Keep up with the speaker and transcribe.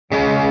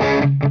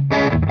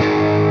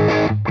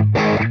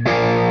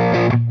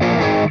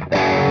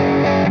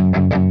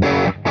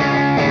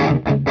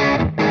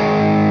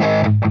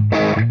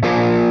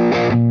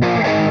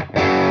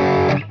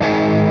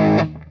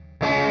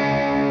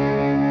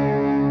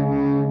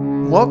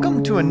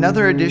Welcome to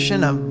another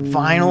edition of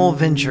Vinyl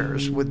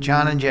Ventures with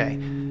John and Jay.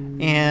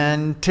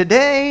 And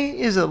today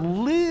is a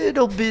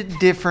little bit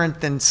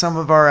different than some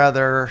of our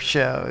other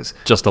shows.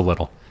 Just a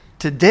little.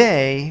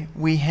 Today,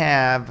 we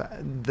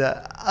have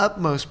the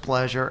utmost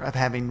pleasure of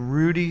having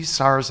Rudy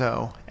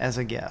Sarzo as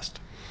a guest.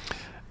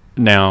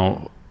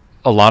 Now,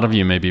 a lot of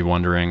you may be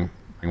wondering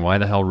why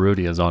the hell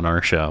Rudy is on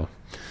our show.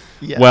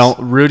 Yes. Well,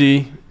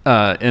 Rudy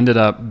ended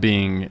up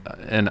being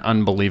an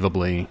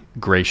unbelievably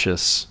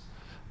gracious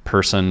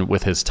person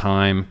with his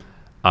time.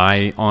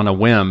 I, on a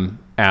whim,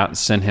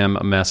 sent him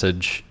a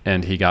message,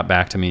 and he got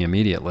back to me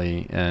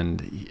immediately,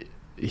 and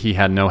he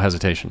had no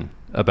hesitation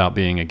about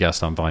being a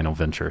guest on Vinyl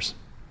Ventures.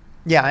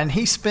 Yeah, and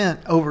he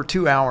spent over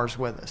 2 hours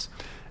with us.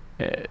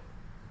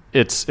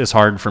 It's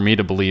hard for me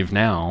to believe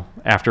now,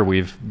 after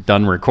we've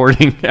done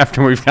recording,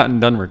 after we've gotten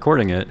done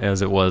recording it,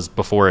 as it was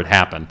before it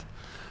happened.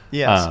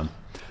 Yes.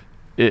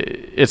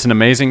 It's an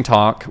amazing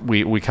talk.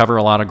 We cover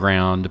a lot of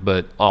ground,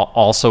 but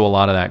also a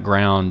lot of that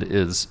ground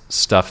is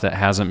stuff that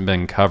hasn't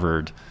been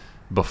covered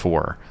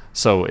before.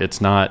 So it's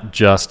not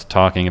just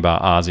talking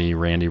about Ozzy,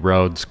 Randy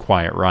Rhoads,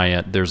 Quiet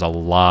Riot. There's a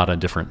lot of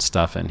different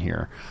stuff in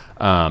here.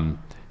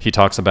 He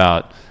talks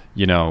about,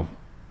 a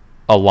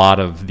lot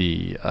of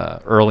the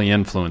early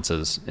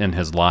influences in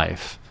his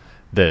life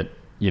that,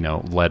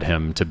 led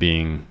him to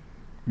being,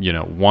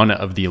 one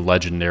of the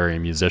legendary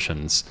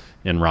musicians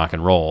in rock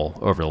and roll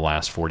over the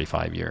last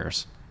 45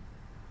 years.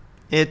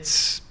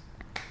 It's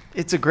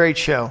a great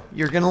show.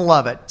 You're going to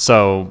love it.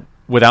 So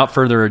without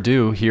further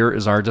ado, here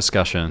is our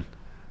discussion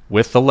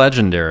with the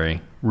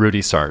legendary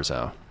Rudy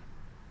Sarzo.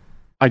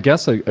 I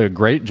guess a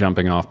great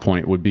jumping off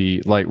point would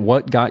be, like,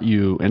 what got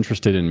you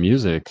interested in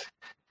music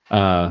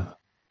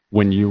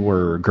when you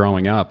were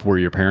growing up? Were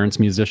your parents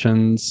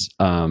musicians?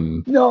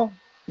 No,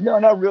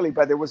 not really.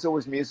 But there was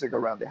always music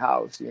around the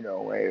house.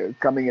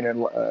 Coming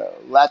in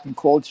Latin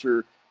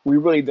culture, we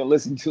really don't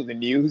listen to the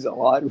news a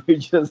lot. We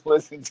just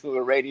listen to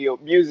the radio,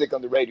 music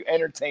on the radio,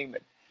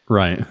 entertainment.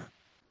 Right.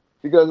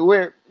 Because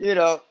we're,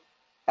 I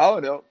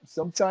don't know.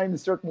 Sometimes in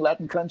certain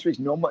Latin countries,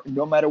 no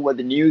matter what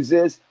the news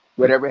is,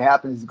 whatever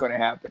happens is going to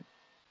happen.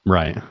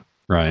 Right.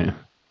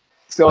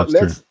 So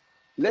That's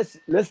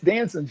let's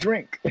dance and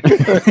drink.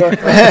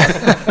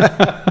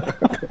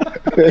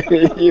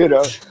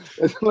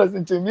 Let's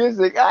listen to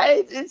music.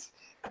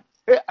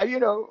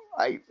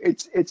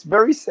 It's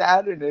very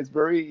sad, and it's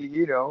very,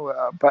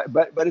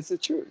 but it's the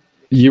truth.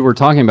 You were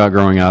talking about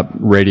growing up,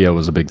 radio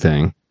was a big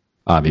thing,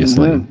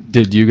 obviously. Mm-hmm.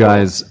 Did you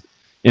guys,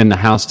 in the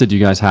house,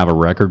 have a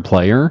record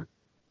player?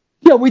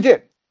 Yeah, we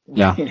did.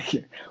 Yeah.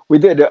 We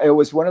did. It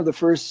was one of the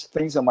first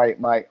things that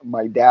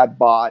my dad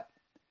bought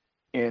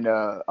in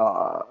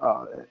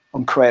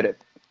on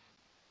credit.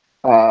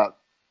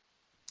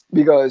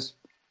 Because,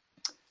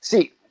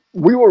 see,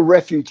 we were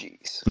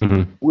refugees.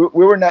 Mm-hmm.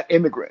 We were not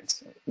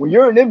immigrants. When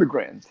you're an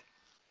immigrant,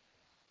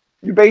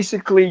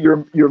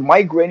 you're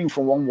migrating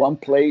from one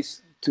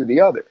place to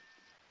the other,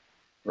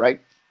 right?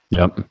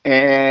 Yep.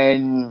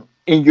 And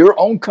in your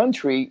own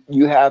country,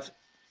 you have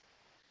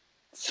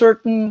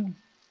certain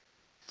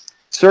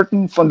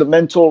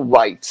fundamental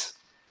rights,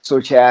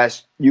 such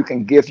as you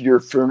can give your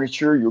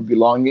furniture, your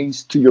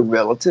belongings to your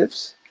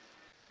relatives.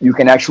 You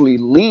can actually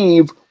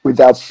leave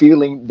without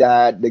feeling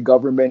that the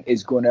government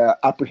is going to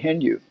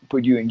apprehend you,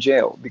 put you in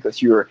jail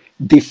because you're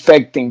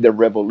defecting the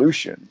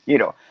revolution.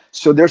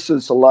 So there's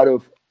just a lot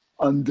of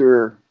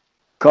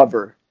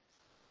undercover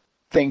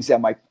things that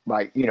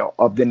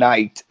of the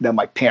night that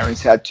my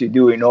parents had to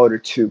do in order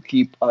to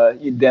keep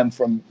them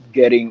from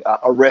getting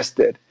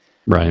arrested.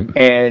 Right.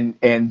 And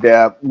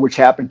which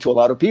happened to a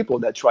lot of people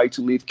that tried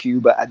to leave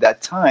Cuba at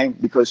that time,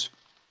 because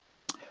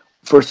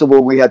first of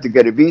all, we had to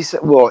get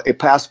a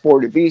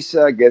passport, a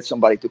visa, get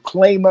somebody to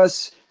claim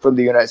us from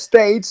the United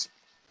States,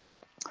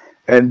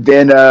 and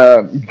then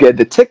get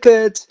the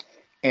tickets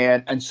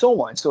and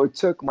so on. So it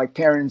took my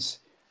parents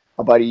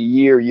about a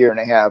year and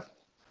a half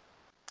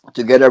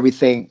to get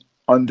everything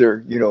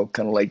under,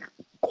 kind of like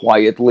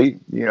quietly,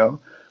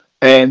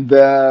 And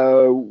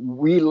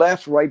we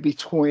left right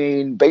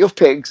between Bay of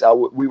Pigs.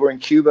 We were in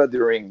Cuba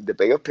during the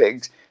Bay of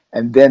Pigs,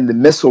 and then the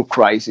missile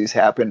crisis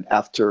happened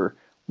after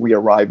we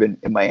arrived in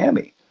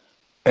Miami.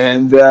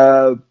 And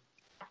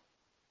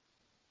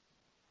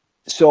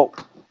so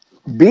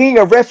being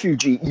a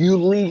refugee, you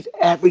leave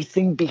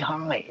everything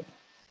behind.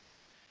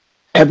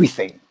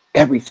 Everything.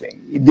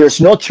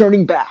 There's no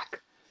turning back.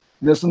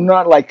 There's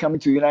not like coming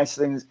to the United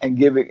States and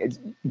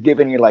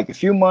giving it like a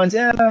few months.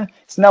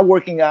 It's not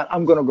working out.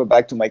 I'm going to go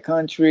back to my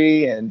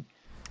country, and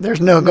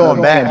there's no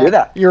going back. Do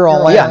that. You're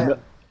all in. Yeah.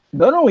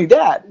 Not only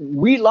that,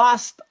 we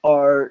lost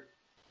our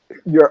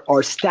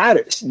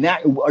status,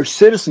 our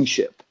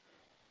citizenship.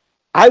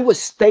 I was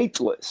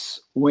stateless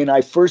when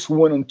I first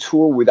went on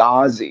tour with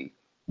Ozzy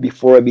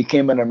before I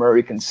became an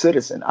American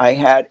citizen. I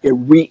had a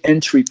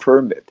re-entry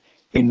permit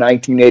in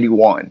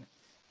 1981.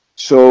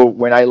 So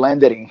when I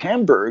landed in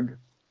Hamburg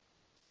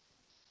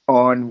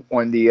on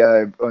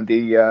the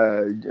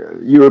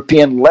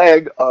European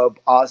leg of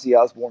Ozzy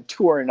Osbourne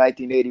tour in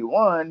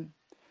 1981,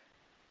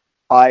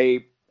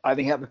 I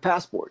didn't have a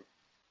passport.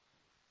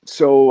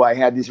 so I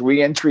had this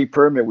re-entry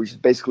permit, which is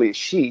basically a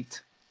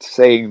sheet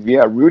saying,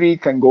 yeah, Rudy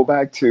can go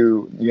back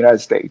to the United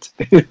States,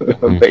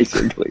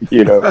 basically,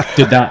 you know.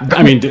 Did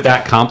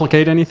that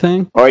complicate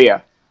anything? Oh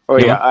yeah. Oh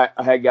Yeah. yeah.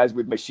 I had guys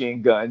with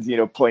machine guns, you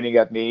know, pointing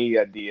at me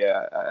at the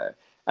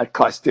at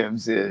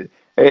customs.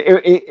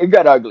 It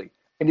got ugly,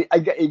 and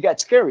it got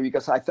scary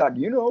because I thought,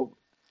 you know,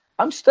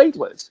 I'm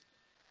stateless.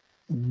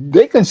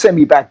 They can send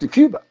me back to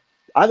Cuba.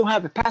 I don't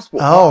have a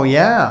passport. Oh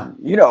yeah.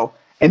 You know,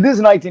 and this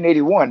is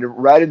 1981,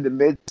 right in the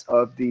midst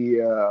of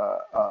the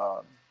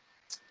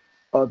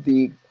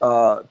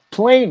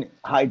plane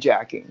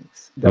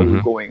hijackings that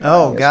were going on.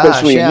 Oh gosh,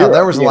 especially in yeah. Europe,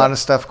 There was a you lot know. of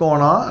stuff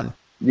going on.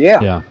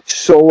 Yeah. Yeah.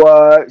 So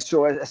I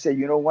said,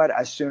 you know what?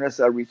 As soon as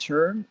I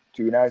return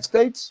to the United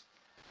States,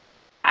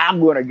 I'm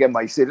going to get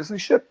my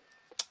citizenship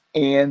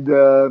and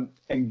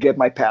get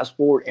my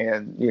passport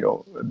and, you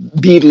know,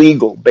 be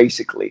legal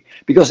basically,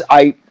 because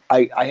I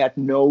had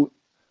no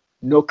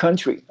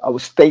country. I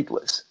was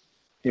stateless,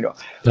 you know,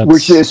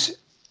 which is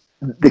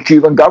the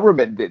Cuban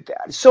government did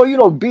that. So, you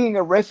know, being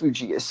a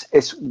refugee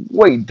is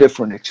way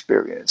different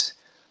experience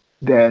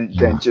than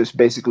just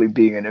basically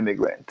being an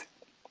immigrant.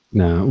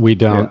 No, we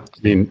don't. Yeah.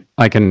 I mean,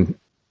 I can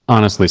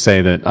honestly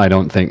say that I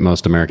don't think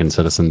most American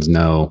citizens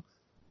know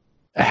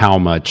how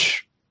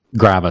much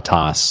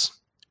gravitas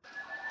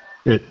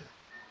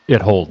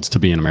it holds to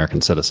be an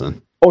American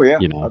citizen. Oh yeah,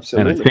 You know,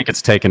 absolutely. and I think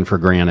it's taken for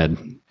granted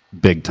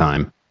big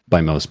time by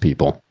most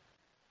people.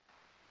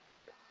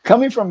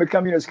 Coming from a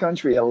communist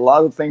country, a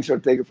lot of things are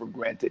taken for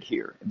granted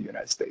here in the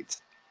United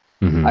States.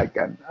 Mhm.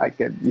 I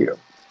can, you know,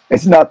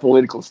 it's not a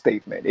political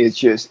statement.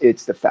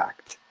 It's the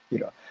fact, you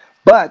know.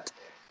 But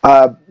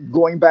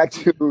going back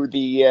to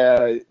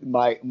the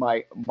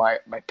my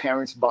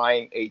parents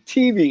buying a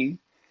TV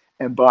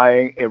and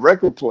buying a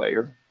record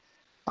player.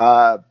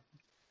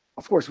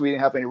 Of course, we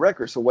didn't have any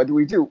records. So what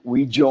do?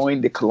 We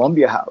joined the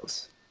Columbia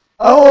House.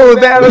 Oh,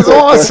 that is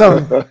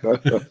awesome.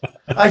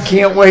 I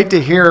can't wait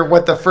to hear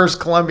what the first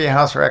Columbia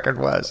House record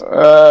was.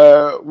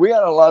 We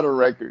had a lot of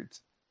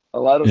records, a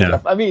lot of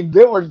stuff. I mean,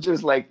 they were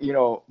just like, you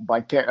know,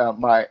 my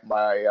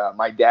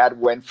dad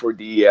went for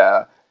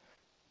the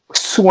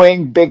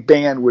swing big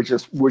band, which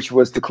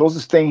was the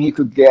closest thing he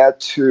could get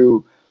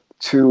to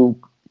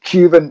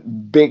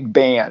Cuban big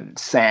band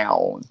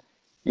sound.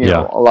 You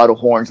know, a lot of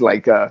horns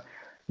like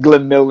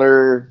Glenn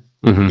Miller.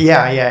 Mhm.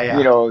 Yeah.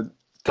 You know,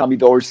 Tommy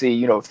Dorsey.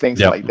 You know, things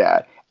like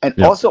that, and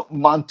also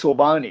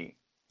Mantovani.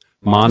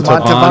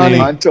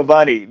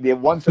 Mantovani, the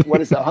one, what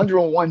is it,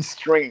 101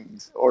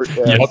 strings or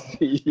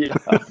you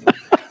know,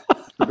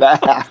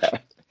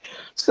 that.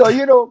 So,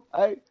 you know,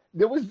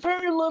 there was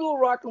very little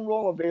rock and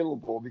roll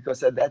available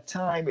because at that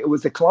time it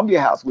was the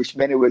Columbia House, which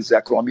meant it was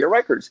Columbia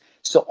Records.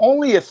 So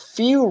only a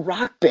few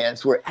rock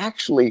bands were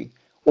actually,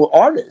 or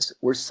artists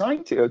were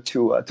signed to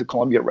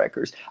Columbia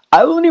Records. I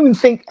don't even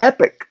think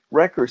Epic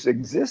Records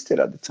existed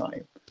at the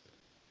time.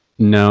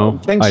 No, I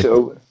don't think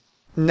so.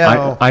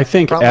 No, I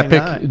think probably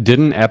Epic not.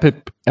 didn't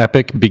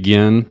Epic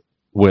begin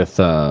with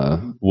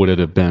would it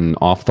have been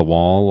Off the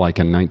Wall like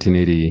in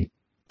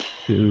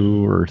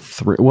 1982 or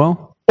 3?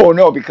 Well, oh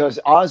no, because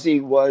Ozzy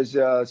was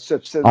a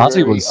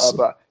subsidiary was-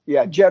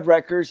 of Jet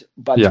Records,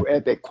 but Yeah. for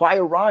Epic.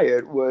 Quiet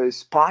Riot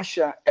was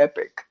Pasha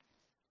Epic.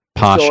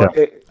 Pasha.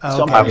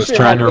 So Okay. I was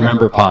trying to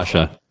remember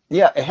Pasha.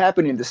 Yeah, it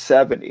happened in the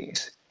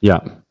 70s.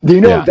 Yeah. Do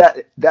you know Yeah.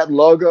 that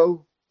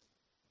logo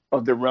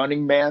of the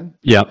Running Man?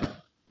 Yep.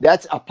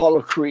 That's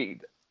Apollo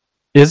Creed.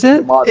 Is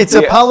it? It's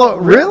Apollo,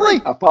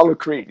 really? Apollo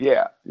Creed,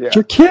 yeah.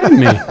 You're kidding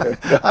me.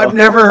 I've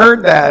never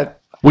heard that.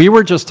 We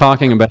were just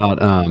talking about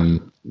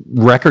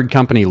record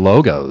company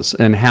logos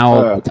and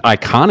how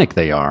iconic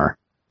they are.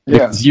 Yeah.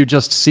 Because you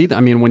just see them.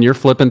 I mean, when you're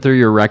flipping through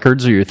your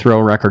records or you throw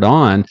a record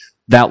on,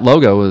 that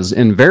logo is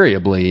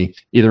invariably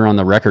either on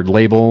the record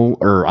label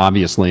or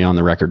obviously on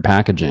the record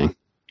packaging.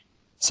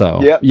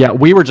 So yeah,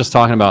 we were just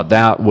talking about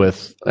that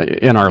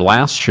in our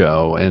last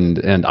show,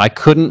 and I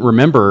couldn't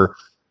remember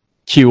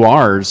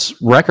QR's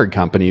record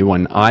company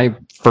when I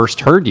first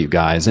heard you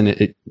guys,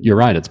 and you're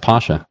right, it's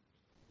Pasha.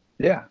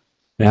 Yeah.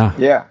 Yeah.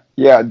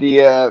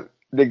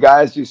 The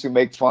guys used to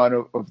make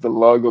fun of the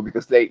logo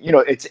because they, you know,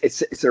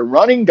 it's a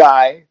running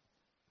guy,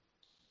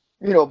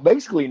 you know,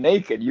 basically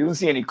naked. You don't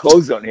see any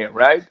clothes on him,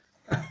 right?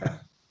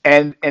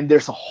 And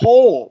there's a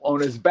hole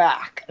on his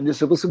back, and there's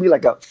supposed to be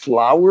like a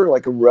flower,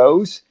 like a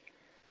rose.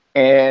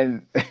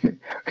 And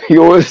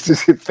you always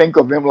just think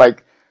of him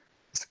like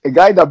a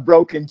guy that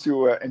broke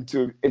into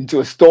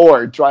a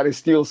store trying to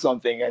steal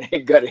something and he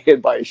got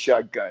hit by a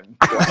shotgun.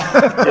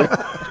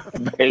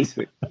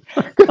 Basically,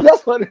 because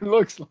that's what it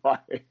looks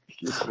like.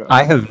 You know?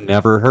 I have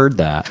never heard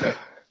that.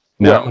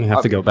 Now I'm going to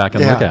have to go back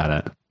and look at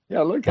it.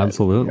 Yeah, look at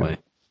Absolutely. it.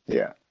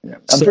 Yeah.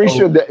 I'm pretty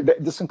sure that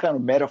there's some kind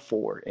of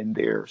metaphor in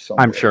there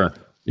somewhere. I'm sure.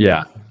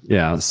 Yeah.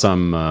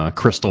 Some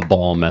crystal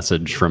ball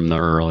message from the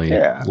early late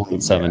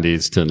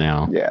 70s to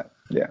now.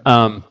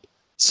 Yeah.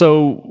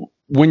 So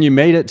when you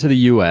made it to the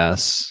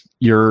U.S.,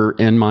 you're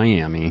in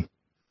Miami.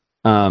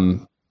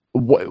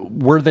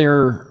 Were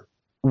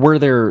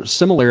there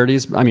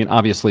similarities? I mean,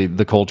 obviously,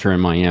 the culture in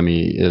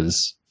Miami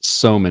is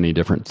so many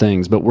different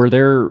things, but were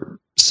there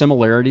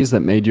similarities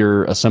that made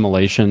your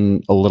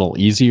assimilation a little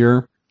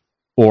easier?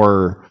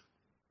 Or,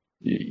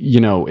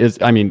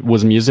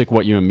 was music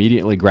what you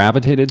immediately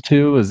gravitated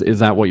to? Is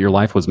that what your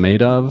life was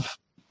made of?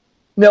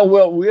 No,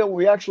 well, we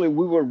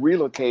were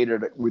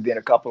relocated within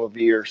a couple of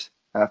years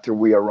after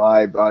we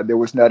arrived. There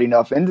was not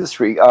enough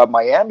industry.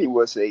 Miami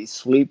was a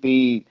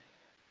sleepy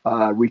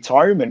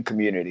retirement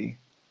community,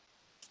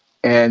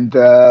 and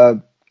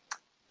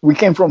we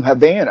came from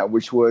Havana,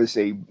 which was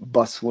a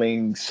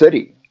bustling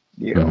city,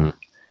 Mm-hmm.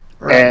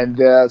 Right.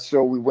 and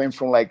so we went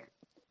from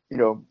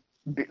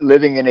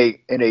living in a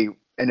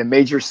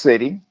major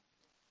city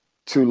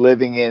to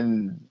living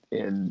in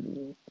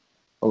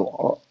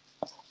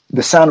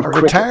the sound of A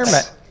crickets.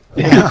 retirement.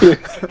 Yeah.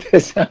 The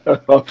sound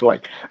of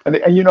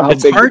and you know how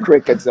It's big hard. the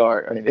crickets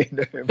are.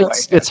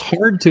 It's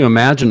hard to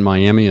imagine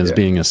Miami as Yeah.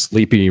 being a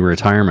sleepy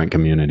retirement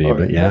community, Oh,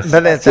 but yeah.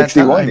 But at that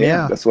 61, time,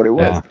 yeah. that's what it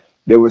was. Yeah.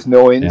 There was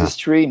no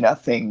industry,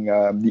 nothing.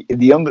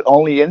 The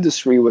only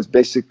industry was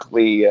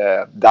basically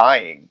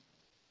dying.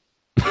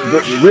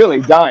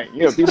 Really dying.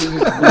 People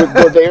would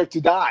go there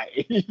to die.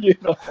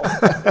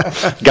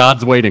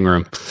 God's waiting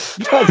room.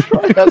 That's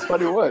right. That's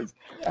what it was.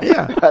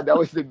 Yeah. That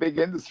was the big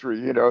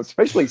industry,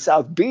 especially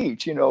South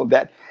Beach,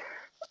 that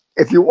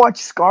if you watch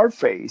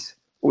Scarface,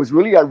 what was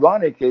really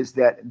ironic is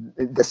that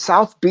the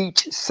South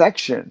Beach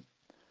section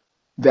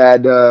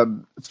that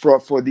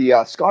for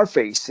the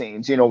Scarface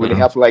scenes, where they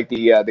have like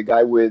the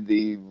guy with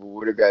the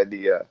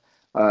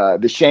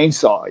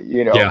chainsaw,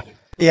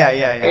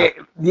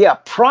 Yeah.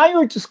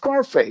 Prior to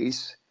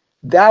Scarface,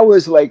 that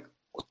was like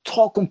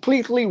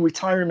completely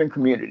retirement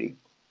community,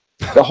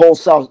 the whole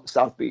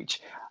South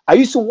Beach. I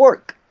used to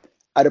work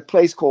at a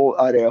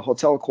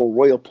hotel called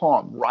Royal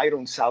Palm, right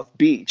on South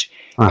Beach,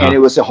 and it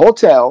was a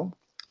hotel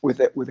with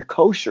a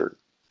kosher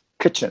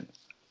kitchen,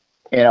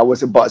 and I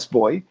was a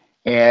busboy,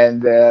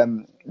 and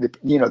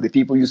the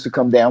people used to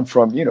come down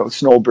from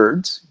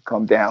snowbirds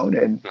come down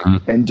and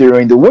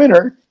during the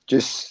winter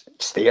just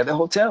stay at the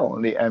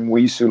hotel, and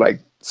we used to like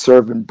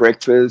serve them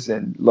breakfast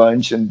and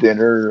lunch and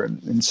dinner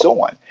and so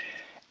on,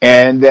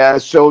 and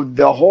so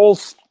the whole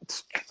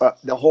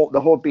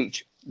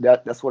beach,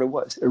 that's what it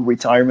was, a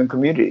retirement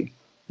community,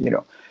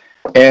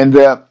 and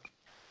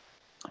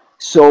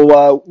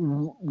so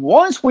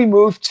once we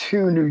moved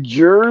to New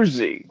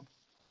Jersey,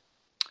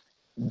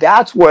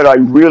 that's what I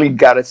really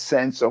got a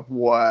sense of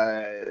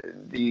what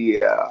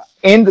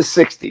in the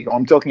 60s.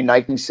 I'm talking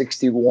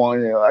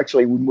 1961.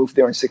 Actually, we moved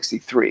there in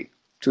 63,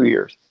 2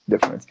 years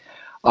difference.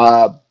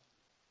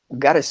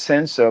 Got a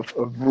sense of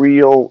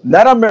real,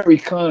 not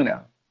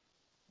Americana,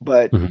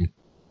 but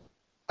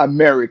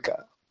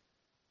America,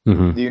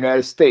 the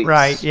United States.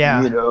 Right,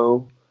 yeah.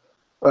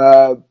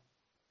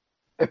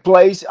 A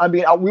place,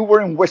 we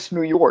were in West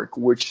New York,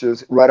 which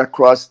is right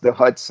across the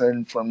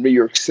Hudson from New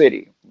York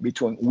City,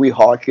 between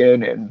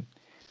Weehawken and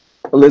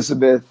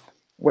Elizabeth,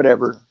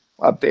 whatever,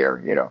 up there,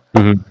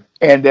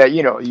 And,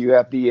 you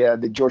have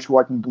the George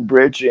Washington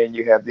Bridge, and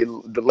you have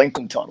the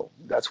Lincoln Tunnel.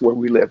 That's where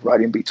we live,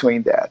 right in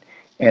between that.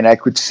 And I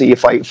could see,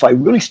 if I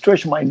really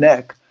stretched my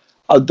neck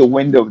out the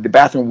window, the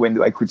bathroom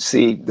window, I could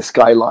see the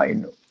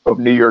skyline of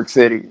New York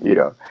City,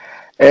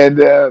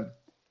 And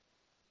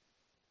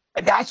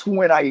that's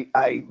when I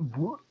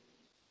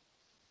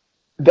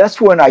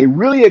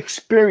really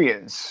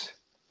experienced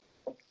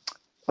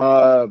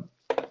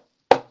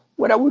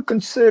what I would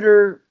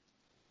consider,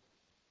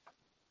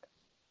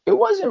 it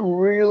wasn't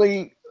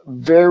really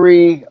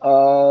very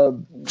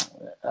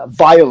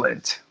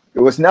violent. It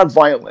was not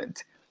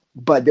violent,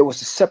 but there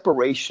was a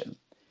separation.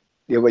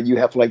 Where you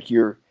have like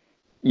the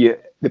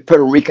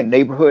Puerto Rican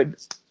neighborhood,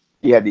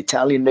 you had the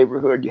Italian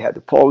neighborhood, you had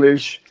the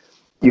Polish,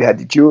 you had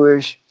the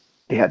Jewish,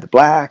 you had the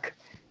Black.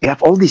 You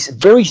have all these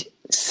very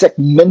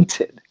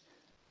segmented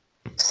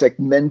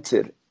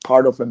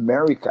part of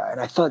America. And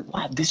I thought,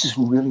 wow, this is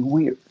really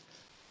weird.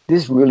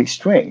 This is really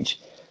strange.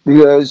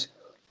 Because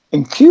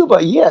in Cuba,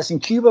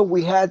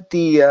 we had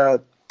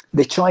the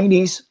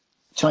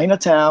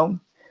Chinatown.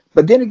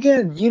 But then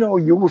again,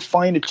 you would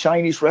find a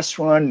Chinese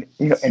restaurant,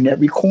 in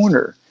every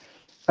corner.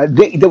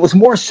 There was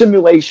more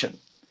assimilation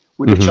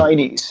with the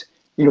Chinese,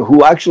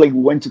 who actually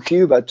went to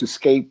Cuba to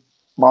escape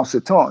Mao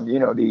Zedong,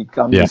 the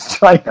communist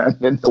China, and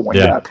then they went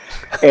out.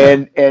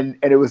 And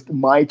it was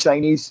my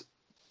Chinese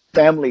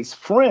family's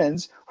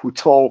friends who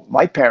told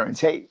my parents,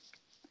 hey,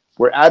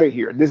 we're out of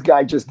here. This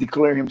guy just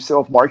declared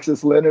himself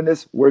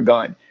Marxist-Leninist. We're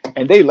gone.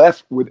 And they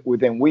left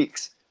within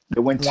weeks.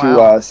 They went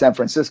to San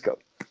Francisco,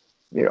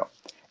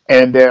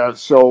 And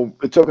so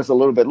it took us a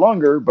little bit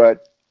longer,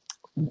 but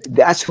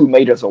that's who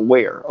made us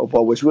aware of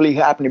what was really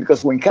happening.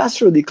 Because when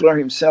Castro declared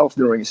himself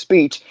during his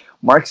speech,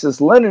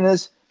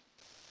 Marxist-Leninist,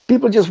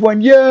 people just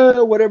went,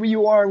 yeah, whatever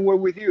you are, we're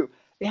with you.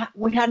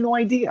 We had no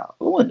idea.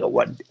 We wouldn't know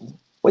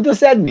what does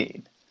that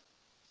mean.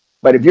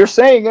 But if you're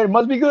saying it, it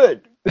must be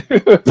good.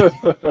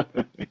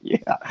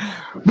 Yeah.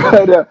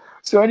 But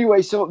so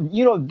anyway, so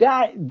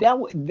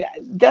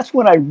that's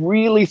when I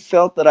really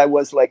felt that I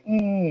was like,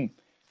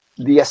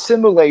 the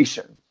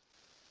assimilation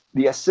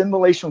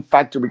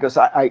factor, because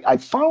I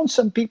found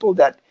some people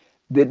that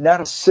did not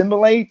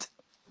assimilate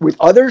with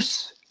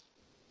others,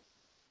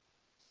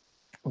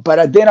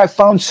 but then I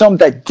found some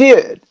that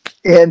did,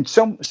 and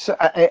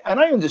and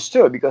I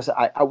understood because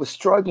I was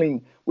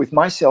struggling with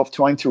myself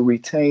trying to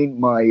retain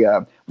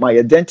my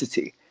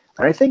identity,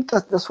 and I think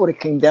that's what it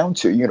came down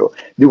to. You know,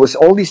 there was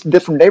all these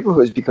different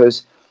neighborhoods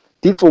because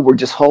people were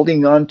just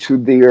holding on to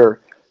their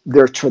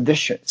Yep.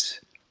 traditions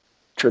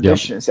and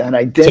To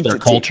their identity,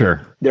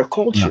 culture. their Yeah.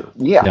 culture.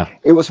 Yeah, Yeah.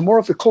 it was more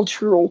of a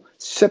cultural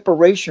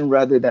separation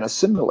rather than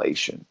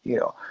assimilation. You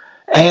know,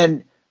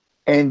 and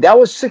that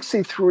was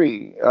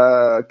 63.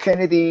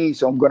 Kennedy.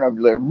 So I'm going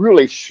to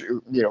really,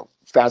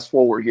 fast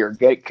forward here.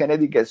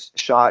 Kennedy gets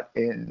shot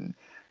in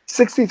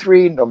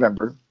 63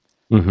 November.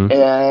 Hmm.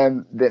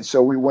 And then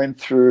so we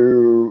went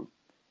through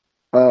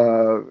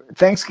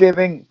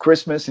Thanksgiving,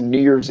 Christmas, and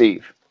New Year's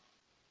Eve.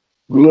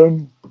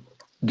 Gloom,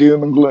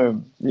 doom, and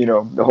gloom,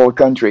 the whole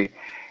country.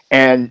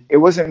 And it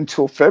wasn't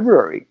until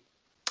February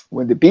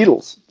when the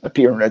Beatles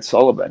appeared on Ed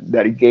Sullivan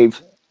that it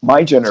gave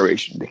my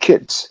generation, the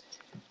kids,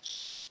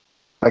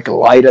 like a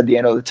light at the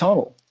end of the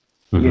tunnel.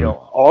 Hmm.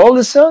 All of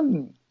a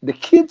sudden, the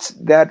kids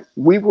that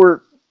we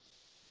were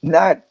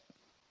not,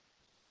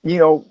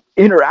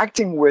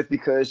 interacting with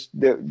because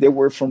they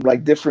were from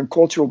like different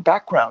cultural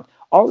background,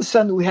 all of a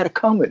sudden we had a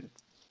common.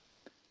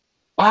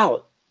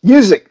 Wow,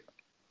 music,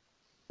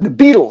 the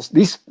Beatles,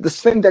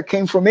 this thing that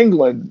came from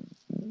England,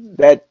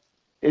 that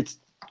it's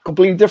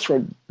completely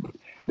different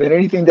than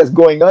anything that's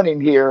going on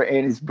in here,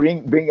 and it's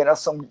bringing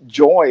us some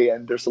joy.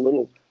 And there's a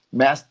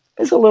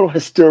little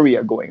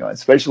hysteria going on,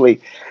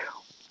 especially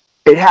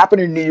it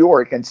happened in New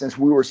York, and since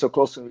we were so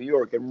close to New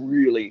York, it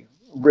really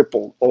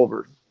rippled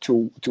over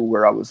to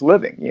where I was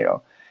living,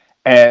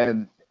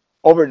 And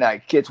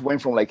overnight, kids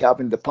went from like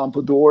having the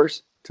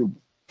pompadours to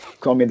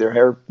combing their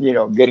hair,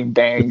 getting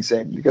bangs,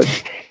 and because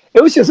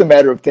it was just a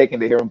matter of taking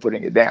the hair and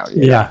putting it down,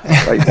 Yeah.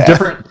 like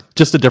that.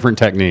 Just a different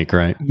technique,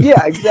 right?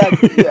 Yeah,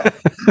 exactly. Yeah,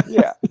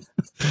 yeah.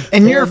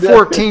 And you're And,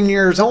 14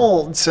 years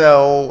old,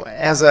 so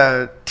as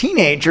a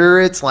teenager,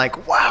 it's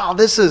like, wow,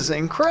 this is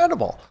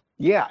incredible.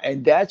 Yeah,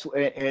 and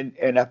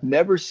and I've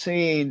never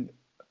seen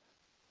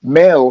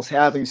males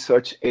having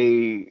such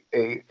a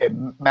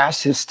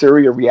mass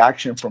hysteria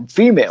reaction from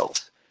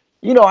females.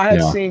 I had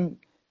Yeah. seen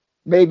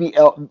maybe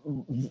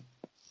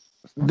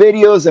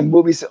videos and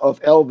movies of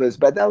Elvis,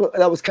 but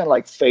that was kind of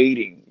like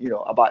fading,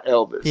 about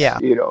Elvis. Yeah.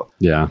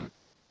 Yeah.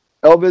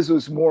 Elvis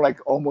was more like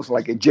almost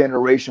like a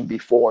generation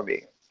before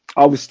me.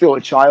 I was still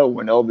a child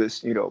when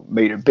Elvis,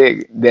 made it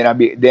big. Then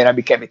I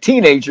became a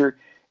teenager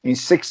in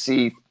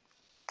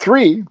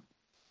 '63,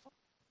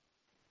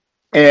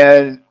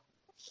 and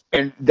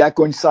that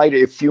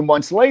coincided a few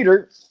months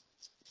later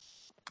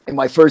in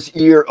my first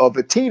year of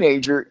a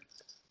teenager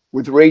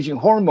with raging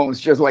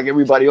hormones, just like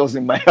everybody else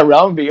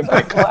around me in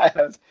my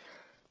class.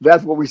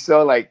 That's what we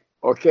saw. Like,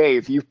 okay,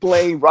 if you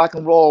play rock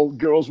and roll,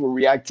 girls will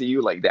react to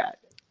you like that.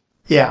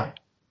 Yeah.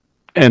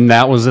 And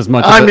that was as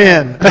much. I'm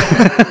in.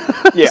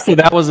 Yeah, So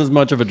that was as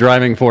much of a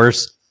driving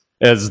force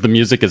as the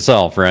music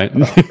itself, right?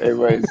 it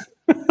was.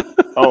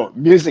 Oh,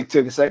 music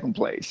took a second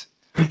place.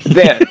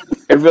 Then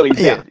it really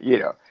did,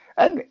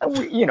 And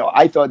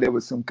I thought there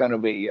was some kind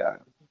of a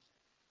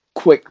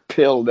quick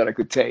pill that I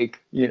could take,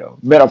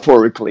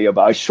 metaphorically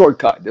about a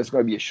shortcut. There's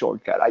going to be a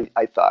shortcut.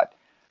 I thought,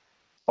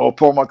 oh,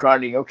 Paul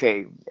McCartney,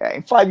 okay,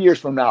 in 5 years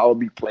from now, I'll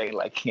be playing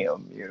like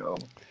him,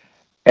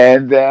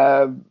 And,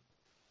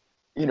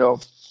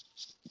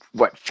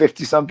 what,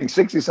 50 something,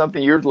 60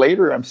 something years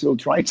later, I'm still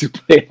trying to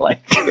play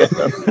like him.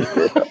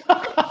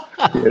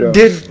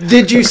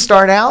 Did you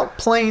start out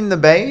playing the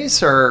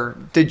bass, or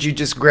did you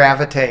just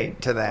gravitate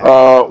to that?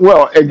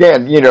 Well,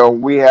 again,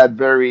 we had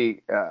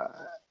very,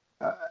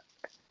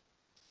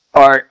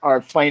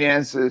 our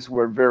finances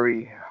were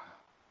very,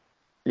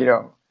 we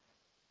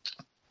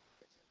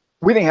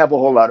didn't have a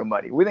whole lot of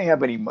money. We didn't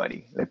have any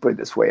money. Let's put it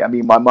this way. I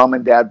mean, my mom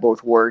and dad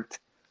both worked,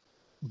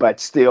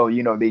 but still,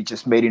 they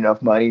just made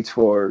enough money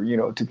for,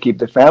 to keep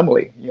the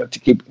family,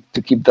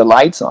 to keep the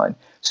lights on.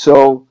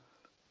 So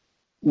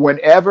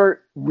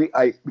whenever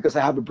because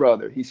I have a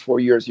brother, he's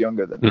 4 years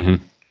younger than me.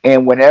 Mm-hmm.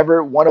 And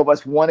whenever one of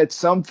us wanted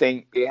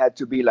something, it had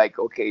to be like,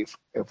 okay,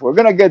 if we're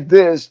going to get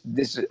this,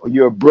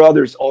 your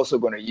brother's also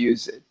going to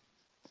use it.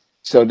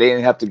 So they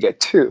didn't have to get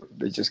two;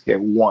 they just get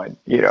one.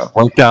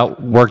 Worked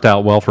out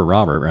well for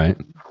Robert, right?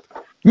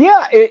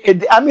 Yeah,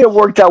 it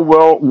worked out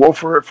well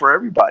for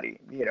everybody.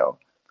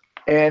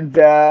 And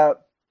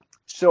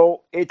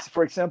so it's,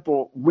 for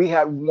example, we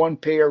had one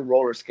pair of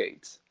roller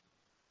skates.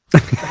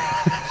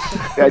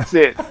 That's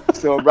it.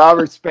 So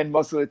Robert spent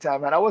most of the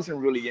time, and I wasn't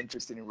really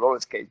interested in roller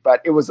skates,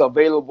 but it was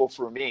available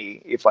for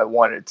me if I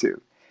wanted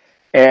to.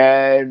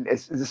 And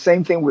it's the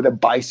same thing with a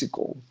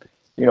bicycle.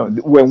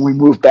 When we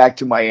moved back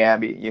to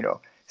Miami,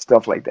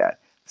 stuff like that.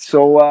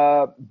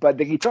 So, but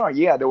the guitar,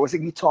 yeah, there was a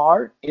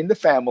guitar in the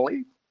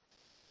family.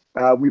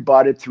 We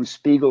bought it through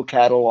Spiegel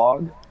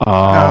catalog.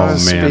 Oh, man.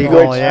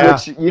 Spiegel, yeah.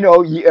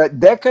 Which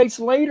decades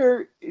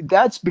later,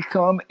 that's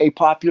become a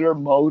popular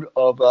mode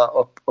of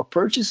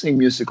purchasing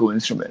musical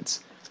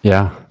instruments.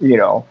 Yeah.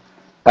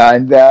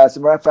 And as a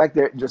matter of fact,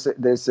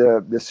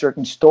 there's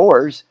certain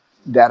stores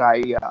that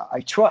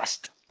I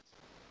trust.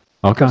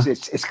 Okay. because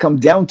it's come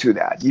down to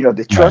that,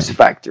 the trust Right.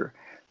 factor,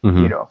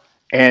 Hmm.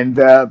 and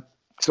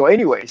so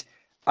anyways,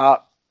 uh,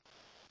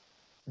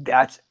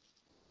 that's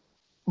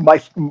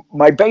my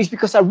my bass,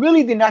 because I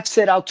really did not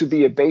set out to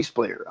be a bass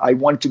player. I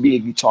wanted to be a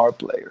guitar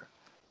player,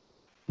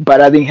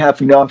 but I didn't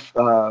have enough.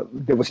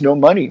 There was no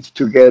money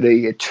to get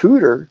a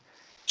tutor,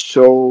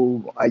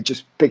 so I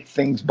just picked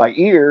things by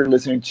ear,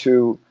 listening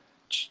to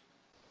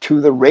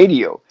the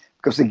radio.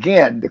 Because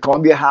again, the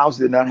Columbia House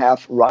did not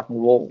have rock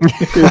and roll.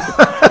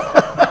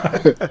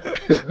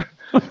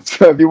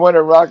 So if you want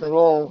to rock and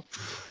roll,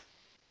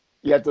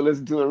 you have to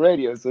listen to the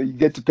radio. So you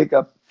get to pick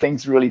up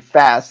things really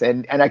fast.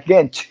 And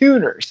again,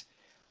 tuners.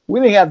 We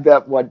didn't have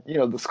that,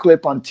 the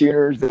clip-on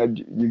tuners that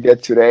you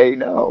get today.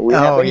 No, we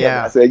didn't have Oh any of that.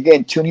 yeah. So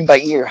again, tuning by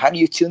ear. How do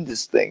you tune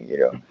this thing?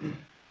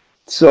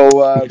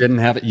 So You didn't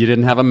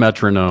have a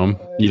metronome.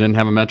 You didn't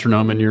have a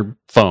metronome in your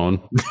phone.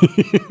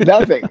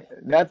 nothing,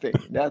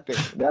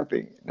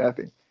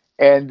 nothing.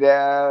 And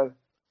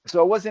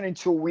so it wasn't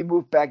until we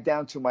moved back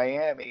down to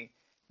Miami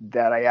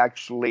that I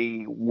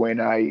actually,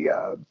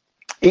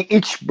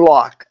 each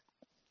block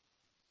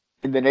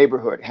in the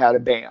neighborhood had a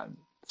band.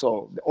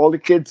 So all the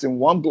kids in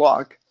one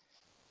block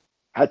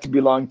had to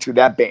belong to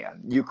that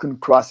band. You couldn't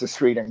cross the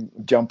street and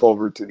jump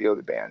over to the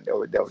other band.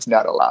 That was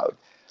not allowed.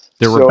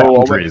 There were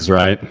boundaries,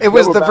 right? It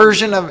was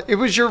it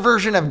was your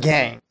version of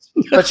gangs,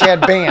 but you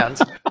had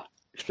bands.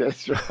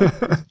 That's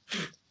right.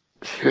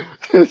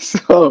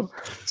 So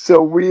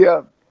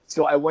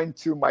I went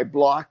to my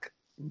block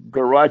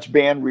garage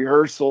band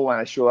rehearsal,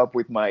 and I show up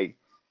with my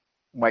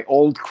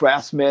old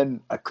Craftsman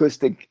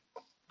acoustic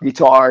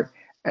guitar,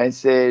 and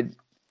said,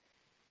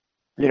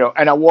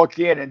 and I walk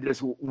in,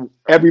 and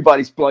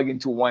everybody's plugged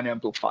into one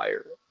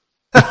amplifier.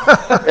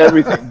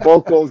 Everything,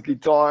 vocals,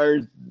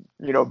 guitars,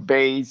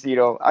 bass.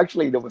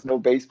 Actually, there was no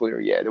bass player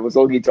yet. It was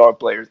all guitar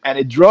players and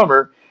a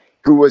drummer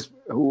who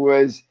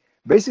was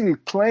basically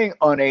playing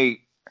on a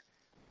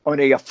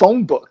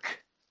phone book.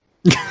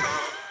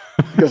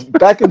 Because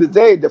back in the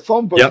day, the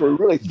phone books were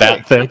really thick.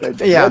 That thick.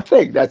 That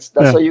thick. That's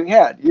all you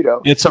had.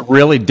 It's a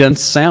really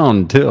dense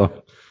sound too.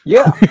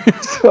 Yeah.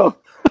 So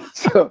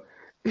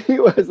he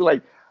was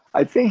like,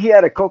 I think he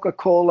had a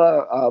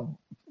Coca-Cola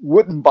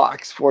wooden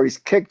box for his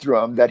kick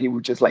drum that he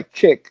would just like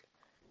kick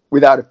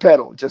without a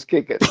pedal, just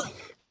kick it.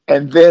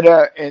 And then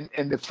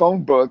and the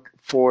phone book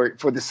for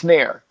the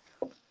snare.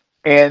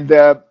 And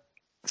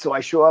so I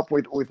show up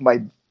with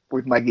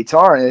my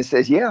guitar, and it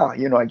says, yeah,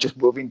 I just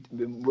moved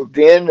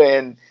in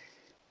and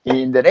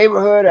in the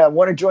neighborhood, I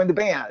want to join the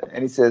band.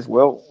 And he says,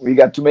 well, we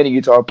got too many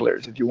guitar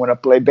players. If you want to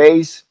play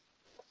bass,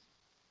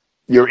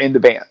 you're in the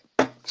band.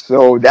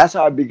 So that's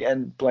how I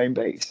began playing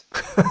bass.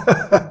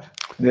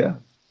 Yeah.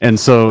 And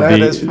so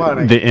That is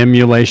funny. the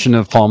emulation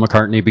of Paul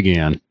McCartney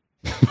began.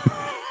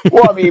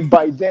 Well, I mean,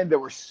 by then there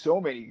were so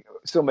many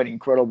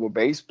incredible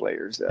bass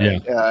players.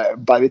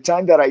 By the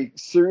time that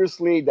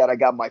I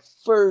got my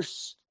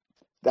first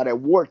that I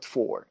worked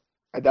for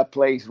at that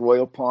place,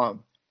 Royal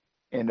Palm,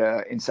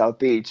 in South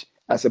Beach,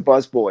 as a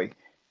busboy,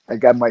 I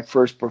got my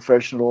first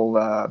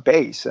professional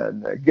bass,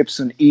 and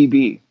Gibson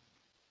EB.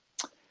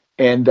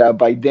 And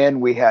by then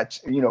we had,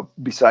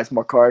 besides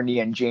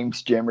McCartney and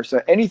James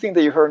Jamerson, anything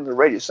that you heard on the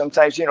radio.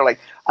 Sometimes, like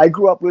I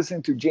grew up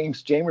listening to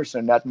James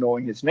Jamerson, not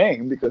knowing his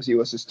name because he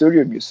was a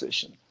studio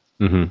musician.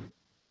 Mm-hmm.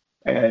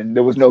 And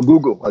there was no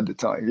Google at the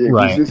time.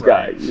 Who's this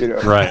guy?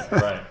 Right.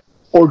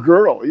 Or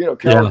girl,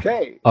 Carol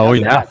Kay. Oh,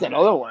 yeah. That's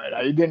another one.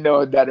 I didn't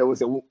know that it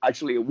was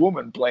actually a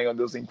woman playing on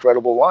those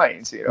incredible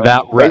lines.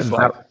 That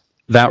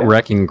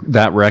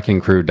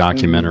Wrecking Crew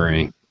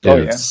documentary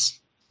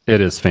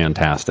it is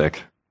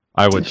fantastic.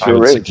 I would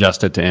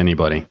suggest it to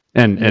anybody.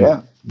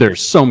 And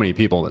there's so many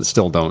people that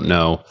still don't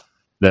know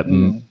that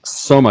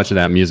so much of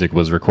that music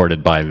was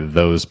recorded by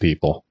those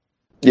people.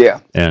 Yeah.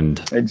 And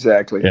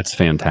exactly. It's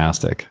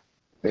fantastic.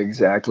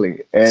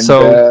 Exactly. And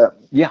so,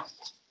 yeah.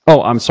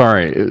 Oh, I'm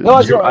sorry. No,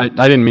 I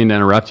didn't mean to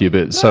interrupt you,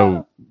 but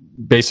so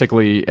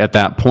basically at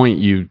that point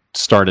you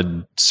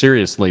started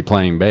seriously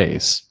playing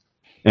bass.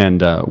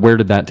 And where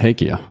did that take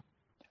you?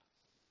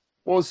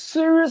 Well,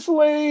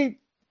 seriously,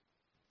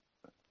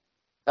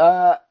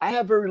 I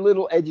have very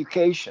little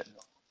education.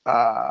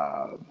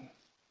 I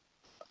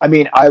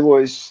mean,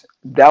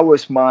 that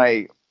was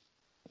my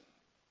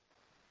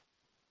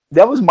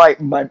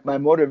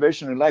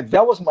motivation in life.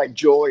 That was my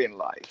joy in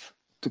life,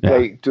 to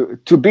play,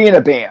 to be in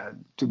a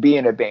band.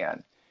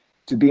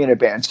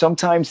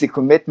 Sometimes the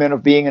commitment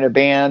of being in a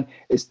band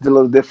is a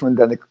little different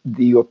than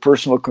your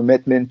personal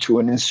commitment to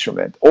an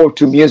instrument or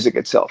to music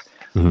itself.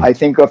 Mm-hmm. I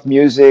think of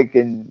music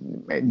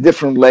in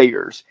different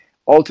layers.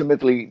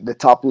 Ultimately, the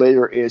top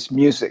layer is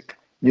music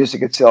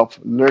itself,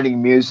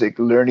 learning music,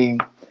 learning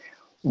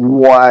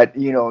what,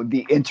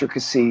 the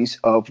intricacies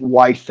of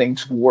why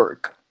things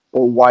work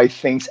or why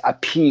things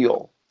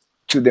appeal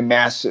to the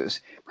masses.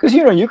 Because,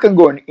 you can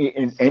go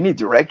in any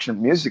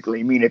direction musically.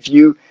 I mean, if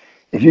you're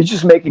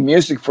just making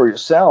music for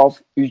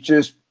yourself, you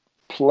just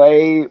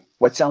play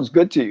what sounds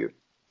good to you.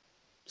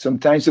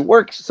 Sometimes it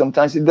works,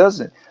 sometimes it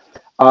doesn't.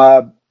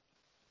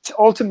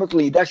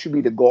 Ultimately, that should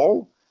be the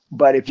goal.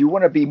 But if you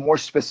want to be more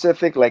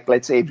specific, like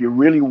let's say if you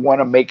really want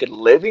to make a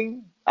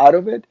living out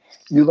of it,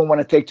 you don't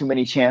want to take too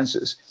many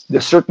chances.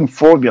 There's certain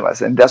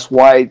formulas, and that's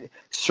why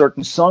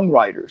certain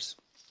songwriters,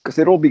 because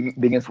it all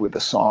begins with a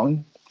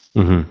song.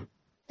 Mm-hmm.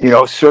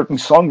 Certain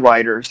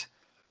songwriters,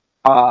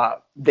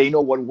 they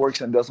know what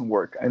works and doesn't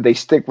work, and they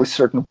stick with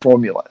certain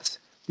formulas.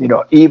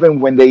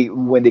 Even when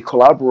they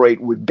collaborate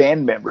with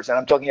band members, and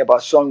I'm talking about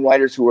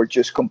songwriters who are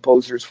just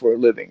composers for a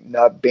living,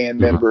 not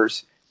band Mm-hmm.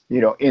 members,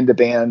 in the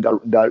band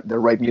that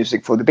write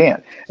music for the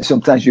band. And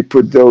sometimes you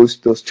put those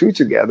two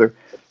together,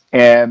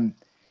 and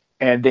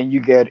then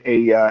you get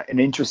an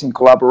interesting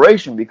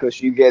collaboration,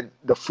 because you get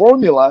the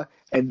formula,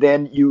 and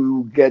then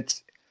you get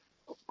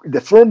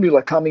the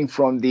formula coming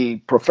from the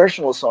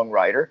professional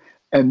songwriter,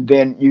 and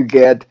then you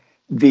get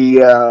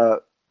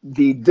the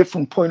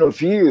different point of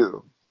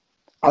view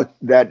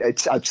that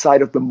it's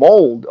outside of the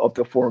mold of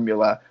the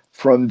formula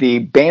from the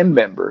band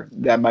member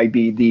that might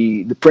be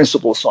the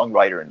principal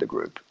songwriter in the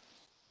group.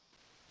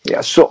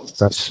 Yeah. So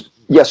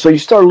you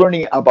start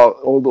learning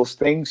about all those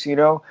things,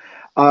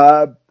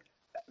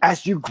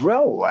 as you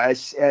grow,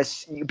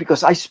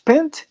 because I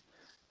spent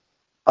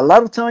a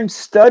lot of time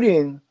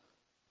studying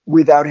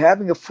without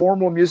having a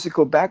formal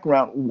musical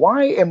background.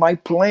 Why am I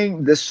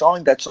playing this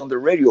song that's on the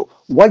radio?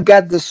 What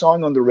got the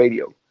song on the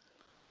radio?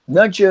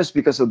 Not just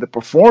because of the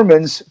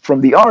performance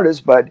from the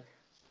artist, but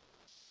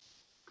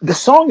the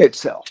song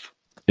itself.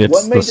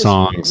 It's the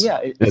songs.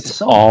 Yeah, it's the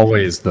song.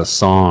 Always the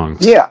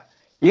songs.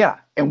 Yeah.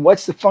 And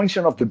what's the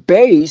function of the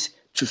bass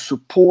to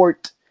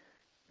support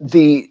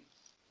the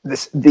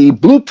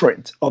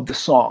blueprint of the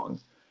song?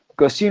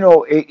 Because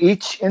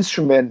each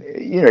instrument,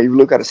 you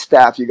look at a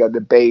staff, you got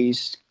the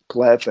bass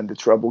clef and the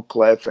treble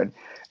clef, and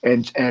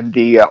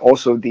the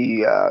also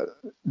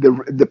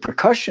the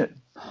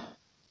percussion,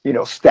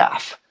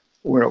 staff,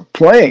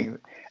 playing,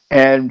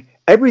 and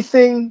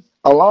everything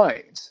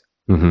aligns.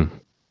 Mm-hmm.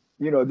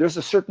 There's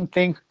a certain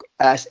thing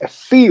as a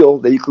feel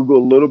that you could go a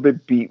little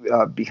bit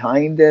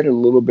behind it, a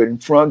little bit in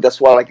front. That's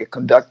why, like a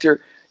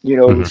conductor,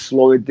 Mm-hmm.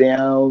 slow it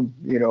down,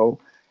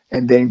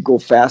 and then go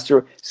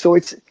faster. So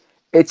it's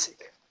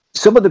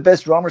some of the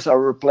best drummers I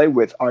ever played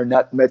with are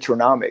not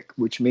metronomic,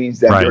 which means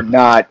that they're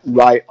not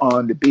right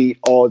on the beat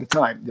all the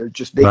time. They're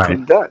just they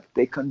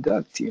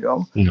conduct.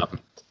 Yeah.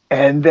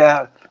 And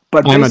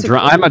but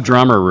I'm a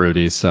drummer,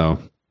 Rudy. So.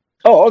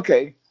 Oh,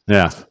 okay.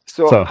 Yeah.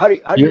 So how do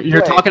you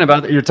you're talking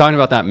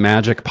about that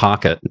magic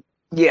pocket?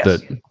 Yes.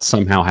 That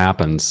somehow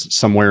happens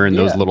somewhere in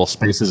those little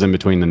spaces in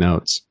between the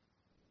notes.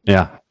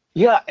 Yeah.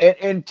 Yeah,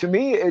 and to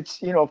me, it's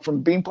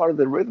from being part of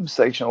the rhythm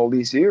section all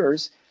these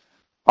years,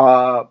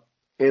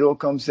 it all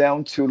comes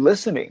down to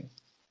listening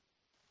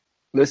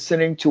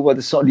to what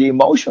the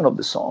emotion of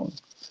the song.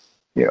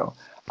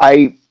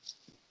 I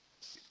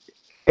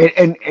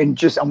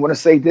just I'm going to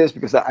say this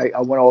because I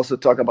want to also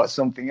talk about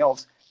something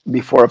else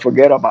before I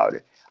forget about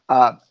it.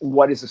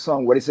 What is a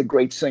song? What is a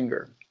great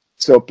singer?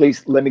 So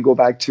please let me go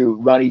back to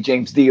Ronnie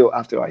James Dio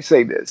after I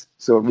say this.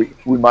 So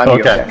remind me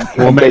of that.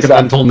 We'll make a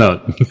mental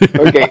note.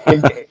 Okay,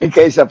 in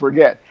case I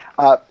forget.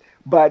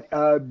 But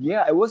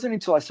it wasn't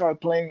until I started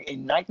playing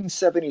in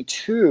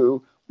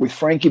 1972 with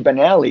Frankie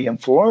Banali in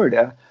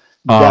Florida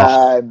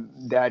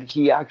that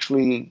he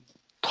actually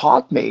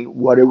taught me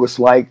what it was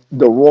like,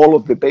 the role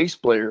of the bass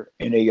player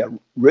in a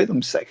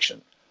rhythm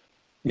section.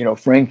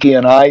 Frankie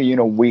and I,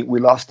 we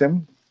lost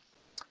him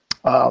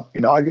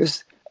in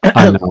August.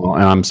 I know,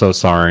 and I'm so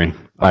sorry.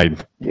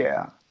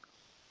 Yeah,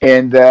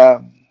 and we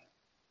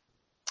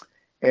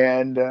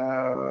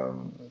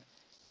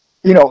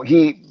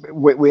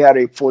had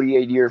a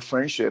 48-year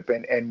friendship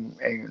and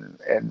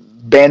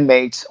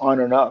bandmates on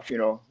and off,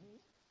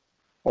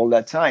 all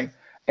that time.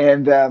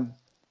 And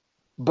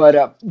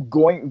but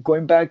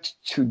going back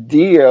to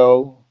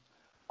Dio,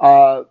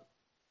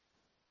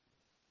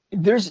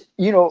 there's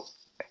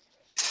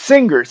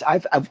singers.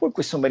 I've worked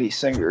with so many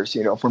singers,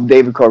 from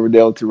David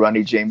Coverdale to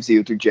Ronnie James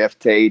Dio to Jeff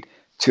Tate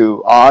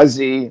to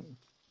Ozzy,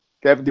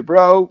 Kevin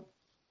DuBrow,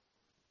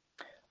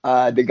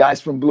 the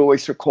guys from Blue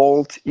Oyster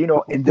Cult,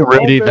 and they're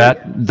Rudy,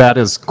 that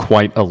is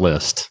quite a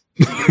list.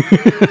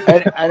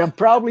 and I'm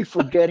probably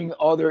forgetting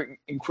other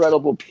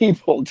incredible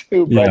people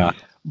too.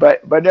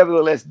 But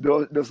nevertheless,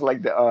 those are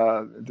like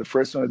the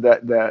first one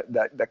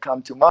that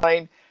come to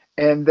mind,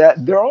 and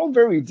that they're all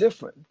very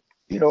different,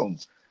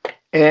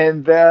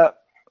 and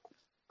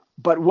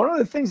but one of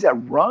the things that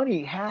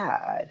Ronnie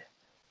had,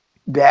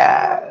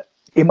 that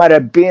it might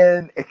have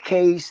been a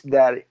case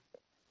that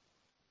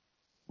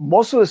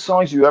most of the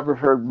songs you ever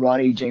heard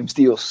Ronnie James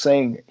Dio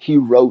sing, he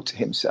wrote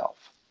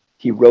himself.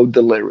 He wrote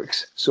the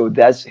lyrics. So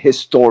that's his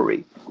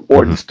story,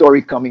 or the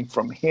story coming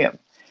from him.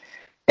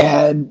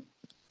 And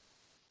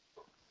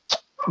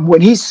when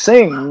he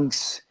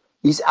sings,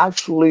 he's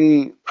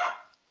actually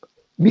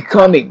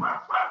becoming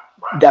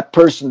that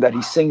person that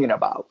he's singing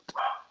about.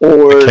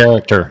 Or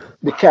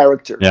the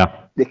character. Yeah.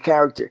 The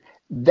character.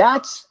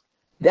 That's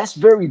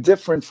very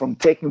different from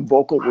taking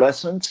vocal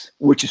lessons,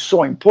 which is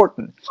so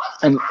important,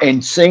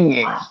 and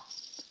singing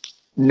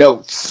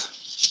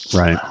notes.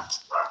 Right.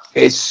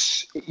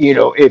 It's, you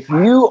know, if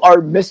you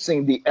are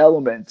missing the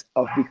element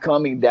of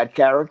becoming that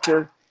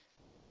character,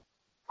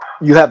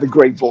 you have a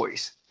great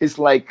voice. It's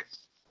like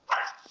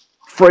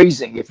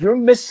phrasing. If you're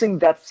missing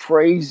that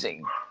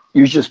phrasing,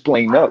 you're just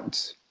playing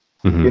notes.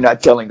 Hmm. You're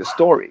not telling the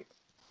story.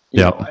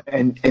 You know,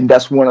 Yep. and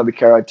that's one of the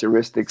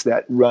characteristics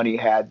that Ronnie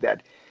had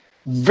that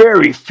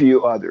very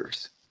few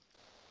others,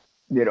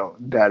 you know,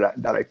 that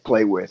I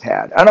play with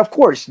had. And of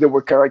course, there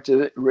were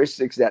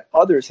characteristics that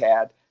others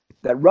had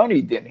that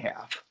Ronnie didn't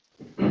have.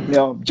 You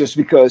know, just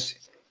because,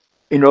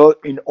 you know,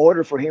 in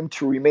order for him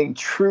to remain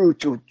true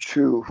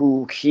to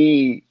who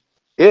he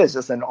is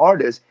as an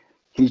artist,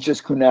 he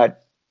just could not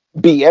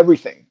be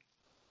everything.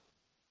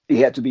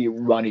 He had to be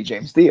Ronnie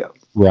James Dio.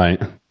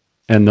 Right.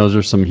 And those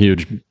are some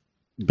huge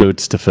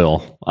boots to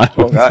fill.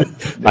 Oh God,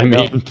 I you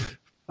know.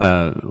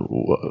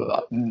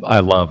 mean, I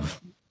love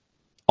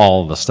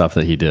all the stuff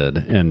that he did,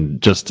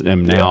 and just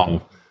am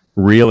now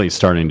really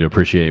starting to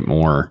appreciate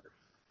more.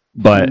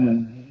 But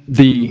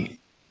the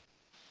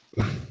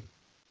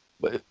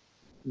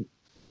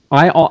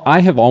I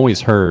have always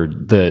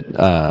heard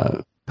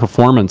that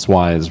performance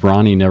wise,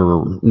 Ronnie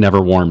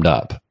never warmed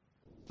up.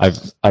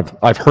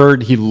 I've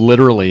heard he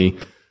literally,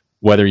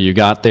 whether you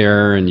got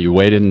there and you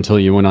waited until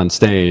you went on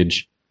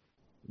stage,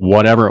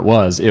 whatever it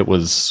was,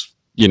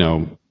 you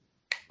know,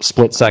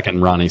 split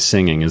second Ronnie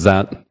singing. Is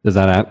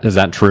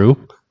that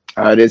true?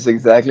 It is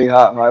exactly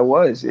how I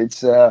was.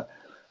 It's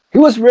he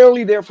was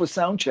rarely there for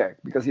sound check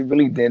because he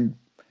really didn't.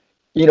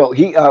 You know,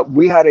 he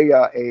we had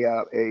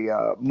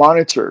a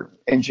monitor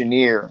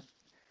engineer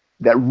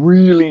that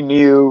really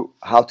knew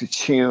how to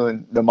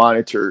tune the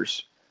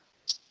monitors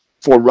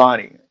for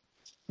Ronnie.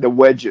 The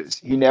wedges.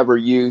 He never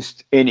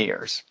used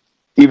in-ears,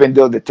 even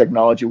though the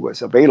technology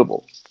was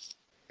available.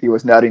 He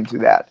was not into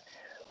that,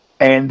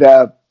 and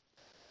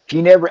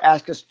he never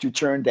asked us to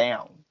turn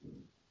down.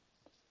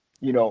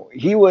 You know,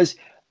 he was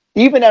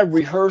even at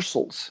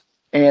rehearsals.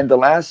 And the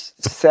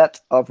last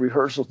set of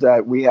rehearsals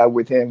that we had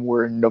with him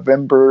were in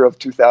November of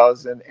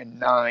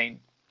 2009.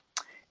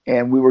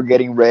 And we were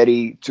getting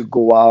ready to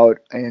go out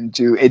and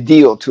do a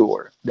Dio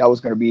tour. That was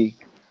going to be,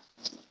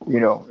 you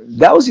know,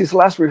 that was his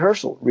last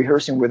rehearsal,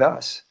 rehearsing with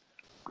us,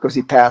 because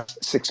he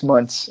passed 6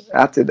 months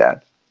after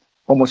that,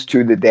 almost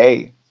to the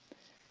day.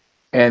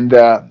 And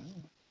uh,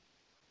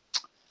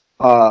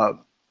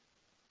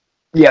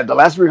 yeah, the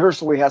last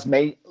rehearsal we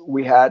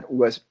had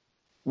was,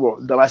 well,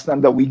 the last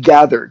time that we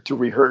gathered to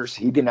rehearse,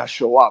 he did not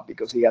show up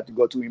because he had to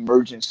go to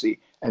emergency,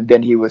 and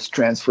then he was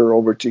transferred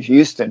over to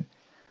Houston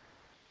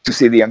to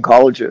see the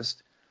oncologist.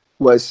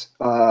 Was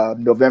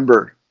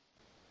November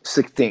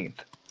 16th,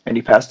 and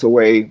he passed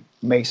away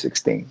May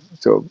 16th.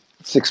 So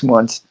 6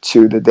 months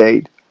to the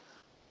date,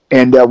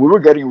 and we were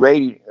getting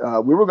ready.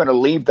 We were going to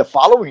leave the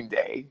following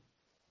day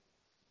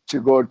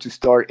to go to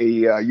start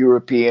a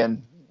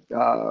European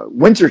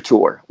winter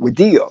tour with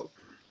Dio,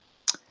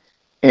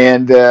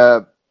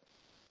 and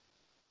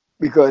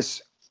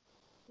because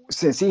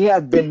since he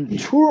had been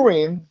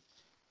touring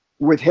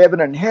with Heaven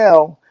and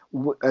Hell,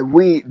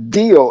 we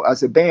Dio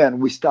as a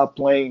band, we stopped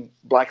playing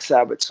Black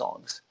Sabbath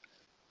songs.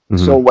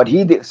 So Mm-hmm. what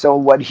he did, so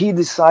what he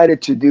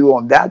decided to do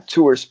on that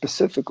tour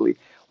specifically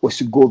was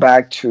to go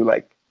back to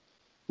like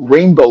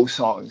Rainbow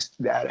songs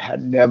that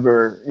had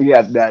never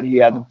that he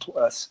hadn't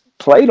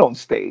played on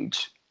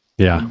stage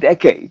Yeah. in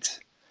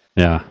decades.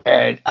 Yeah.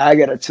 And I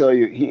gotta tell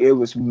you, it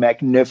was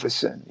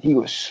magnificent. He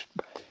was,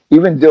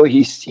 even though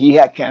he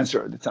had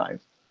cancer at the time,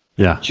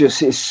 Yeah.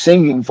 just his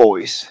singing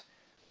voice,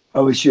 it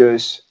was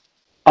just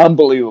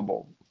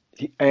unbelievable.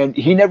 And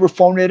he never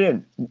phoned it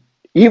in.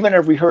 Even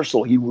at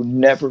rehearsal, he would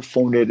never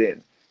phone it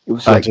in. It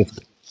was I like, just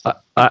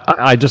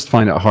I just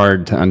find it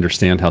hard to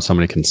understand how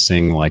somebody can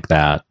sing like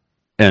that,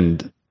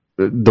 and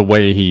the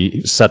way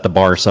he set the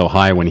bar so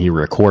high when he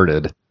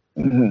recorded,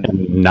 mhm.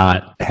 and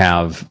not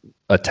have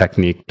a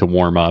technique to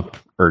warm up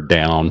or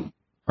down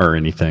or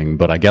anything.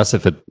 But I guess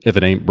if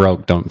it ain't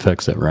broke, don't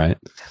fix it, right?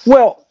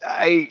 Well,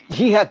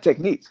 he had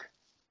technique.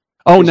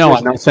 Oh It's no, just,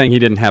 I'm not saying he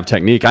didn't have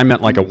technique. I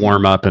meant like a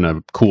warm up and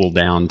a cool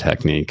down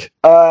technique.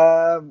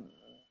 um,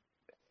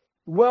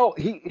 well,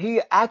 he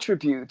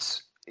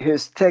attributes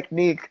his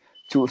technique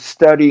to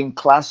studying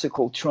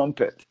classical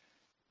trumpet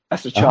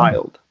as a Oh,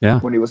 child, yeah,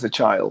 when he was a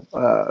child,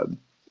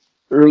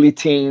 early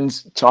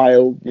teens,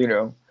 child, you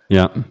know,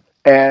 yeah,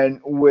 and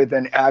with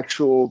an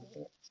actual,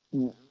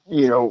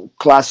 you know,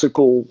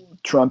 classical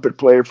trumpet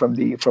player from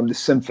the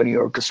symphony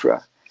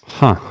orchestra,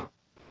 huh,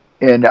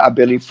 and I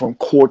believe from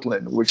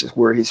Cortland, which is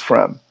where he's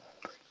from.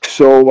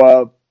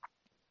 So,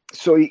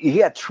 so he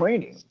had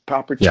training,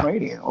 proper yeah,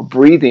 training of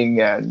breathing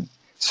and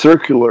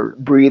circular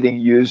breathing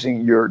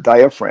using your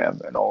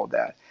diaphragm and all of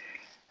that.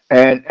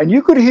 And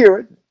you could hear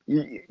it.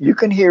 You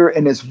can hear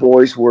in his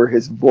voice where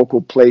his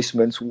vocal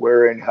placements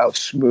were and how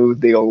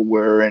smooth they all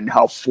were and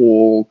how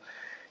full,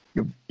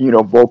 you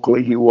know,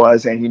 vocally he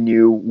was, and he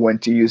knew when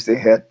to use the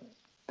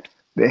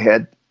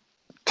head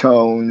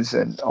tones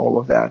and all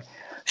of that.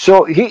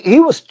 So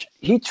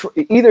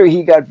either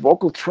he got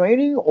vocal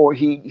training or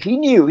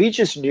he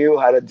just knew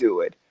how to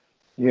do it,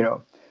 you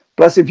know.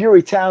 Plus, if you're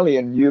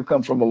Italian, you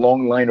come from a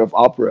long line of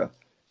opera,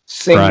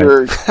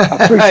 singer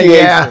appreciation.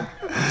 Yeah.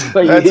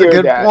 So you That's a hear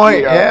good that, point.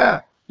 you know.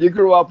 Yeah. You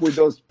grew up with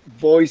those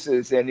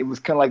voices, and it was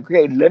kind of like,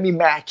 okay, let me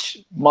match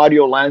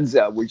Mario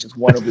Lanza, which is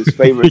one of his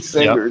favorite Yep.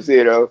 singers,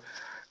 you know,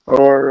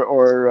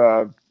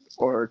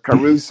 or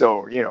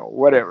Caruso, you know,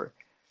 whatever.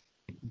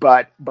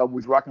 But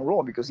with rock and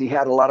roll, because he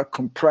had a lot of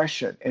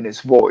compression in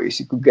his voice,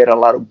 you could get a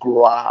lot of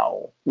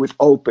growl with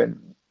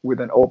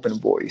an open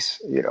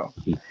voice, you know.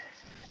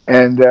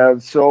 And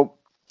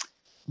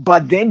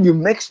but then you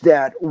mix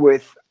that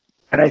with,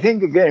 and I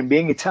think again,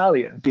 being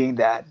Italian, being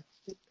that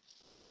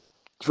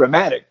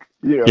dramatic,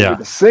 you know, with Yeah.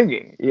 the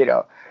singing,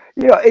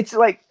 it's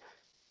like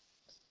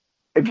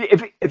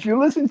if you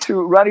listen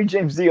to Ronnie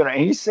James Dio and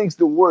he sings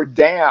the word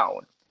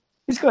down,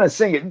 he's gonna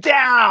sing it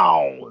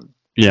down.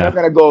 He's not Yeah.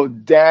 gonna go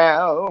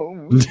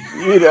down,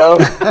 you know.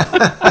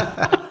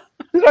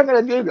 He's not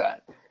gonna do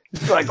that.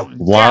 He's gonna go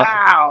Lot.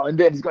 down, and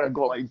then he's gonna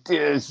go like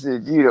this,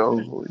 and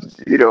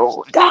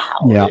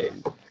down. Yeah.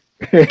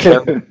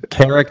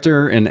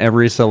 Character in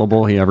every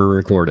syllable he ever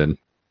recorded.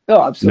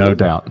 No, absolutely, No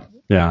doubt.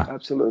 Yeah.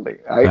 absolutely.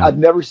 Yeah.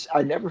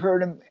 I never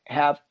heard him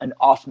have an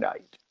off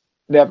night.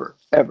 Never,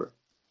 ever.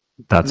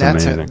 That's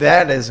amazing.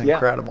 That is Yeah,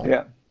 incredible.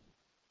 Yeah,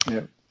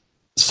 yeah.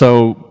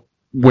 So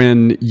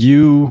when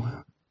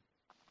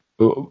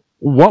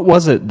what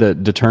was it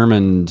that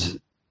determined?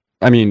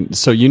 I mean,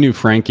 so you knew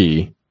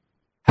Frankie.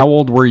 How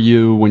old were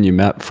you when you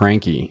met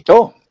Frankie?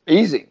 Oh,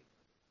 easy.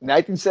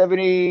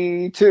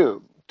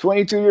 1972.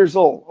 22 years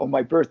old on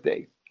my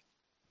birthday.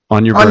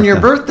 On your On birthday? your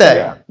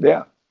birthday.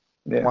 Yeah.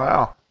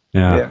 Wow.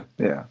 Yeah.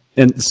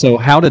 And so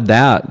how did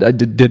that,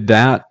 did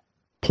that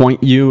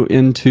point you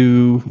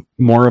into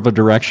more of a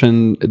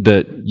direction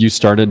that you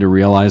started to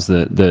realize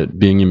that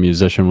being a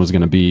musician was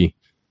going to be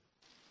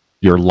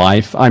your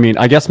life? I mean,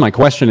 I guess my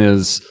question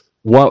is,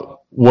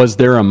 what was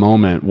there a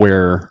moment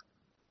where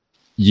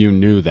you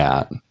knew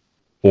that,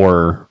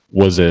 or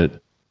was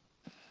it,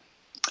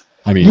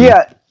 I mean,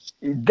 Yeah,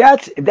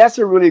 that's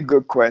a really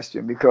good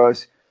question,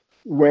 because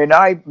when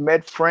I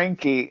met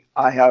Frankie,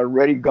 I had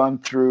already gone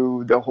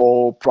through the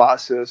whole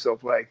process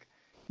of, like,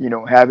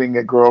 having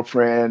a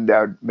girlfriend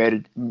that made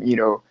it,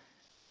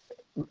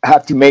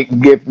 have to make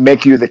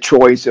you the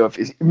choice of,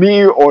 is it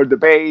me or the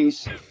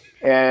bass,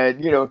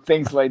 and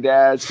things like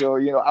that. So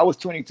I was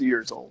 22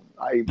 years old.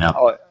 Yeah.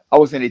 I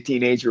wasn't a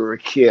teenager or a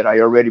kid. I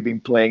already been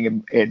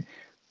playing in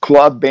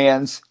club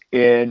bands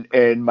in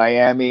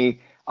Miami.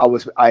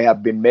 I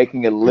have been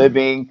making a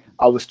living.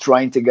 I was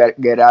trying to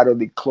get out of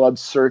the club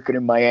circuit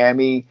in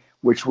Miami,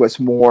 which was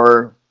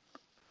more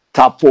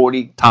top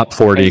 40. top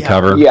 40 Yeah.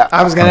 cover? Yeah,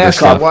 I was going to Other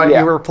ask you stuff. what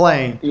Yeah. you were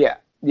playing.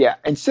 yeah,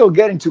 and still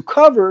get into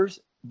covers,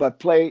 but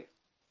play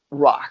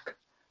rock.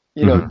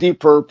 Mhm. Deep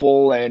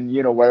Purple and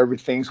whatever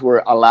things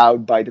were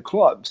allowed by the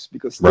clubs,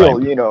 because still,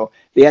 Right.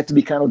 they had to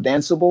be kind of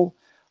danceable,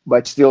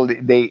 but still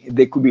they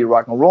could be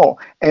rock and roll.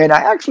 And I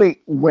actually,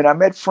 when I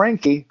met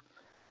Frankie,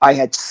 I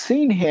had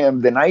seen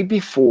him the night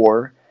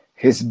before.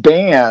 His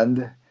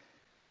band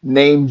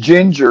named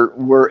Ginger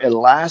were a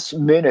last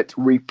minute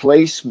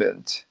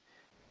replacement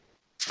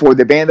for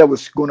the band that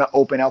was going to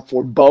open up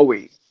for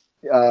Bowie,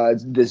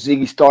 the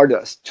Ziggy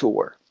Stardust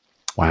tour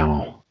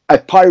Wow.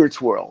 at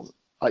Pirates World.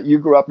 You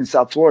grew up in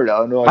South Florida. I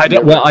don't know. If I you did,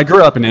 ever- well, I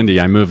grew up in Indy.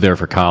 I moved there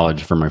for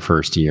college for my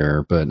first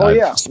year, but Oh, I've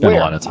yeah. spent Where?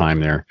 a lot of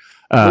time there.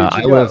 Where did I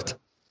you go? lived,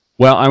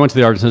 well, I went to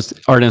the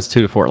Art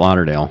Institute of Fort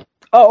Lauderdale.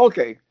 Oh,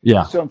 okay.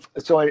 Yeah.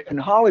 So in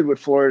Hollywood,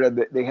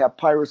 Florida, they have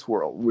Pirates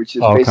World, which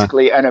is Oh, okay.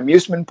 basically an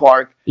amusement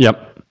park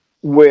Yep.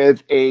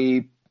 with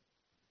a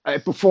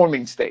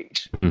performing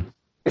stage. Mhm.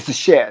 It's a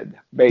shed,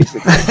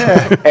 basically,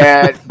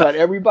 but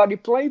everybody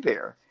played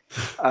there,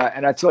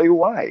 and I tell you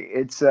why.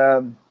 It's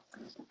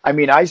I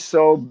mean, I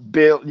saw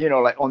Bill,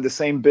 like on the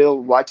same Bill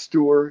Rod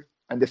Stewart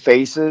and the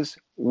Faces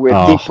with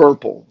Oh. Deep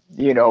Purple,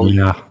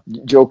 Yeah.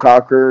 Joe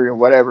Cocker and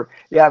whatever.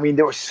 Yeah, I mean,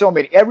 there were so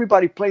many.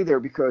 Everybody played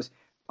there because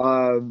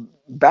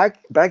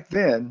back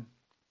then,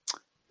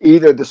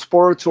 either the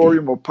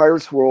Sportatorium or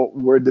Pirates World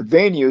were the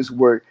venues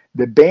where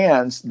the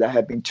bands that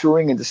had been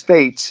touring in the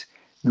States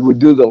would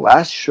do the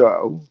last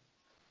show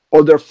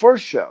or their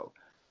first show,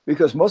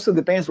 because most of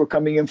the bands were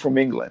coming in from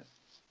England.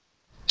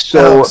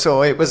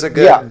 So it was a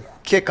good Yeah.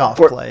 kickoff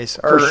For- place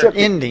for or shipping.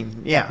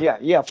 ending. Yeah.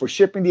 Yeah, for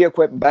shipping the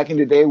equipment back in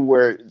the day,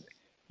 where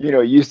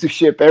you used to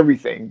ship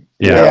everything.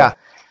 Yeah. Yeah.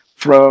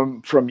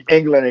 From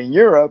England and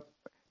Europe,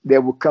 they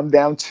would come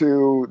down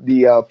to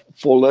the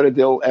Fort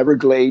Lauderdale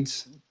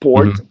Everglades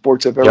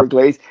ports of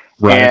Everglades,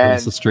 Right and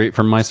across the street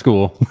from my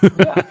school.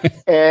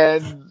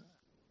 and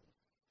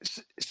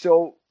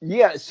so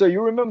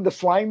you remember the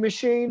Flying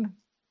Machine?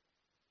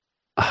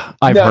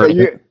 I've No, heard of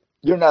it.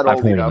 you're not I've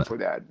old heard of enough it. for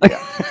that.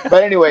 Yeah.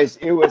 But anyways,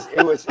 it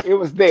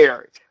was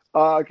there.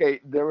 Okay,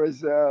 there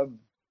was.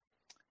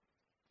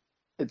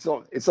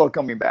 It's all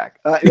coming back.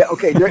 Yeah,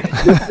 okay,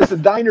 there's a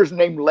diner's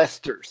named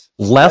Lester's.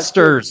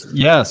 Lester's,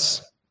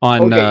 yes.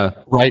 On Okay.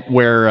 right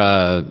where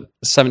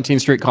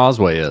 17th Street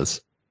Causeway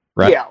is.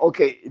 Right? Yeah.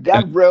 Okay,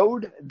 that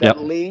road that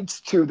Yep. leads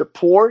to the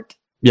port,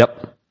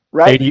 Yep.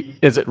 right? 80,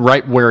 is it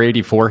right where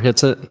 84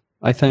 hits it,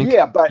 I think?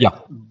 Yeah, but Yeah.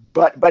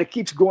 but it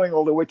keeps going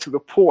all the way to the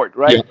port,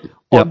 right? Yep.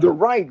 Yep. On the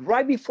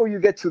right before you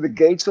get to the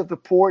gates of the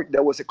port,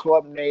 there was a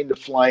club named the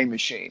Flying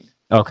Machine.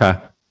 Okay.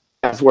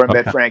 That's where I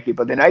met Okay. Frankie.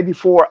 But the night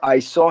before, I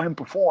saw him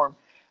perform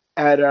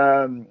at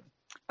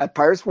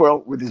Pirates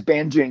World with his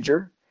band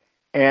Ginger,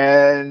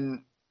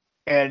 and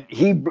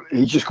he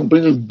just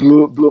completely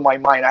blew my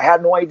mind. I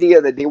had no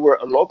idea that they were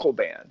a local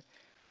band.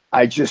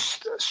 I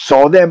just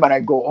saw them and I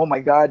go, oh my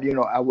God, you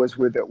know, I was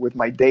with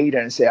my date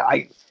and I said,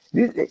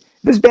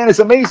 this band is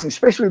amazing,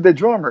 especially the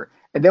drummer.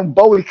 And then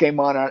Bowie came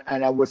on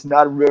and I was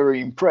not very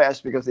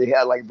impressed because they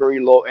had like very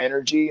low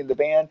energy in the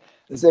band.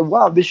 I said,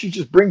 wow, they should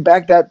just bring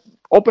back that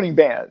opening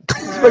band,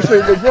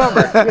 especially the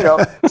drummer, you know.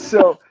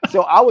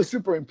 So I was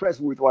super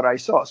impressed with what I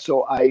saw.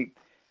 So I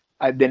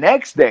the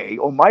next day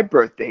on my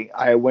birthday,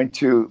 I went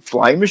to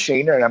Flying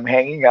Machine and I'm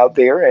hanging out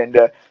there and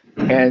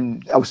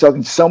I was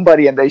talking to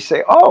somebody and they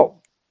say, oh,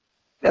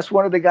 that's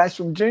one of the guys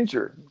from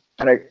Ginger.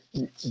 And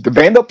the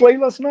band that played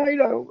last night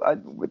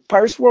with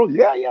Pirates World,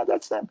 yeah,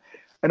 that's them.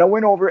 And I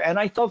went over and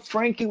I thought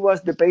Frankie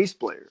was the bass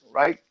player,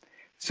 right?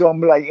 So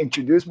I'm like,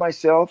 introduce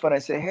myself and I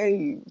say,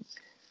 hey,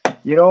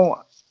 you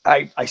know,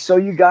 I saw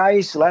you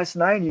guys last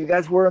night. You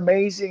guys were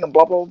amazing and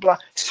blah, blah, blah.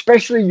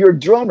 Especially your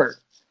drummer.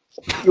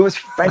 It was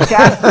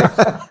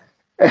fantastic.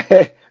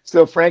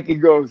 So Frankie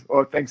goes,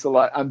 oh, thanks a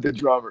lot. I'm the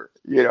drummer.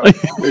 You know,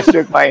 they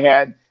shook my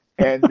hand.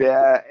 And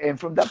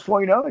from that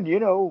point on, you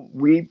know,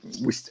 we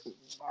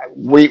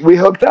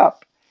hooked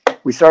up.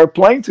 We started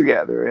playing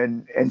together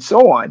and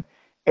so on.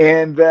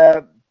 And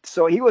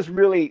so he was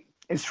really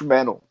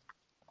instrumental,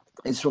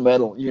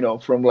 you know,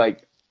 from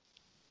like,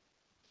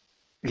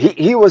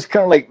 he was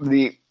kind of like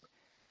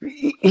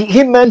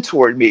he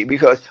mentored me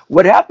because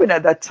what happened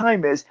at that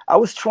time is I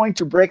was trying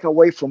to break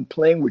away from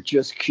playing with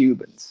just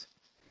Cubans.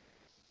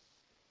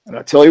 And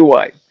I'll tell you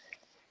why.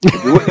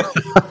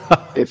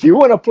 If you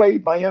want to play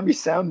Miami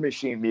Sound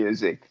Machine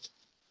music,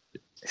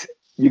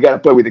 you got to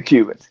play with the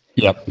Cubans.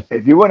 Yep.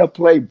 If you want to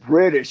play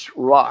British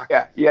rock,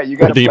 you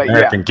got to play the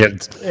American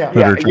kids that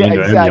are trying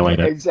to emulate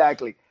it.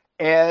 Exactly.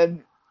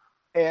 And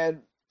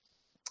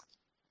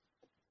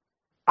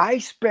I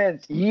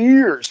spent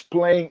years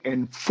playing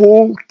in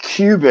full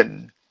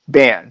Cuban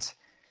bands.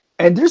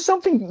 And there's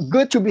something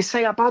good to be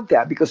said about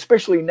that, because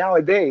especially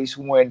nowadays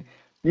when,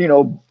 you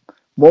know,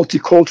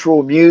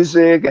 multicultural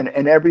music and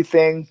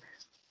everything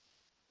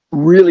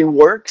really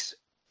works,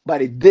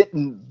 but it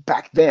didn't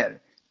back then.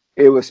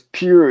 It was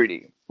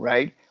purity,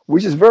 right?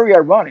 Which is very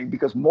ironic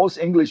because most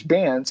English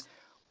bands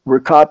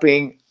were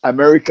copying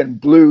American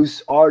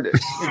blues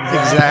artists.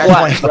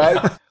 Exactly.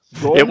 Right?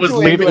 It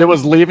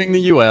was leaving the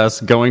U.S.,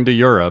 going to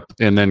Europe,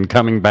 and then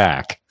coming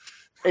back.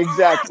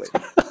 Exactly.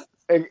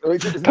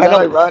 Isn't that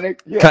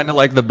ironic? Yeah. Kind of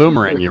like the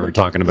boomerang you were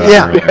talking about.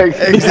 Yeah,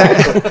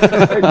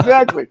 exactly.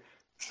 Exactly.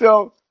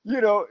 So,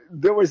 you know,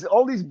 there was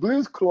all these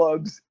blues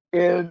clubs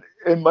in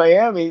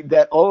Miami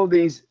that all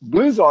these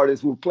blues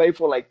artists would play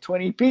for like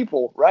 20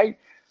 people, right?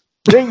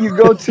 Then you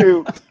go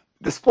to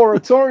the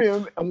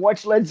Sportatorium and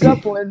watch Led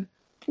Zeppelin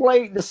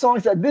play the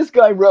songs that this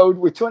guy wrote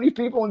with 20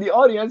 people in the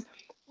audience,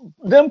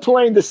 them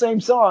playing the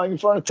same song in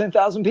front of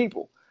 10,000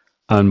 people.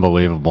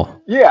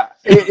 Unbelievable. Yeah,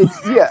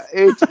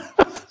 it's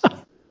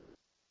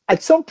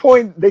at some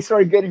point they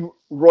started getting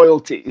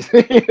royalties.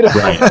 You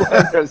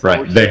know?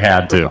 Right. They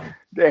had to.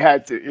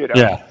 You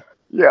know.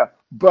 Yeah.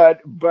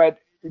 But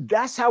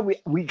that's how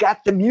we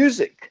got the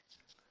music.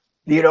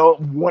 You know,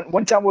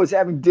 one time I was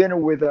having dinner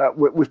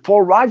with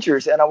Paul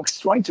Rogers, and I was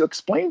trying to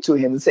explain to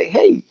him and say,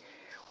 hey,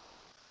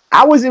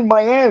 I was in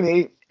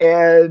Miami,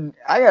 and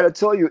I got to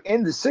tell you,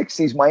 in the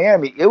 60s,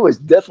 Miami, it was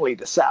definitely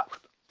the South.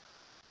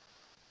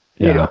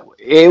 Yeah. You know,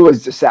 it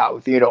was the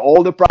South. You know,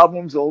 all the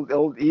problems, all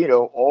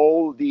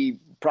the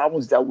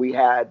problems that we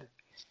had,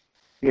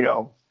 you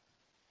know,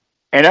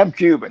 and I'm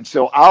Cuban,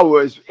 so I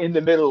was in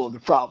the middle of the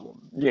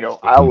problem. You know,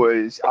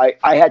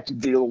 I had to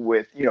deal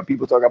with, you know,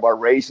 people talk about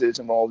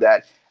racism and all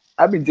that.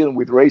 I've been dealing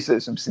with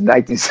racism since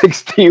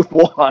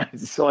 1961.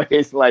 So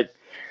it's like,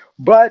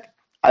 but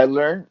I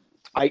learned,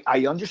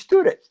 I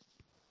understood it.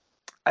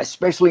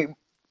 Especially,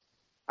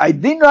 I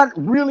did not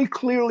really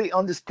clearly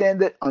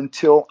understand it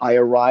until I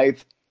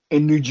arrived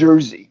in New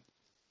Jersey.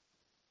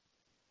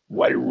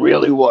 What it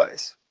really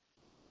was.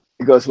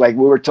 Because like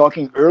we were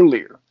talking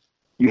earlier,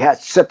 you had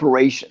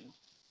separation.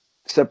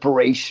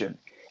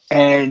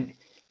 And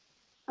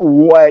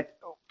what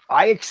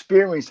I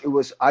experienced, it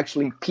was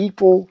actually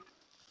people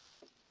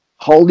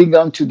holding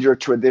on to their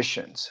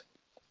traditions.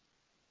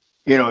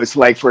 You know, it's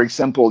like, for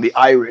example, the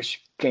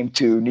Irish came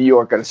to New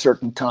York at a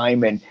certain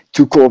time and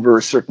took over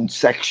a certain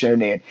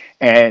section,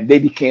 and they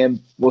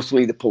became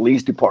mostly the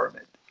police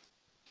department.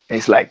 And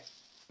it's like,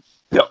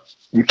 no,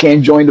 you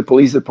can't join the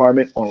police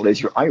department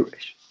unless you're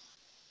Irish.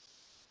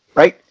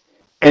 Right?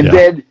 And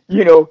then,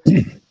 you know,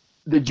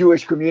 the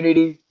Jewish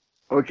community,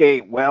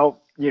 okay,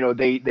 well, you know,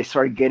 they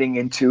started getting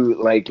into,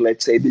 like,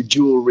 let's say the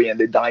jewelry and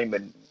the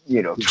diamond,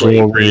 you know,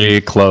 jewelry,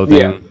 trade.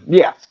 clothing.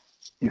 Yeah.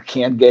 You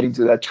can't get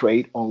into that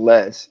trade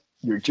unless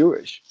you're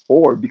Jewish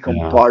or become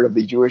part of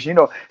the Jewish, you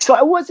know. So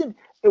it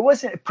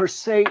wasn't per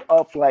se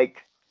of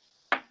like,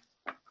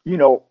 you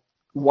know,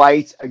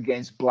 whites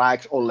against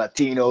blacks or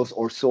Latinos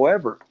or so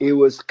ever. It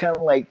was kind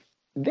of like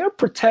they're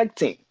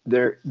protecting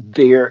their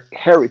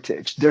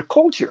heritage, their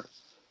culture.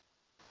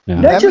 Yeah.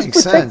 Not That just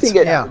makes sense.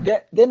 protecting it. Yeah.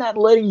 They're not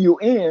letting you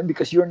in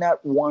because you're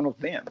not one of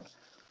them.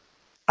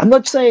 I'm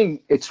not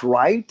saying it's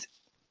right.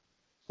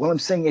 Well, I'm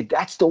saying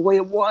that's the way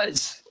it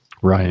was.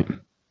 Right.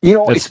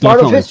 It's part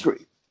of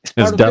history. It's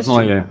part It's of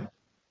definitely, history.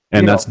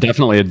 and You that's know.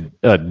 definitely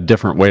a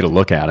different way to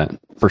look at it,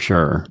 for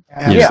sure.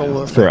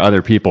 Absolutely. For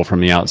other people from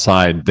the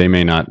outside, they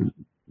may not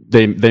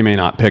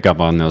pick up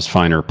on those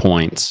finer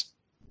points.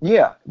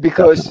 Yeah,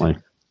 because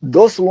Definitely.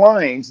 those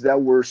lines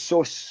that were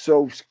so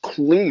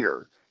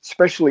clear,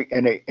 especially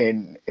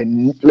in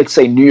let's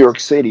say New York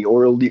City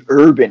or the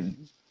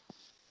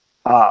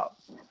uh,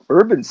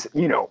 urban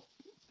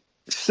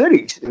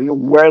cities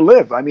where I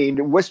live. I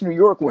mean, West New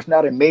York was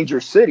not a major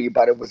city,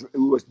 but it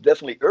was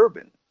definitely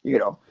urban.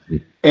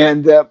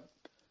 And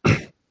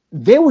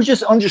they were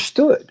just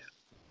understood.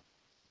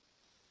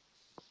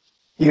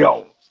 You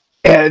know,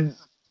 and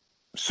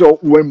so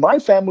when my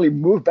family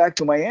moved back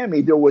to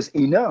Miami, there was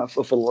enough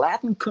of a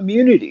Latin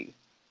community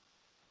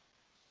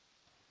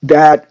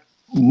that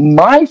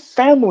my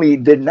family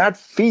did not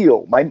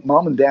feel, my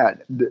mom and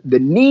dad, the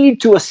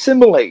need to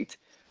assimilate.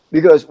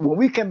 Because when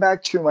we came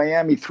back to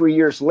Miami 3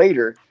 years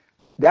later,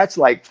 that's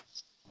like,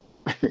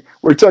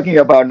 we're talking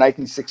about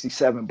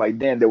 1967. By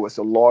then, there was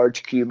a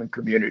large Cuban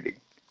community.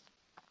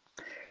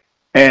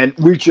 And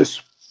they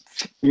just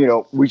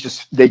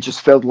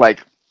felt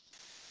like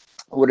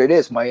what it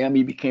is.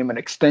 Miami became an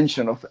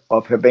extension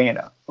of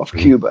Havana, of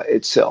Cuba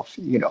itself.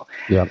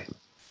 Yeah.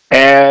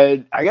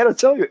 And I got to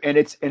tell you, in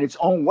its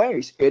own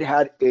ways, it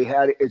had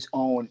its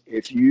own.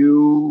 If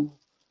you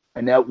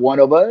are not one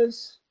of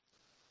us,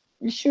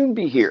 you shouldn't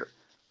be here,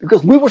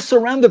 because we were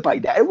surrounded by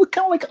that. It was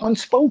kind of like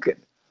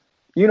unspoken.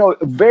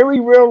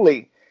 Very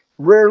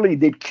rarely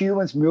did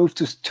Cubans move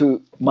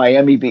to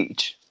Miami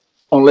Beach,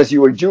 unless you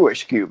were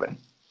Jewish Cuban.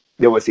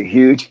 There was a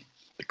huge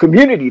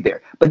community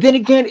there. But then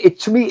again,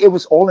 to me, it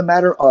was all a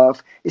matter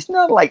of. It's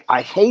not like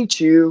I hate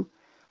you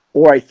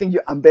or I think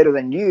I'm better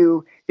than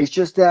you. It's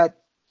just that.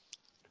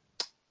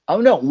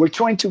 Oh no, we're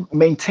trying to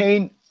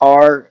maintain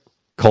our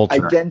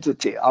Culture.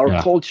 identity, our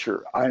Yeah.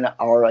 culture, and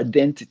our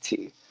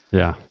identity.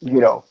 Yeah.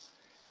 Yeah.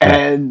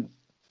 And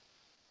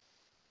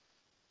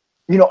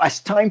as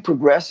time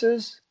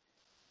progresses,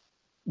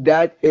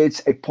 that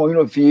it's a point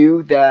of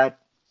view that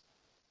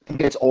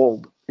gets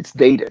old. It's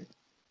dated.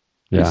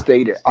 Yeah. It's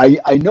dated.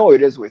 I know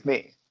it is with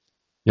me.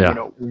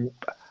 Yeah.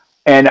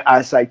 And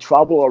as I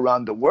travel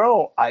around the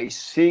world, I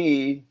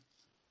see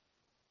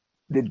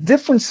the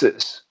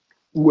differences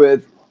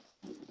with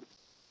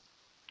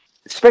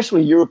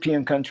especially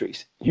European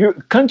countries.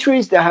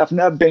 Countries that have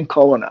not been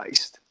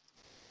colonized.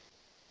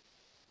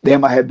 They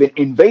might have been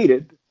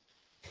invaded,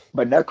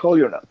 but not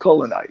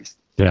colonized.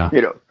 Yeah.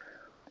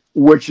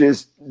 Which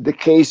is the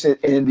case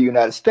in the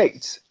United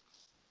States,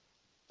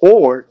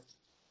 or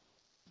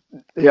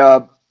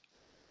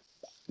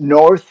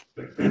North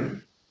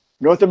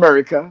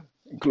America,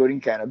 including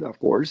Canada, of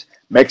course,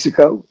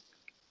 Mexico,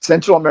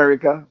 Central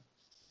America,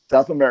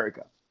 South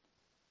America.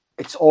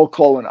 It's all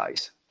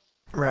colonized.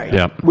 Right.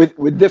 Yeah.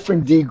 With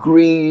different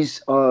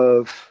degrees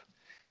of,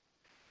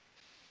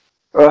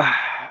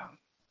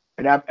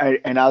 and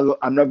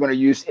I'm not going to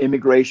use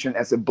immigration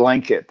as a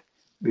blanket,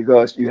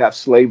 because you have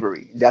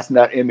slavery. That's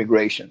not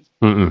immigration.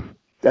 Mm-mm.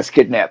 That's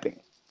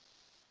kidnapping.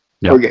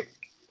 Yeah.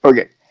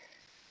 Okay.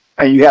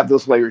 And you have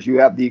those layers. You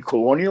have the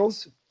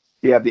colonials,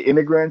 you have the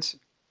immigrants,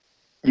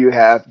 you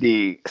have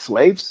the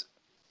slaves,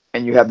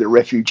 and you have the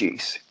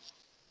refugees.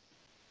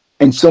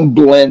 And some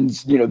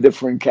blends,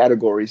 different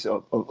categories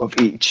of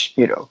each,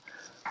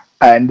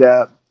 and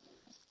the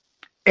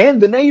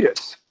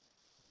natives,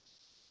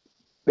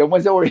 the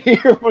ones that were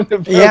here from the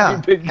very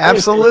beginning.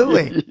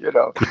 Absolutely.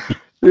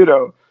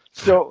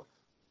 So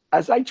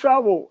as I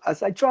travel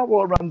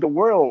around the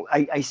world,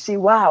 I see,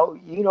 wow,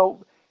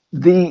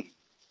 the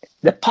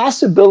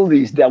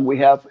possibilities that we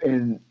have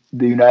in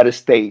the United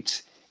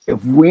States,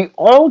 if we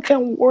all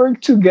can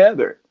work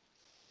together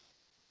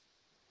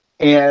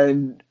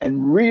and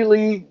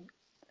really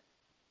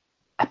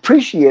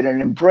appreciate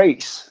and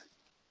embrace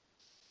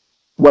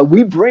what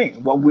we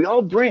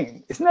all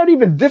bring. It's not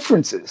even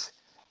differences.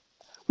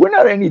 We're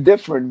not any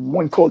different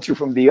one culture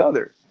from the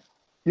other.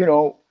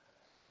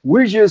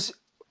 We're just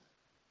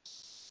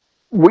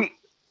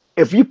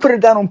if you put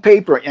it down on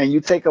paper and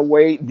you take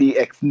away the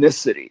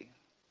ethnicity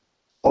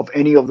of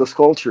any of those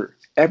culture,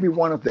 every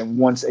one of them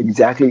wants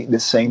exactly the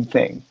same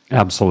thing.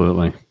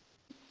 Absolutely.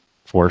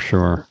 For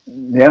sure.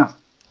 Yeah.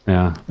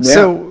 Yeah.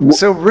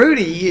 So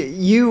Rudy,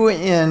 you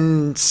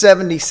in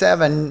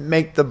 77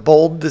 make the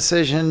bold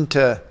decision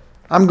to,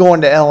 I'm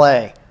going to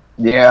LA.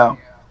 Yeah.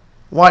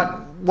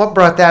 What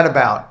brought that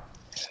about?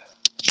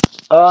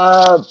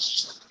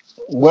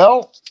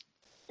 Well,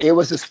 it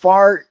was as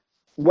far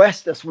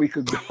west as we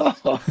could go.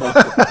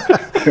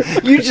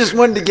 You just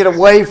wanted to get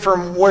away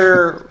from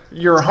where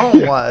your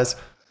home was.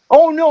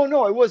 Oh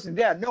no, it wasn't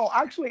that. No,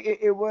 actually,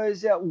 it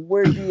was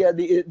where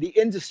the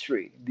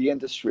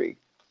industry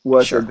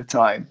was Sure. at the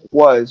time,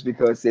 was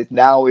because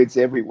now it's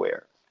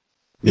everywhere.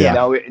 Yeah.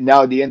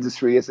 Now the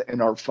industry is in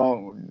our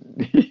phone.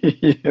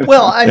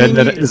 Well, I mean,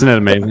 Isn't it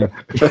amazing?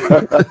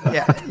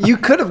 yeah, you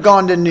could have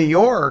gone to New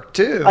York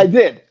too. I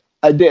did,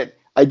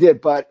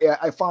 but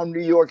I found New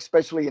York,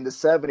 especially in the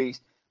 '70s,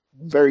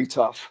 very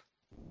tough.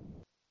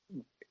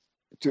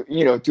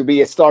 To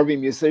be a starving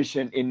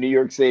musician in New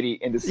York City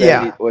in the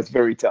 '70s was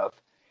very tough.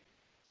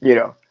 You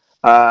know,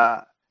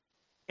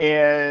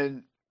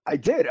 and I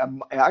did.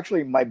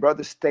 Actually, my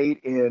brother stayed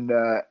in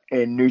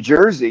New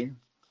Jersey,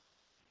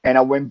 and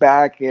I went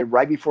back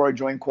right before I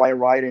joined Quiet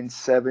Riot in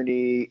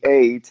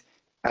 '78,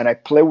 and I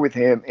played with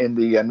him in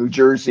the New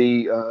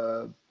Jersey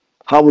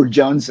Howard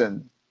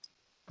Johnson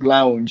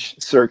lounge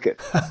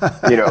circuit.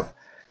 You know,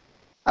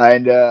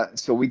 and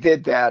so we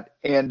did that.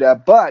 And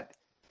but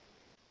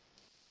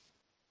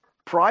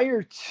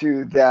prior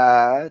to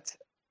that,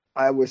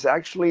 I was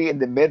actually in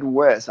the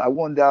Midwest. I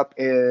wound up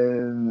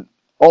in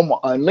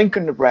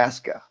Lincoln,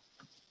 Nebraska.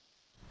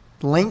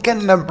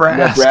 Lincoln,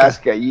 Nebraska.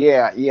 Nebraska,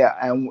 yeah,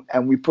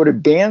 and we put a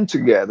band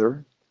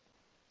together,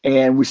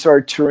 and we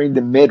started touring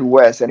the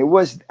Midwest. And it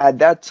was at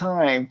that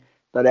time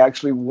that I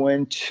actually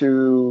went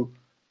to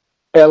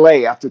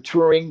LA after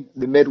touring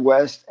the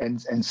Midwest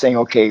and saying,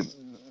 okay,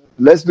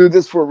 let's do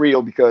this for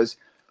real, because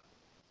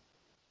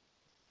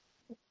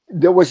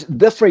there was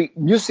different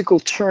musical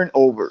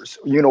turnovers,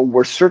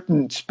 where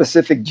certain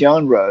specific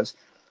genres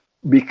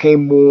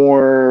became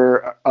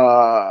more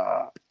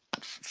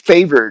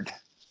favored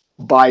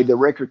by the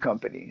record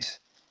companies.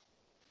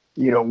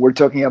 We're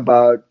talking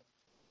about,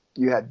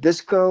 you had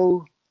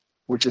disco,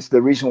 which is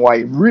the reason why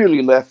I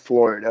really left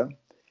Florida.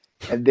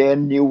 And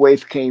then new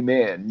wave came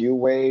in, new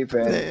wave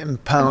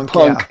and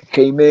punk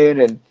came in,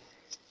 and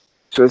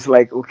so it's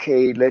like,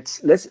 okay, let's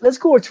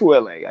go to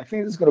LA. I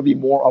think there's going to be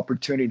more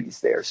opportunities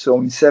there. So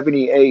in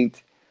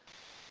 '78,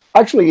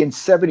 actually in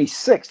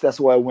 '76, that's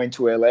why I went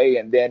to LA,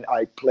 and then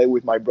I played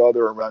with my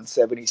brother around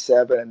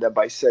 '77, and then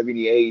by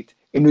 '78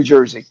 in New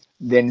Jersey.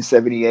 Then in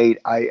 '78,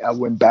 I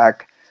went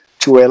back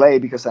to LA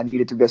because I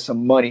needed to get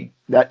some money.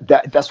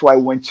 That's why I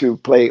went to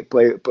play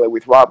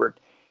with Robert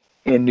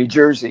in New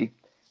Jersey,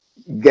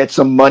 get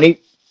some money,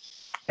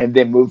 and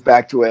then moved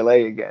back to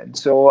LA again.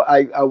 So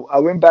I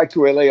went back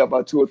to LA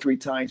about 2 or 3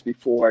 times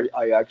before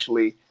I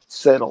actually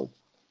settled.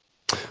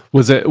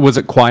 Was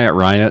it Quiet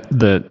Riot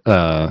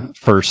that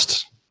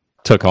first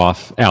took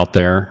off out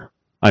there?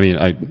 I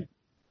mean,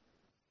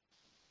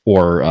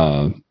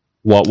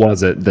 what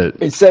was it that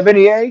in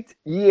 '78?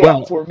 Yeah,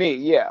 well, for me,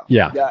 yeah.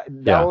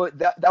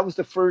 That was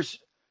the first.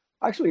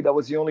 Actually, that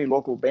was the only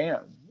local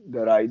band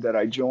that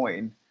I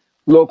joined.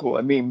 Local,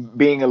 I mean,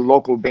 being a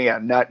local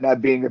band,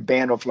 not being a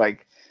band of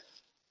like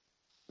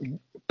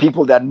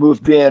people that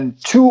moved in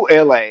to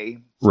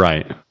LA,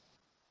 right,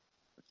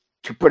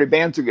 to put a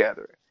band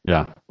together.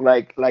 Yeah,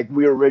 like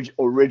we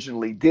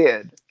originally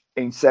did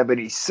in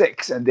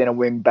 '76, and then I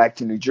went back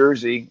to New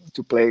Jersey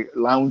to play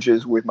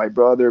lounges with my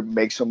brother,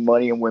 make some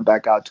money, and went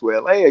back out to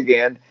LA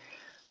again,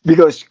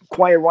 because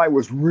Quiet Riot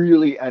was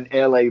really an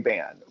LA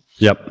band.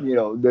 Yep.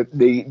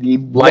 The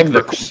like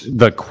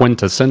the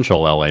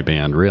quintessential LA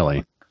band,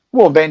 really.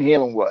 Well, Van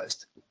Halen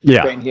was.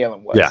 Yeah. Van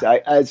Halen was. Yeah.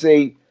 I'd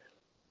say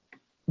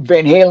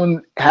Van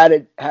Halen had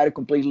it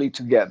completely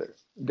together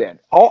then.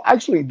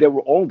 Actually, they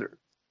were older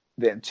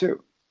then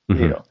too.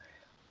 Mm-hmm.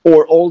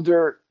 Or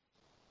older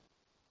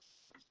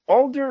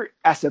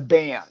as a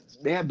band.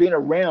 They had been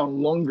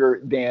around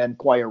longer than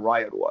Quiet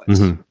Riot was.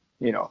 Mm-hmm.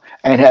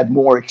 And had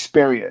more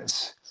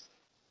experience.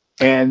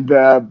 And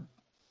but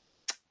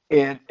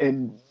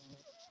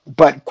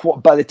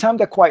by the time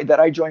that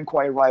I joined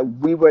Quiet Riot,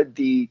 we were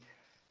the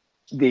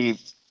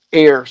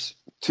heirs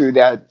to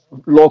that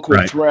local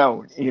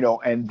throne,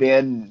 and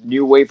then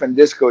new wave and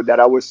disco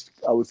that I was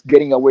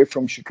getting away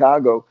from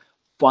Chicago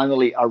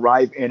finally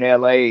arrived in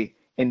LA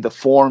in the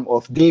form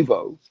of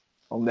Devo.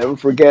 I'll never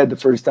forget the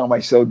first time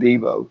I saw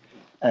Devo,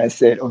 and I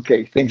said,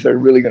 okay, things are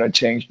really going to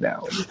change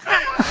now.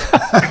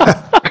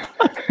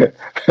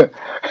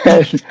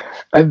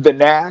 and the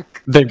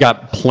Knack, they've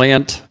got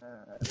plant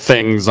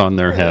things on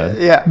their head.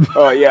 Yeah.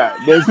 Oh yeah,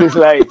 this is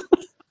like,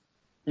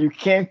 you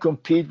can't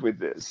compete with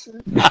this.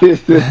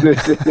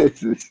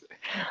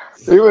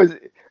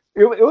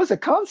 It was a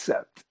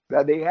concept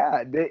that they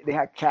had. They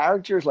had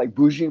characters like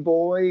Bougie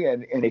Boy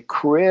and a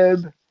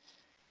crib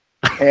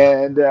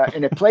and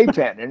a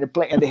playpen and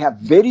they have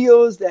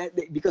videos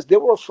because they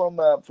were from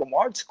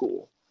art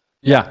school.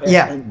 Yeah.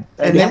 And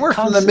they were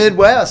from the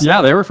Midwest.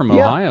 Yeah, they were from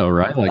Ohio,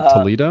 right? Like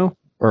Toledo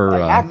or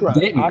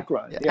Akron.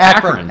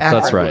 Akron.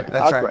 That's right.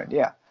 Akron,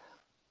 yeah.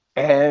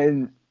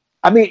 And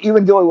I mean,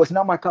 even though it was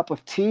not my cup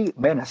of tea,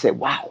 man, I said,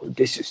 wow,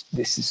 this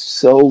is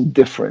so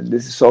different.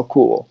 This is so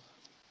cool,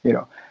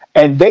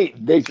 And they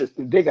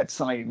got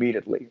signed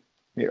immediately,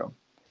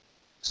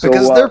 So,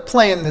 because they're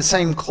playing the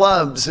same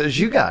clubs as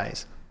you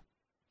guys.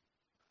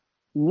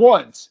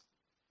 Once.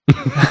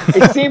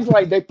 It seems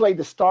like they played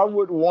the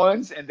Starwood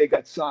once and they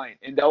got signed,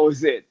 and that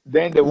was it.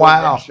 Then they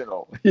went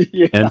national.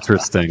 Yeah.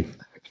 Interesting.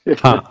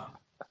 Huh.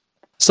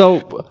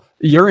 So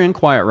you're in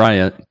Quiet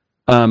Riot,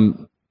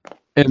 and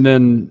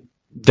then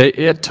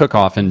it took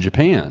off in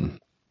Japan,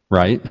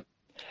 right?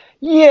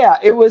 Yeah,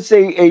 it was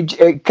a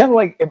kind of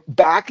like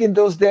back in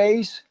those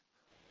days.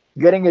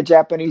 Getting a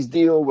Japanese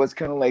deal was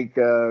kind of like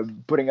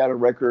putting out a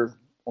record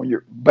on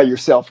your by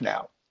yourself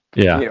now.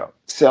 Yeah,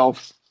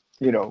 Self,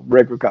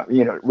 record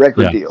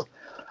yeah. deal.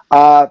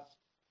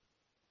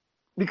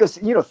 Because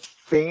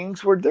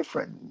things were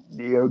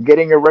different.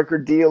 Getting a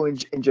record deal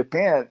in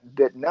Japan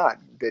did not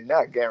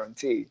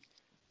guarantee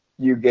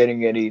you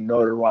getting any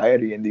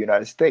notoriety in the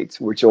United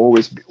States, which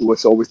always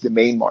was always the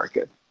main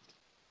market.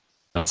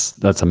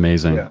 That's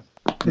amazing. Yeah.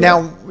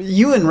 Now,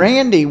 you and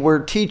Randy were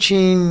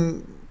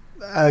teaching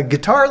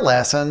guitar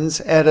lessons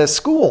at a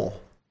school.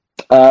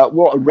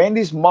 Well,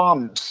 Randy's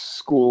mom's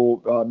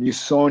school,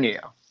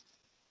 Musonia,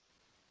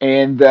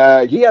 and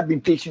he had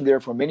been teaching there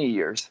for many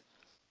years.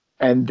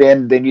 And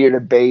then they needed a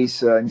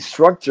bass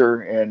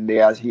instructor, and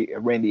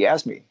Randy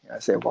asked me. I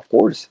said, well, of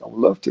course, I would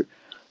love to.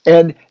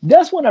 And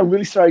that's when I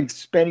really started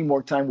spending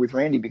more time with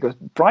Randy, because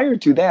prior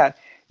to that,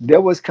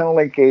 there was kind of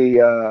like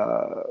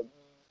a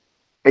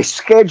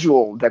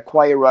schedule that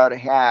Quiet Riot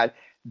had,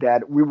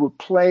 that we would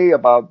play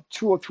about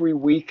 2 or 3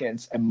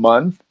 weekends a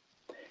month.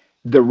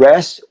 The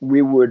rest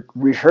we would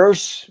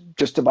rehearse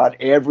just about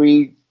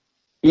every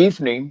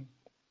evening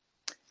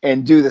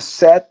and do the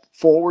set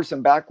forwards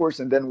and backwards,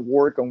 and then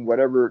work on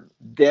whatever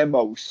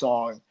demo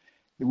song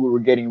that we were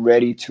getting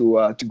ready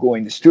to go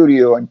in the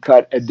studio and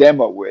cut a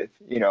demo with.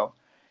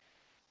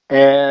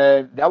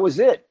 And that was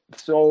it.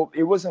 So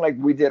it wasn't like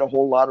we did a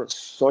whole lot of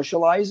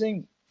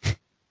socializing.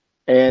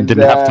 And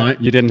Didn't have time.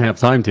 You didn't have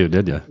time to,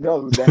 did you?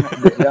 no,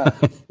 yeah,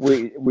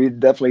 we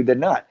definitely did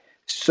not.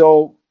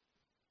 So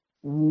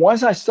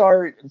once I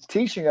started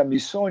teaching at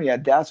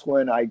Musonia, that's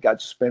when I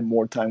got to spend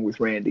more time with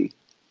Randy.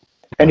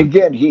 And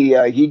again,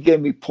 he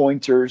gave me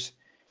pointers.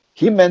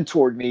 He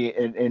mentored me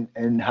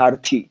in how to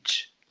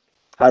teach,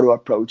 how to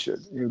approach it,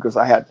 because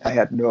I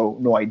had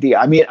no idea.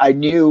 I mean, I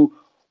knew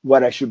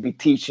what I should be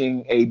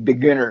teaching a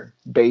beginner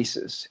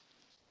basis.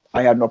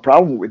 I had no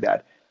problem with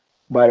that.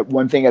 But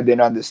one thing I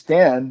didn't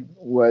understand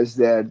was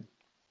that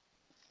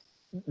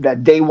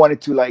they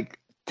wanted to like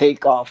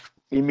take off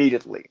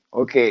immediately.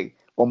 Okay,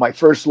 well, my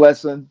first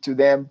lesson to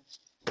them,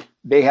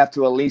 they have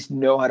to at least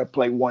know how to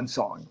play one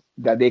song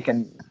that they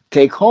can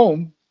take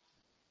home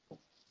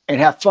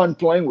and have fun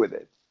playing with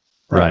it.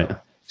 Right.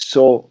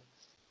 So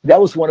that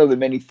was one of the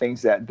many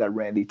things that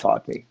Randy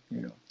taught me.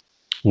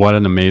 What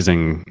an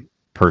amazing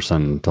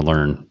person to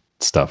learn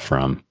stuff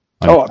from.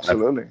 Oh,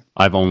 absolutely.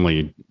 I've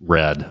only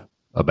read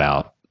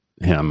about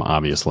him,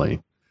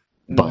 obviously,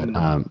 but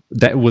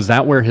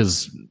that where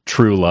his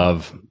true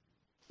love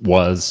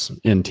was,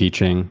 in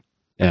teaching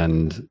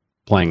and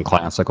playing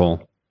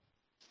classical.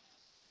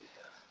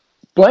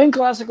 Playing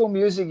classical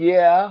music,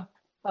 yeah.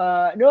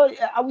 No,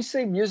 I would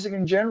say music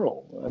in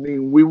general. I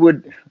mean, we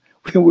would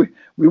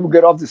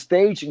get off the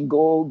stage and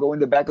go in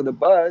the back of the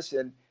bus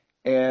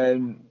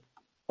and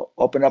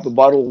open up a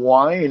bottle of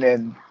wine,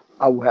 and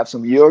I would have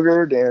some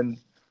yogurt and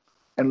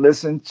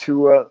listen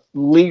to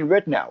Lee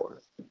Ritenour.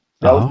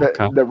 That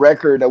was the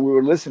record that we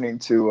were listening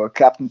to,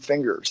 Captain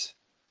Fingers,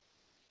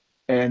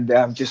 and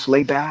just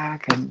lay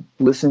back and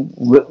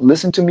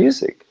listen to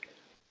music.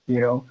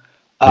 Yeah.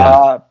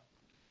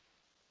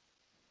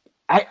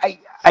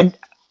 I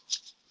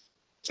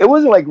it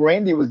wasn't like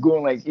Randy was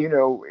going like,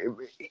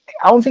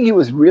 I don't think he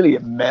was really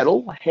a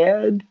metal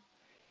head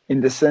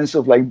in the sense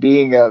of like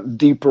being a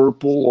Deep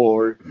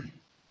Purple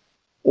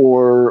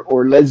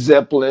or Led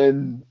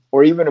Zeppelin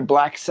or even a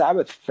Black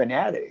Sabbath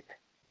fanatic.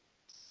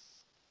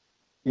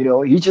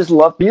 He just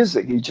loved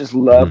music. He just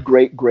loved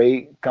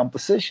great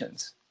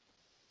compositions.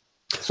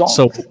 Songs.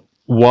 So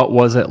what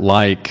was it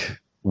like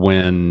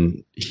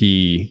when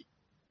he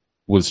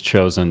was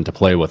chosen to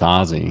play with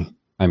Ozzy?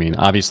 I mean,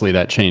 obviously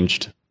that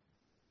changed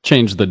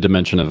the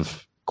dimension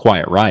of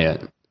Quiet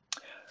Riot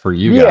for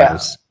you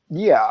guys.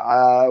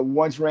 Yeah.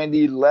 Once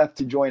Randy left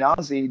to join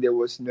Ozzy, there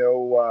was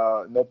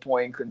no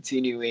point in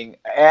continuing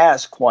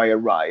as Quiet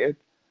Riot.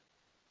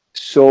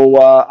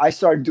 So I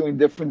started doing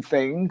different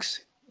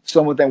things,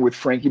 some of them with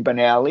Frankie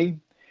Banali.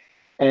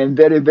 And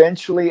then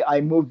eventually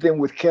I moved in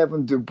with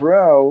Kevin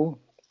Dubrow,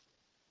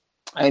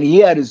 and he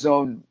had his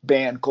own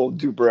band called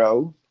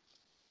Dubrow.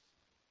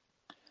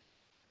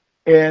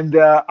 And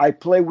I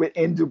played with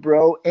In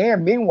Dubrow.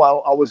 And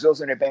meanwhile, I was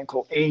also in a band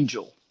called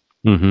Angel.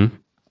 Mm-hmm.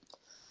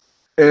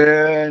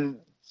 And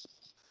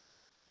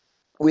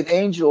with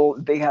Angel,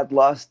 they had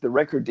lost the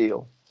record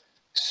deal.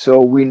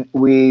 So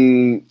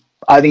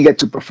I didn't get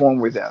to perform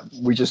with them.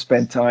 We just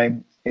spent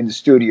time in the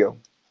studio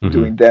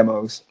doing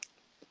demos.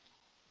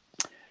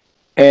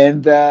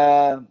 And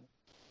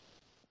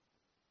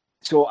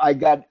so I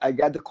got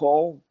the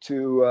call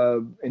to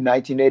in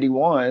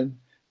 1981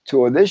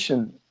 to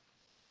audition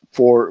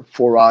for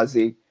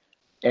Ozzy,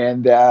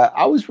 and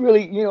I was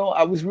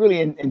really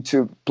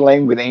into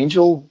playing with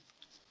Angel,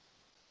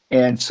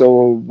 and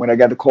so when I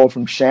got the call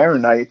from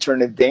Sharon, I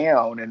turned it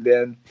down, and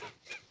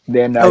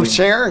then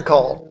Sharon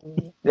called.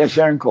 Yeah,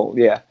 Sharon called,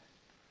 yeah,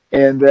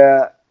 and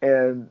then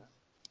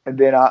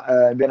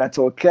I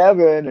told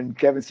Kevin, and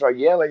Kevin started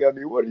yelling at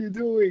me, "What are you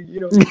doing?"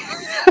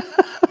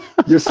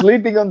 you're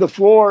sleeping on the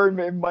floor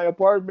in my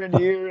apartment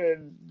here,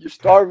 and you're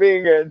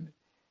starving, and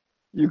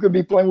you could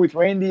be playing with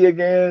Randy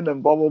again,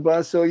 and blah blah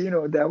blah. So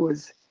that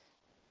was,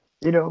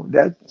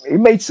 that it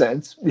made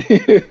sense.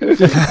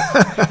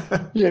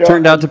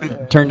 Turned out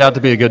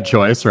to be a good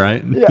choice,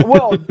 right? Yeah.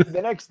 Well,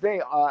 the next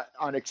day,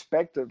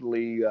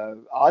 unexpectedly,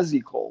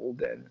 Ozzy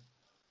called,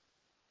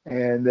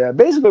 and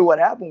basically what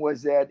happened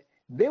was that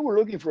they were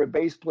looking for a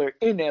bass player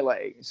in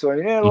LA. So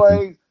in Hmm. LA,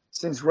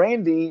 since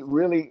Randy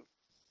really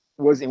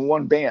was in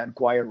one band,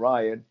 Quiet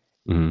Riot,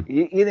 Hmm.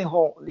 he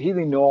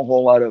didn't know a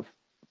whole lot of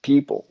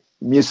people,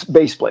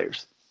 bass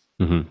players.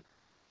 Hmm.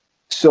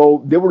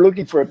 So they were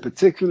looking for a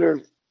particular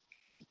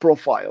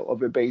profile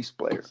of a bass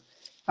player.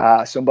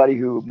 Somebody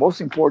who, most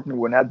important,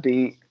 would not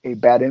be a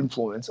bad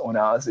influence on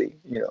Ozzy,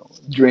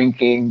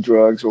 drinking,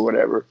 drugs, or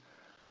whatever.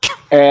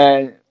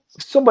 And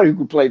somebody who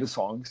could play the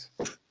songs,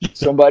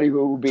 somebody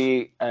who would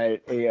be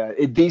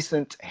a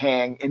decent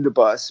hang in the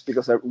bus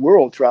because we're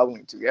all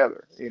traveling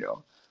together.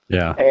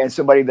 Yeah. And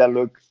somebody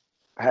that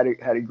had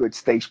a good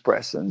stage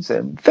presence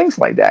and things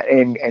like that.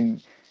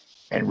 And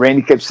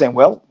Randy kept saying,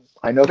 "Well,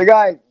 I know the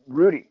guy,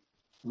 Rudy.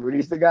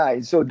 Rudy's the guy."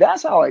 And so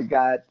that's how I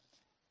got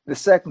the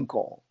second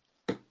call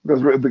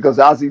because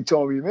Ozzy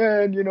told me,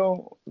 "Man,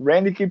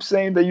 Randy keeps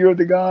saying that you're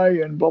the guy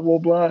and blah blah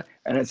blah."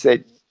 And I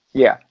said,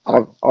 "Yeah,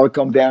 I'll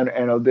come down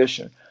and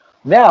audition."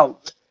 Now,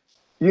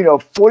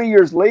 40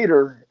 years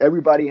later,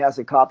 everybody has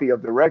a copy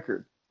of the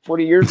record.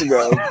 40 years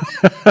ago,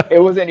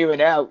 it wasn't even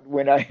out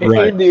when I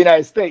Right. in the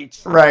United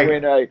States Right.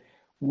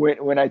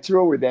 when I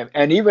toured with them.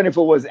 And even if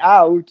it was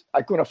out,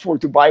 I couldn't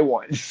afford to buy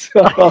one.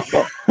 So,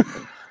 So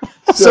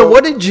so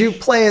what did you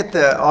play at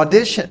the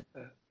audition?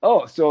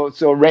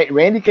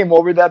 Randy came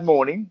over that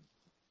morning,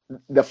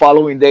 the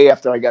following day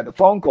after I got the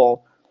phone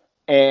call,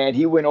 and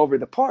he went over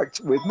the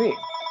parts with me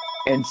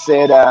and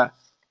said,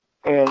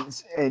 and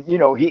he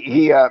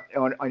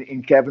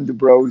in Kevin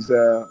DuBro's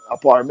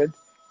apartment,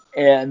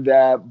 and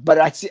but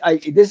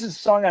this is a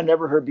song I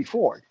never heard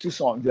before. Two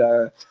songs,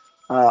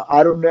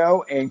 I Don't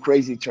Know and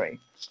Crazy Train.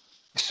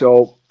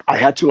 So I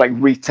had to like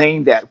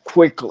retain that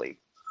quickly,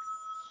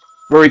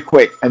 very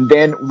quick. And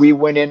then we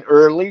went in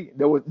early.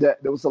 There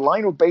was a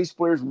line of bass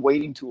players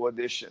waiting to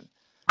audition,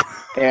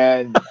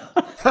 and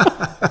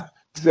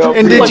so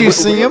And did Like you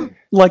see them?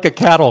 like a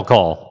cattle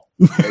call.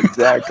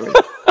 exactly.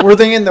 Were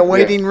they in the Yeah.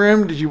 waiting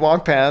room? Did you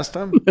walk past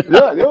them?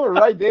 Yeah, they were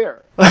right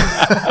there.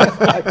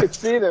 I could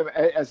see them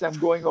as I'm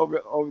going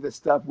over the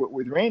stuff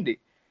with Randy,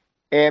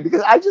 and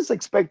because I just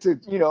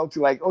expected, to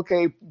like,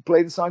 okay,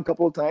 play the song a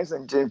couple of times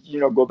and just,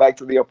 go back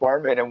to the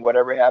apartment and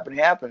whatever happened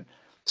happened.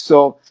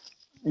 So,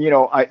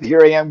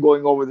 here I am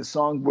going over the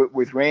song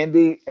with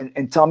Randy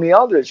and Tommy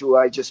Aldridge, who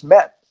I just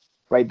met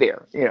right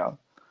there,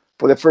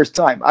 for the first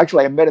time.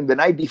 Actually, I met him the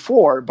night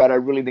before, but I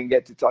really didn't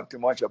get to talk too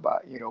much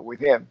about, with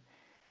him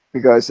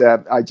because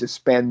I just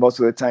spent most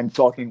of the time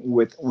talking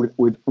with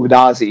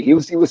Ozzy. He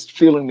was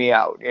feeling me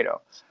out.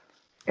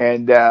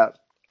 And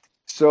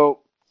so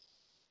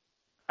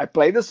I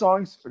played the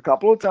songs a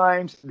couple of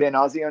times. Then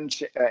Ozzy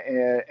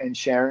and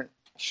Sharon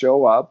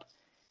show up,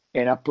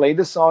 and I played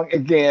the song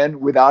again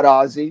without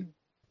Ozzy.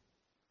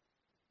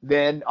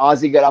 Then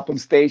Ozzy got up on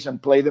stage and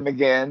played them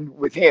again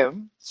with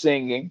him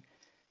singing.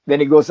 Then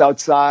he goes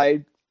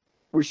outside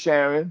with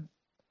Sharon,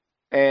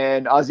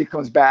 and Ozzy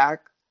comes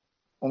back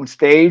on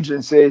stage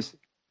and says,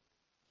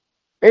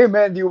 "Hey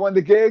man, do you want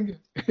the gig?"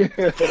 And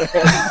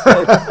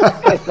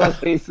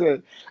he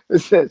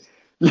said,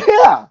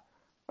 "Yeah."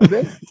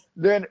 And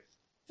then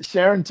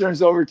Sharon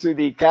turns over to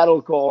the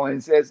cattle call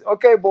and says,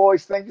 "Okay,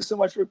 boys, thank you so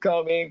much for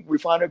coming. We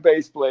found a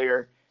bass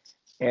player,"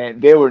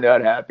 and they were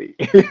not happy.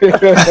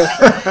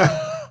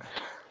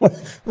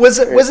 Was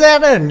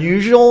that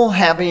unusual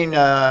having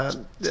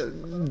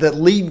the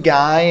lead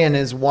guy and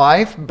his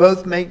wife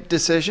both make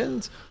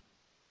decisions?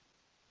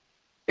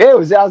 It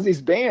was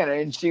Ozzy's band,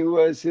 and she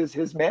was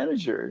his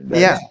manager.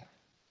 Yeah.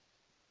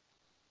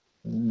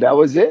 That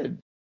was it.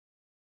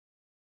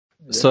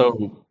 Yeah.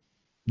 So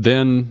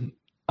then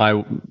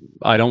I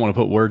I don't want to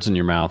put words in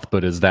your mouth,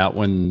 but is that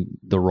when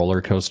the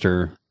roller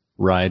coaster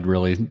ride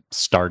really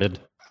started?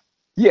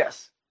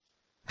 Yes.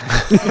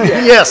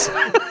 Yes.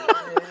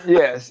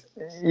 Yes.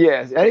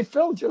 Yes. And it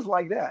felt just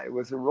like that. It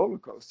was a roller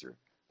coaster.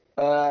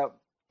 Uh,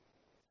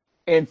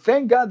 and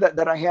thank God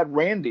that I had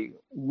Randy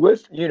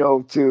with,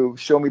 to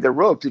show me the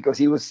ropes because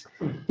he was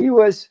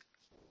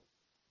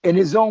in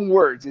his own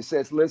words, he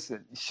says,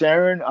 "Listen,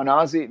 Sharon and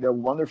Ozzy, they're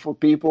wonderful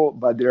people,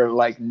 but they're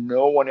like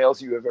no one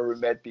else you have ever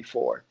met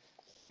before."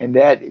 And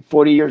that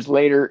 40 years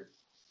later,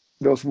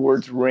 those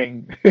words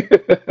ring.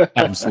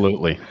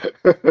 Absolutely.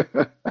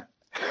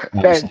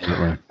 and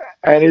Absolutely.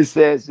 and it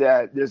says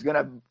that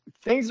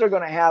things are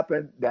gonna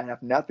happen that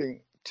have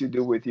nothing to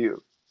do with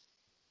you.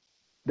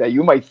 That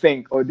you might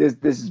think, "Oh, this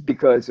is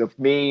because of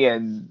me,"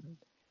 and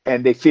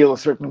they feel a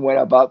certain way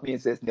about me,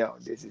 and says, "No,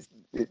 this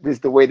is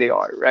the way they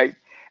are, right?"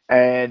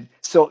 And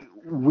so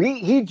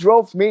he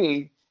drove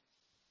me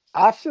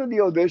after the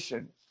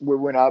audition. We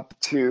went up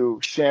to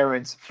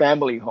Sharon's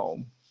family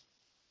home,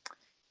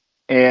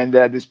 and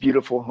this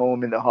beautiful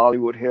home in the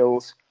Hollywood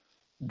Hills.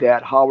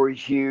 that Howard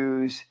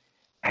Hughes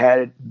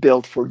had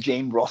built for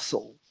Jane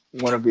Russell,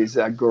 one of his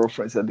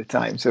girlfriends at the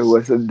time. So it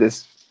was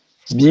this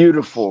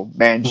beautiful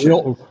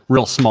mansion.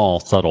 Real small,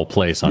 subtle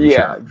place, I'm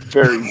Yeah, sure.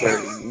 very,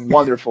 very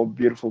wonderful,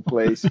 beautiful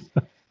place.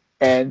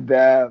 And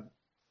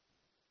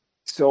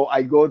so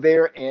I go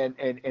there,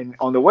 and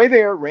on the way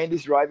there,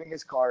 Randy's driving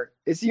his car.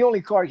 It's the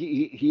only car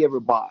he ever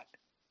bought,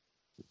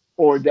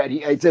 or that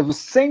it's the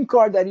same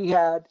car that he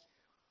had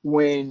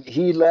when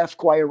he left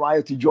Quiet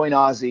Riot to join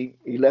Ozzy.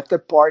 He left the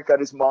park at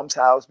his mom's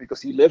house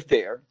because he lived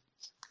there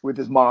with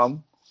his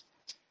mom.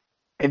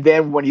 And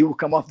then when he would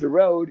come off the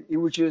road, he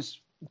would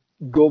just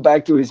go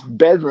back to his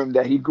bedroom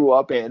that he grew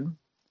up in,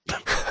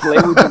 play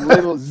with the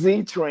little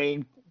Z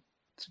train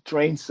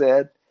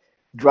set,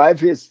 drive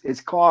his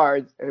car.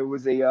 It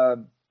was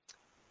a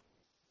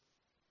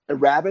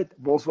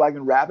Rabbit,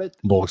 Volkswagen Rabbit.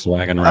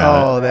 Volkswagen Rabbit.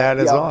 Oh, that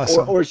is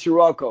awesome. Or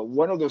Scirocco,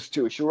 one of those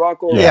two,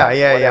 Scirocco.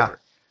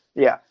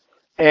 Yeah.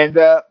 And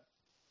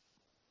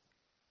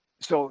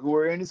so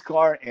we're in his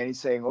car, and he's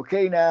saying,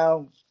 "Okay,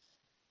 now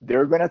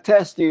they're gonna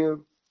test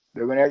you.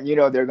 They're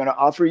gonna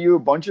offer you a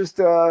bunch of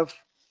stuff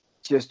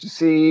just to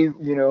see,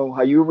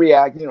 how you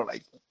react.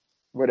 Like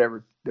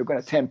whatever. They're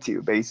gonna tempt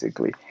you,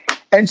 basically."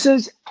 And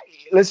since,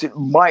 listen,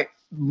 my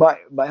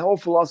whole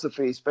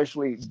philosophy,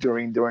 especially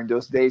during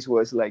those days,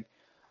 was like,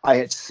 I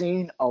had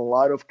seen a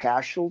lot of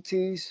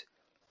casualties,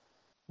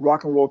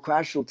 rock and roll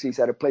casualties,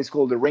 at a place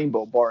called the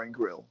Rainbow Bar and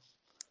Grill.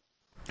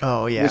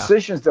 Oh yeah.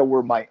 Musicians that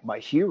were my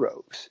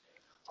heroes,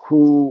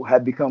 who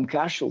had become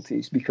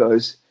casualties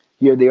because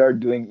here they are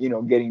doing,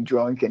 getting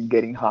drunk and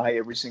getting high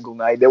every single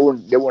night. They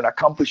weren't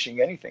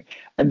accomplishing anything,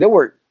 and they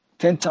were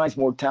 10 times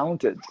more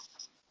talented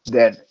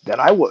than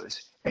I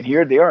was. And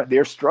here they are,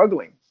 they're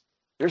struggling.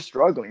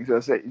 So I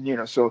say,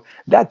 so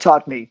that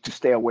taught me to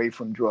stay away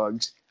from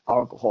drugs,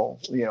 alcohol,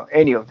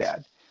 any of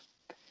that.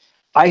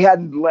 I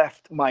hadn't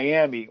left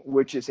Miami,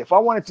 which is, if I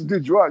wanted to do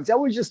drugs, I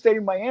would just stay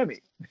in Miami.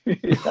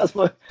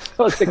 That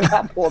was the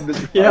capital of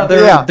the Yeah,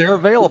 they're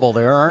available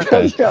there, aren't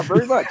they? Yeah,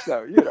 very much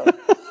so.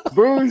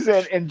 Booze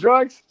and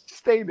drugs,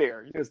 stay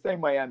there. Stay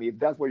in Miami if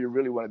that's what you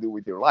really want to do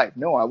with your life.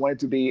 No, I wanted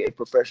to be a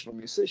professional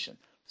musician.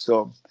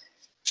 So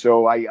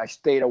I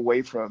stayed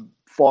away from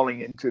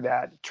falling into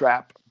that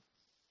trap.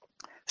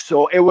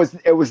 So it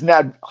was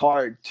not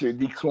hard to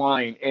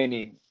decline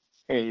anything.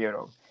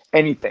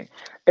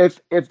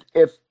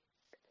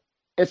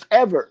 If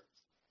ever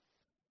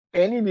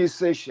any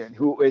musician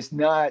who is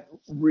not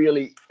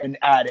really an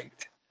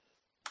addict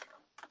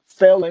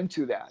fell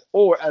into that,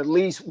 or at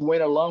least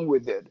went along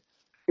with it,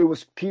 it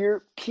was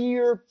peer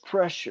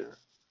pressure.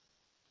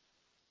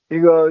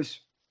 Because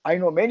I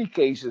know many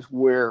cases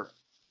where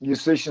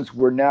musicians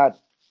were not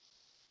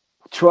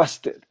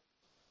trusted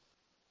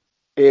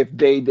if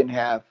they didn't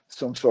have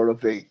some sort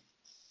of a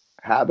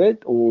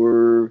habit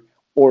or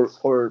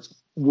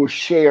will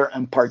share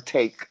and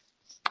partake.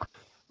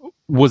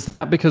 Was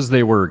that because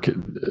they were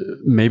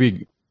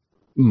maybe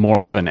more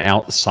of an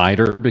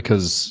outsider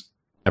because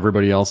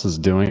everybody else is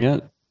doing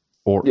it?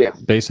 Or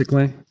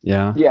basically?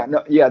 Yeah.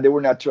 Yeah, they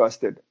were not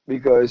trusted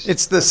because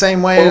it's the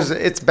same way as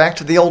it's back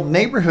to the old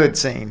neighborhood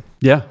scene.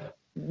 Yeah.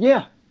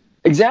 Yeah,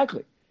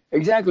 exactly.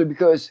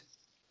 Because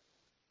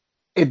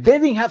if they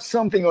didn't have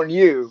something on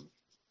you,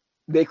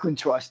 they couldn't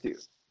trust you.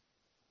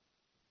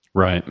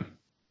 Right.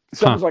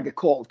 Sounds like a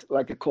cult.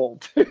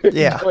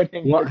 Yeah.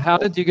 Well, how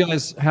did you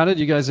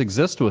guys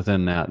exist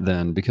within that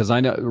then? Because I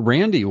know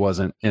Randy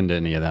wasn't into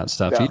any of that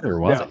stuff either,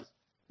 was he?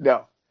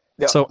 No.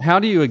 So how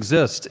do you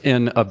exist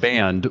in a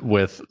band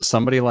with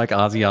somebody like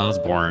Ozzy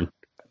Osbourne,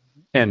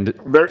 and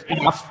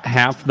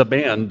half the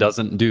band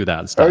doesn't do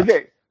that stuff?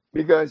 Okay,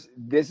 because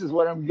this is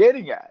what I'm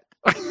getting at.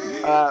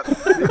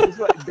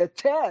 The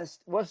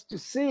test was to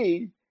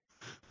see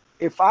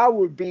if I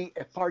would be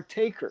a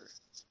partaker.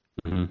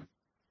 Mm-hmm.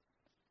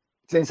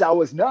 Since I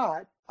was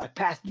not, I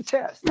passed the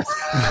test.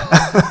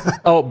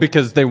 Oh,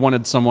 because they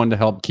wanted someone to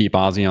help keep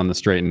Ozzy on the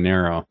straight and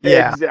narrow.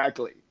 Yeah,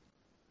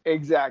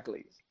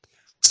 exactly.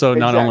 So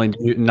not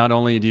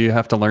only do you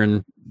have to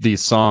learn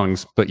these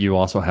songs, but you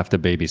also have to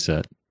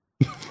babysit.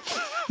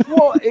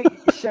 Well,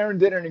 Sharon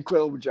did an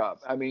incredible job.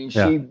 I mean,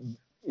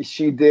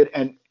 she did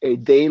a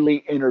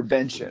daily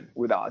intervention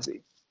with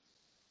Ozzy.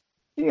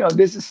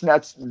 This is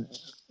not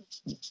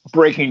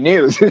breaking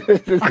news.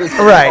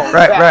 Right.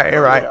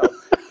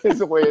 It's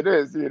the way it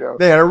is,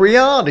 They had a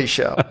reality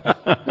show.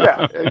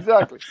 Yeah,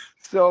 exactly.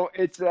 So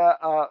it's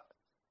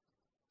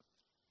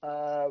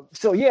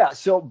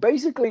so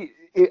basically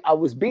I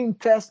was being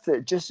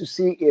tested just to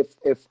see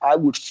if I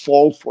would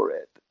fall for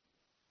it.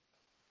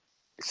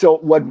 So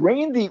what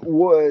Randy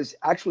was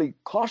actually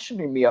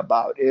cautioning me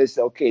about is,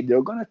 okay,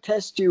 they're going to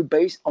test you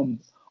based on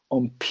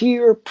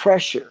peer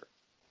pressure.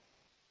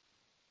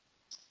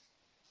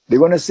 They're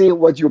going to see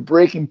what your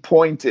breaking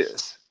point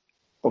is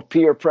of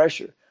peer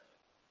pressure.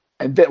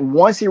 And then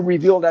once he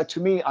revealed that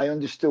to me, I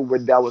understood where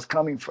that was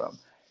coming from.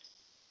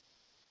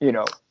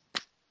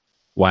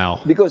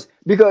 Wow. Because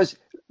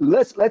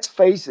let's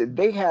face it,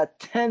 they had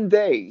 10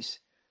 days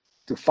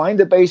to find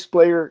the bass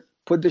player,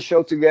 put the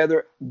show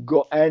together,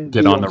 go and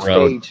get on the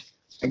stage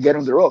and get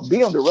on the road,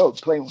 be on the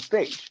road, play on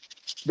stage.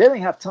 They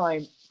didn't have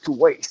time to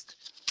waste.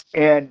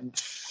 And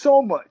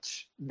so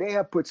much, they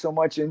have put so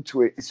much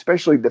into it,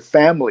 especially the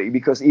family,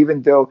 because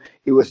even though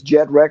it was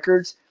Jet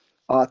Records,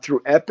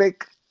 through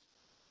Epic,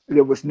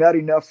 there was not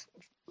enough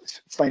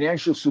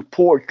financial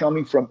support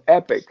coming from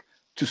Epic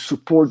to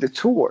support the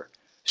tour.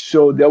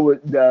 So there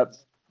were the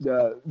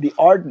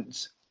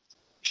Ardents,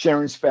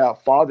 Sharon's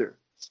father,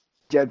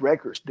 Jet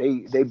Records.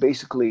 They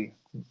basically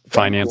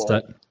Financed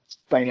it.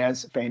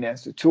 finance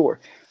the tour,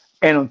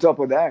 and on top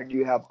of that,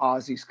 you have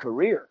Ozzy's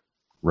career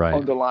Right.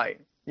 on the line.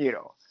 You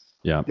know,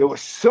 Yeah. there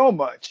was so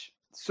much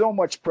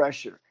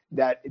pressure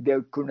that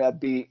there could not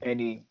be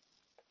any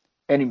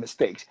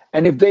mistakes,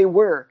 and if they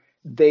were,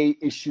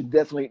 it should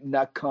definitely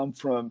not come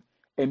from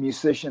a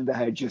musician that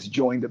had just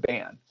joined the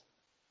band,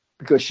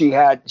 because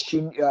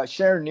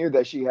Sharon knew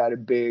that she had a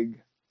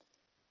big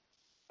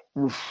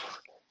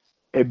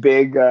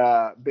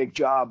big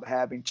job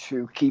having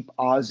to keep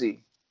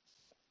Ozzy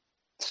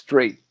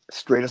straight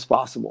as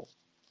possible,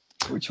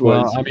 which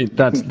was Well, I mean,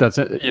 that's that's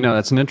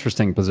an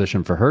interesting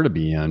position for her to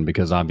be in,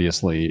 because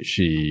obviously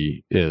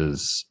she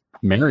is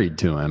married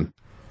to him.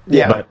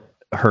 Yeah. But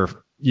her,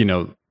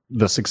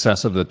 the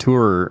success of the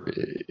tour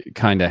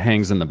kind of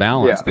hangs in the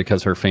balance Yeah.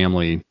 because her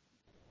family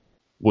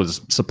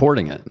was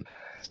supporting it.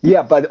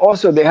 yeah, but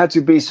also there had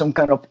to be some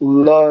kind of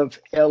love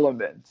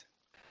element.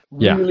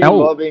 Yeah. Really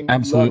Oh,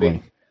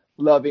 absolutely.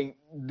 loving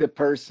the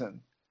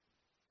person.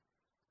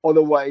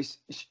 Otherwise,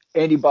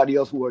 anybody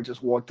else would have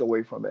just walked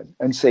away from it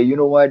and say, you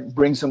know what,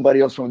 bring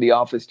somebody else from the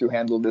office to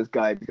handle this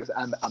guy, because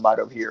I'm out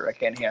of here. I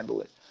can't handle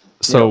it.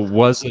 So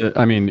was it?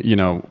 I mean,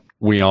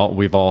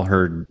 we've all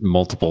heard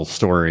multiple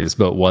stories,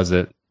 but was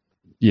it,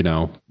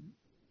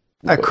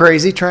 A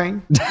crazy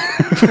train?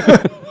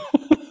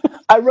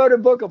 I wrote a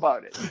book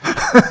about it.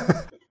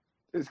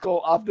 It's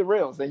called Off the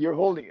Rails, and you're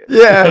holding it.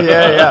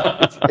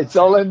 Yeah. It's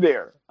all in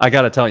there. I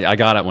got to tell you, I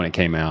got it when it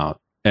came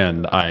out,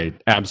 and I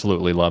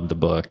absolutely loved the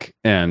book.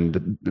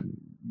 And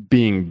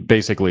being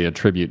basically a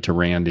tribute to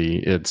Randy,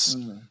 it's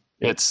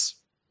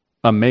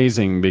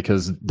amazing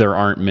because there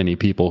aren't many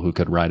people who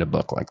could write a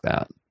book like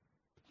that.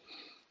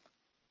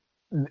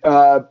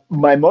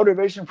 My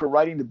motivation for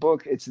writing the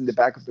book, it's in the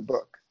back of the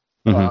book,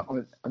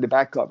 on the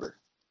back cover.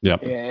 Yeah.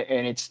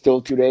 And it's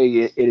still today,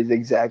 it is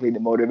exactly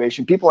the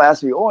motivation. People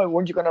ask me, oh,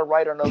 weren't you going to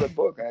write another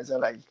book? And I said,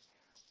 like,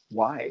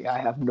 why? I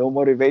have no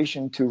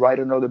motivation to write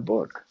another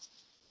book.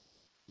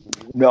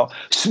 No.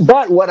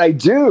 But what I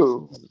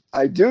do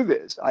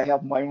this. I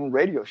have my own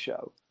radio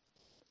show,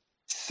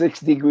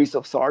 6 Degrees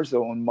of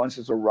Sarzo on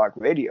Monsters of Rock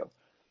Radio,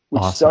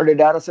 which Awesome. started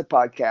out as a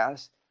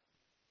podcast.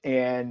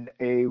 And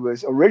it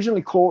was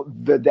originally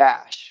called The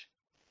Dash,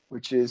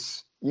 which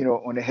is,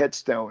 on a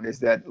headstone is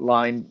that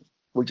line,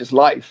 which is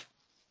life.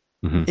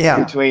 Mm-hmm.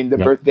 Yeah. Between the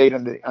birth date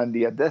and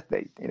the death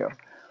date,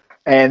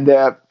 and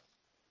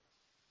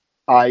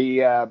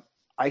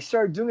I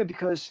started doing it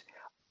because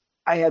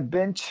I had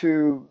been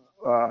to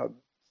a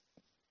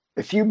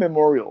few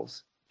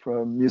memorials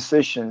from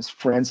musicians,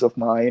 friends of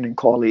mine, and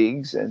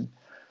colleagues,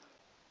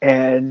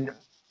 and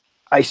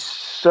I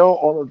saw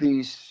all of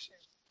these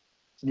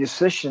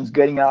musicians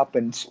getting up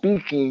and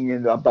speaking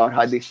and about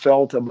how they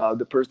felt about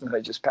the person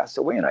that just passed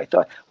away. And I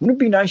thought, wouldn't it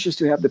be nice just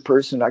to have the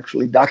person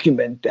actually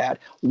document that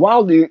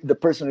while the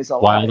person is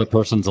alive? While the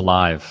person's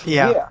alive.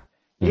 Yeah.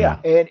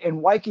 Yeah.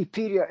 And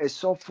Wikipedia is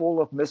so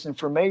full of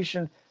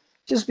misinformation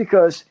just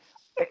because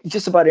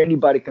just about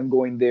anybody can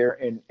go in there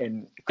and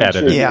Edit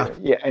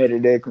contribute.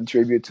 Edit it,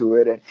 contribute to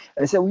it. And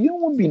I said, well, it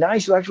would be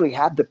nice to actually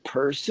have the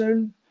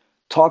person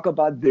talk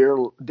about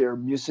their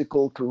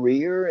musical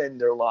career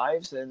and their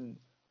lives. And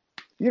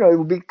it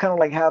would be kind of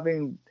like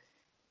having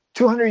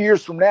 200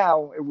 years from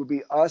now, it would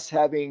be us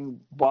having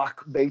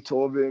Bach,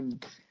 Beethoven,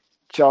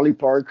 Charlie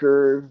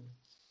Parker,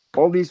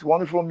 all these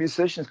wonderful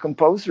musicians,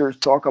 composers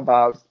talk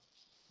about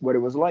what it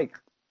was like.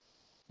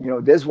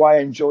 That's why I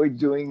enjoy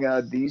doing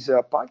these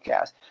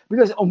podcasts,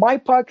 because on my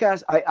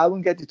podcast, I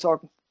wouldn't get to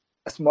talk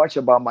as much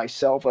about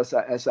myself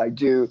as I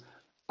do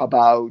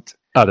about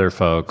Other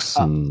folks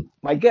and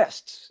my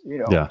guests,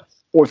 Yeah.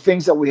 or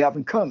things that we have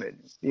in common,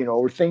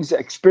 or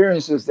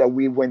experiences that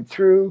we went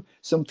through.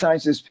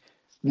 Sometimes it's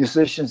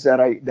musicians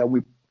that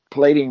we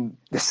played in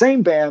the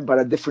same band, but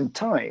at different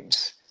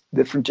times,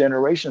 different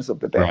generations of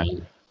the band.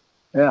 Right.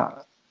 Yeah.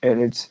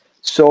 And it's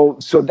so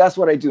that's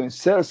what I do.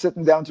 Instead of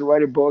sitting down to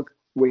write a book,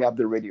 we have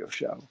the radio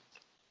show.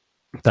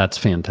 That's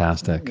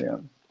fantastic. Yeah.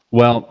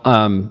 Well,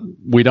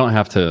 we don't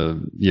have to,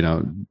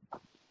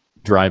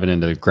 drive it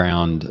into the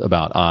ground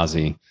about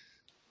Ozzy.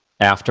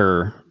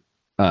 After,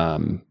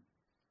 you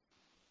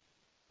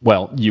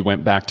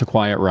went back to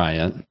Quiet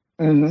Riot,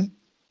 Mm-hmm.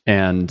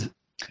 and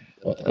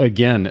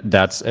again,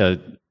 that's a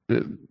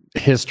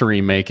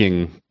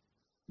history-making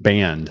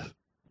band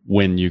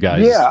when you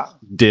guys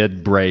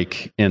did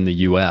break in the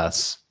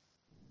U.S.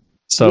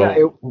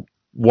 So,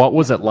 what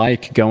was it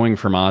like going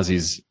from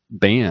Ozzy's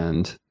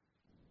band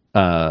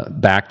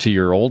back to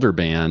your older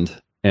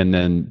band, and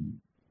then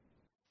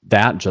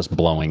that just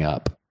blowing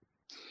up?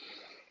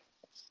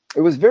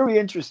 It was very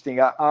interesting.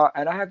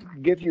 And I have to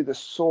give you the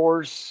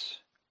source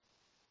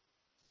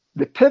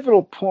the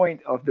pivotal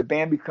point of the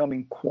band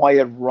becoming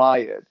Quiet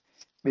Riot,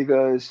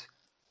 because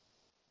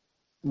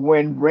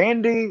when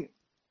Randy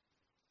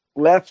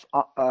left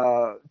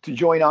to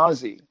join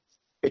Ozzy,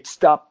 it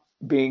stopped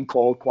being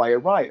called Quiet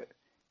Riot.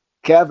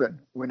 Kevin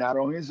went out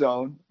on his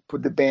own,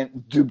 put the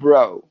band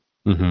Dubrow.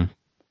 Mm-hmm.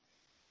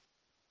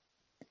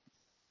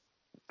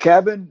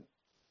 Kevin,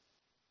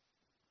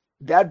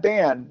 that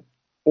band,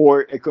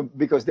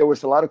 because there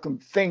was a lot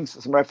of things.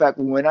 As a matter of fact,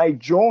 when I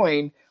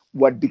joined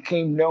what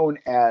became known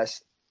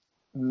as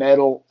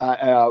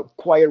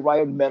Quiet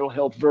Riot Metal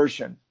Health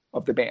version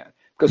of the band,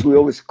 because we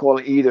always call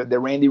it either the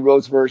Randy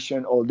Rhoads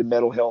version or the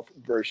Metal Health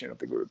version of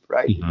the group,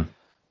 right? Mm-hmm.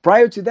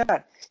 Prior to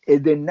that,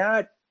 it did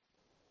not.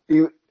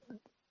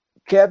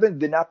 Kevin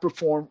did not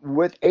perform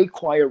with a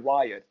Quiet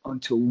Riot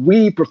until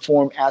we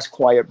performed as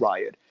Quiet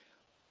Riot.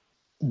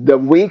 The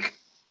week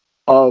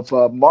of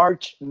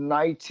March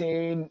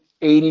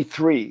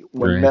 1983,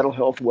 when Right. Metal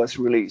Health was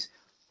released.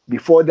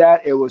 Before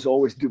that, it was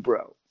always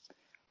Dubrow.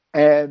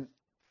 And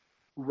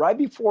right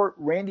before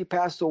Randy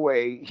passed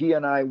away, he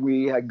and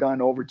we had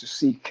gone over to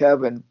see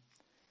Kevin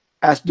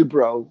as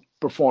Dubrow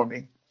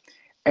performing.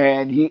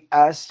 And he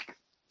asked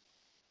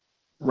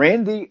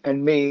Randy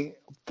and me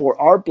for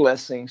our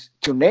blessings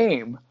to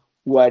name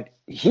what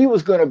he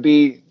was going to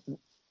be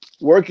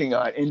working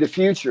on in the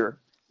future,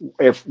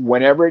 if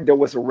whenever there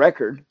was a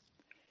record,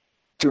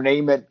 to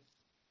name it,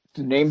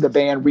 to name the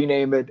band,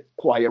 rename it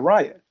Quiet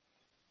Riot.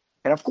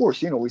 And of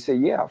course, we say,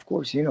 yeah, of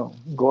course,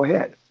 go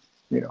ahead,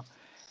 you know.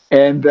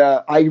 And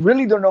I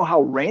really don't know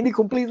how Randy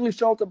completely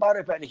felt about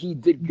it, but he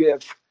did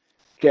give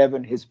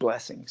Kevin his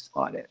blessings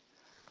on it.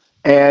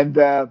 And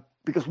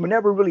because we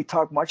never really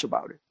talked much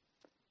about it.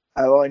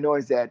 All I know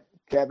is that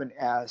Kevin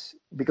asked,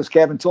 because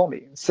Kevin told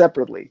me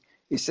separately,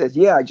 he said,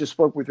 yeah, I just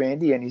spoke with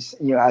Randy and he's,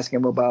 asked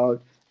him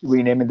about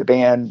renaming the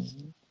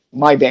band,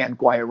 my band,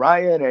 Quiet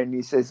Riot. And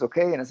he says,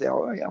 okay. And I say,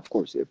 oh, yeah, of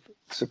course. If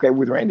it's okay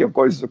with Randy, of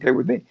course it's okay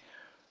with me.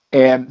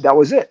 And that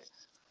was it.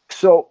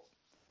 So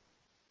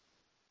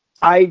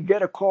I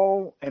get a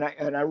call, and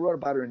I wrote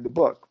about it in the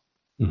book.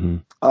 Mm-hmm.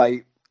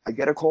 I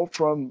get a call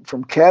from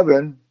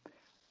Kevin.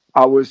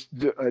 I was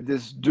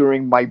this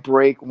during my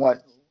break.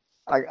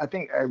 I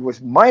think it was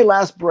my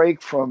last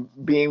break from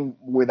being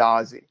with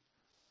Ozzy,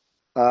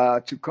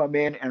 to come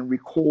in and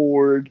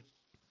record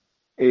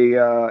a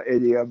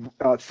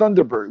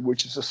Thunderbird,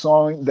 which is a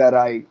song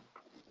that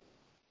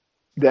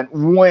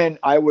when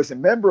I was a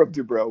member of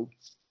Dubrow,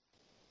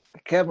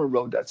 Kevin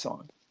wrote that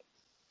song.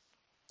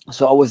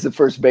 So I was the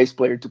first bass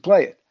player to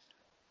play it.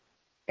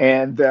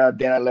 And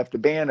then I left the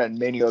band, and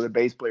many other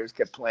bass players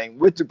kept playing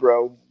with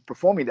Dubrow,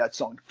 performing that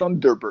song,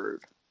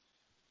 Thunderbird.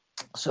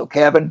 So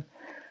Kevin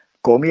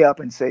called me up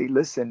and say,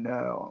 "Listen,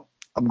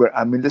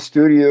 I'm in the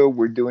studio.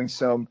 We're doing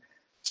some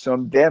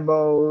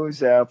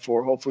demos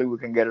for hopefully we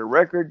can get a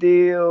record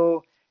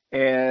deal.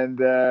 And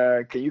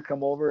can you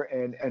come over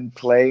and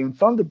play in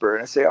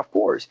Thunderbird?" I say, "Of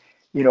course."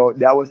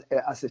 That was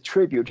as a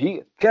tribute.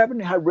 Kevin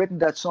had written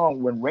that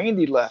song when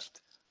Randy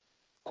left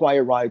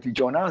Quiet Riot to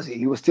join Ozzy.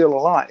 He was still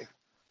alive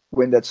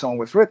when that song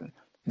was written.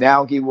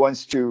 Now he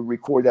wants to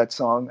record that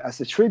song as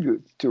a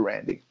tribute to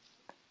Randy,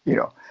 you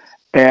know,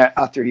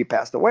 after he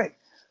passed away.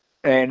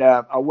 And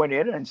I went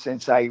in, and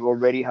since I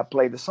already had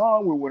played the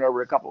song, we went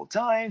over a couple of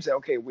times. And,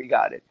 okay, we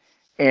got it.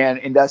 And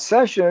in that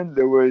session,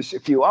 there was a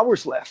few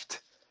hours left.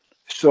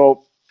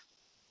 So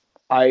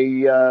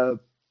I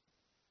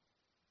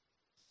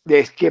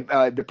they skip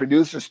the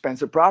producer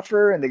Spencer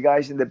Proffer and the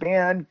guys in the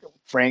band,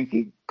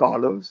 Frankie,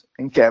 Carlos,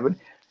 and Kevin,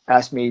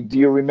 asked me, "Do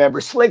you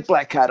remember Slick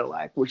Black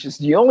Cadillac?" Which is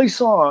the only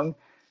song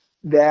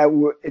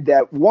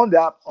that wound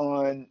up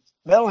on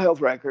Metal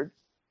Health record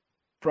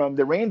from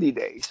the Randy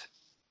days,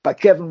 but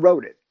Kevin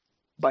wrote it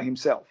by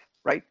himself,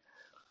 right?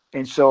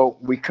 And so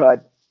we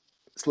cut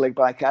Slick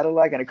Black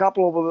Cadillac and a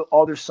couple of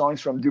other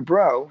songs from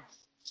Dubrow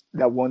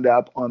that wound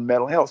up on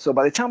Metal Health. So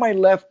by the time I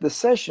left the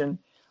session,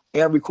 I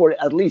had recorded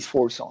at least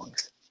 4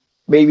 songs,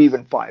 maybe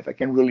even 5. I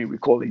can't really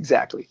recall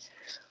exactly.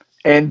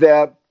 And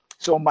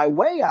so on my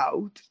way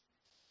out,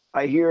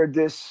 I hear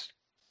this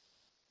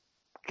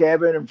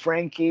Kevin and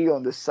Frankie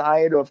on the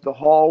side of the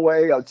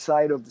hallway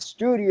outside of the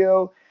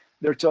studio.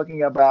 They're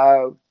talking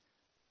about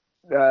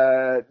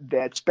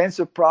that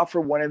Spencer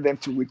Proffer wanted them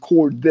to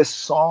record this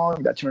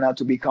song that turned out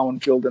to be Come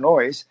and Feel the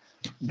Noise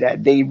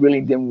that they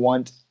really didn't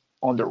want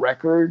on the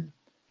record.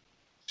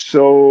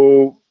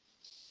 So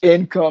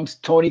in comes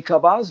Tony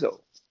Cavazzo,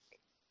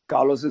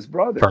 Carlos's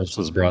brother.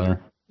 Carlos's brother.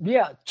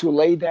 Yeah, to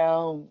lay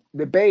down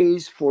the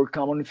bass for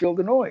Come and Feel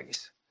the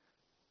Noise.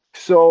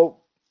 So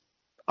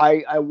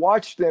I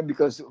watched them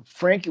because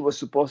Frankie was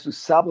supposed to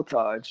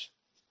sabotage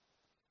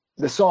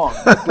the song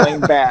by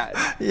playing bad.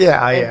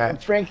 Yeah,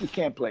 And Frankie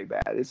can't play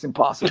bad. It's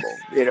impossible.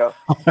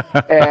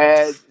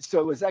 And so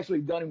it was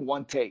actually done in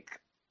one take.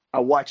 I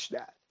watched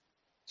that.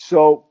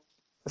 So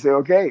I said,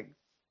 okay.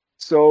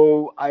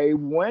 So I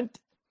went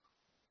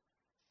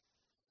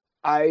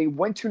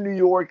to New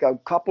York a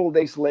couple of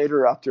days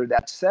later after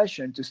that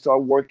session to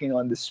start working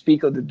on the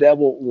Speak of the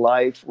Devil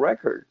live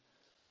record,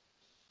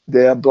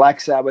 the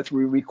Black Sabbath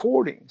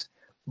re-recordings.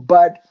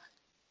 But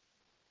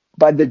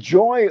But the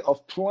joy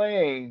of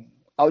playing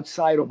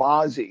outside of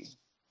Ozzy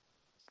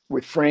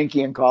with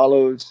Frankie and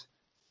Carlos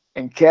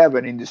and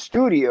Kevin in the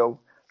studio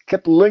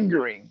kept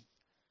lingering,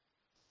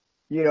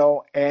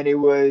 and it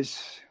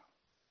was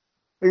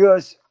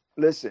because,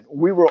 listen,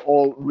 we were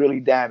all really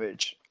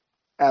damaged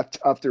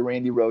after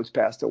Randy Rhoads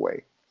passed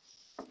away,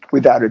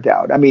 without a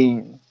doubt. I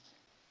mean,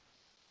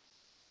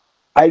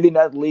 I did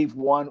not leave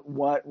one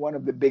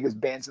of the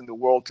biggest bands in the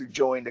world to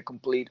join the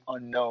complete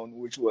unknown,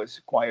 which was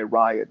Quiet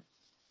Riot.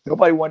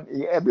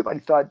 Everybody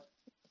thought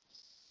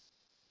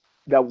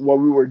that what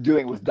we were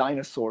doing was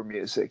dinosaur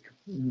music.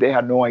 They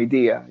had no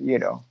idea.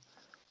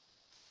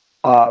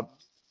 Uh,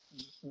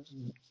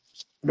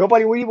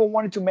 Nobody would even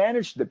wanted to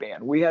manage the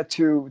band. We had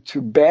to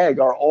beg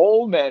our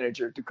old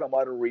manager to come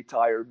out of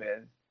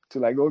retirement to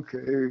like,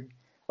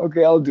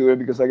 okay, I'll do it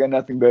because I got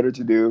nothing better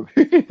to do.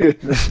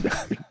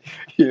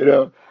 you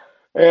know.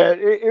 And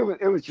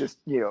it was just,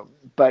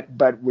 but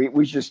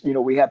we just,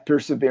 we had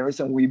perseverance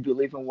and we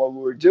believed in what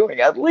we were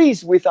doing. At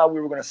least we thought we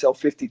were going to sell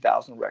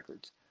 50,000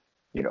 records,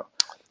 you know.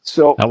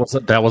 So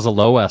that was a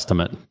low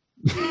estimate.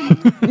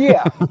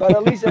 yeah, but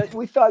at least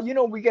we thought,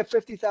 we get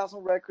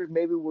 50,000 records,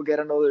 maybe we'll get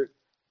another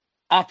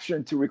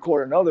option to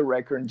record another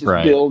record and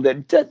just build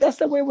it. That's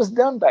the way it was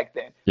done back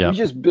then. Yeah. We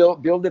just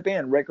build the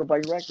band record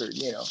by record,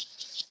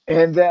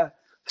 And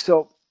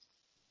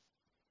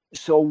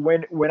so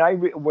when I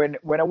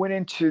went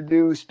in to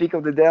do Speak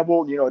of the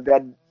Devil,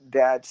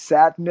 that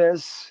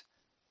sadness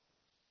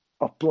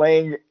of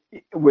playing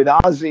with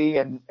Ozzy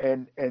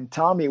and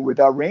Tommy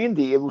without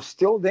Randy, it was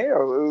still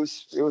there.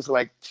 It was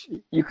like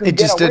you couldn't. It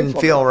just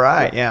didn't feel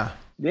right. Yeah.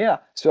 Yeah.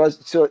 So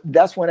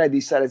that's when I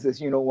decided,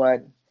 you know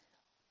what,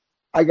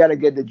 I got to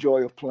get the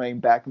joy of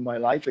playing back in my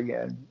life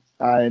again,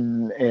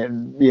 and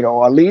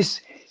at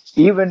least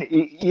even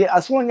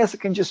as long as I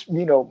can just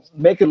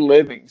make a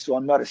living, so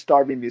I'm not a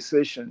starving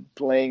musician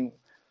playing,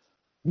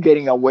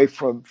 getting away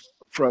from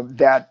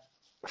that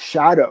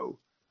shadow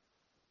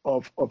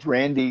of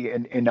Randy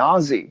and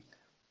Ozzy.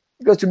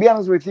 Because to be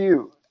honest with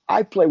you,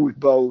 I play with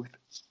both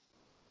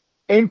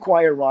in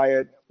Quiet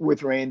Riot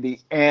with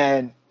Randy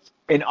and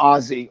in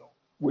Ozzy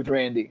with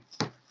Randy,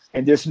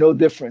 and there's no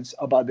difference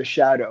about the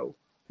shadow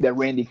that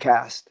Randy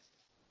cast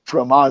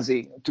from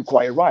Ozzy to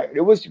Quiet Riot.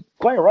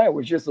 Quiet Riot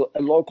was just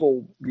a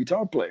local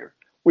guitar player.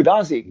 With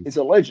Ozzy, it's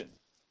a legend.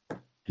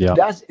 Yeah,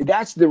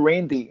 that's the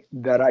Randy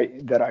that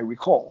I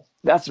recall.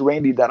 That's the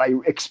Randy that I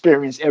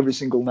experienced every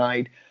single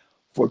night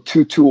for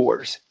 2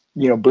 tours.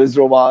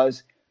 Blizzard of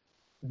Oz,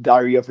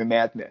 Diary of a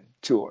Madman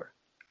tour,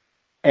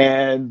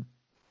 and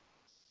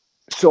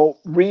so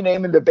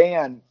renaming the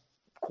band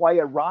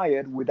Quiet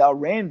Riot without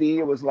Randy,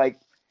 it was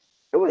like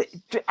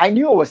I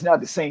knew it was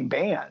not the same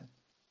band.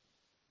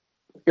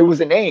 It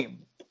was a name,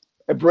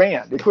 a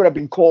brand. It could have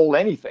been called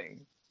anything,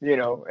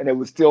 and it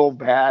would still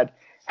had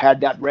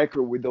that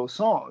record with those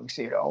songs,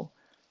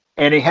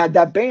 and it had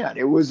that band.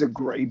 It was a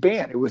great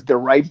band. It was the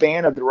right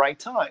band at the right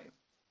time,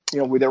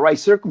 with the right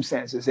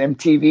circumstances,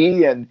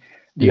 MTV and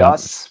the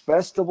Oz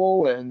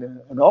Festival and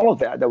all of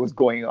that was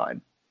going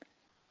on.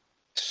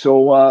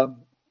 So,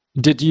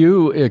 did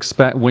you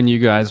expect when you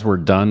guys were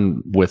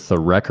done with the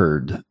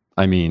record?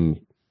 I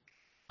mean,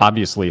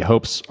 obviously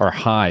hopes are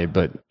high,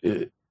 but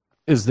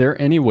is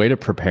there any way to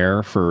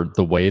prepare for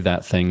the way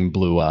that thing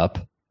blew up?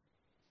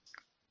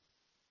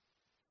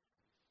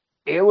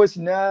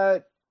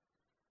 It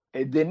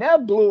did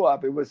not blow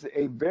up. It was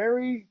a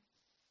very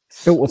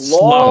long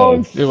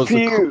slow. It was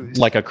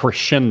like a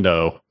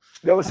crescendo.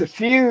 There was a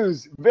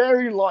fuse,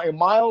 very long, a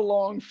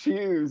mile-long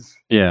fuse.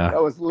 Yeah,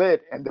 that was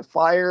lit, and the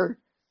fire.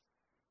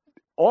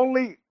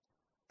 Only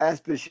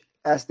as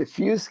the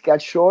fuse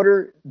got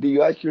shorter, do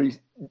you actually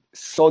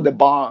saw the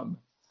bomb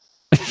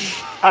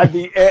at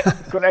the end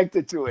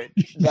connected to it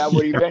that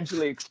would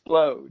eventually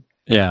explode.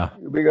 Yeah.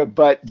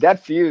 But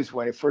that fuse,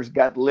 when it first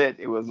got lit,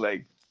 it was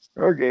like,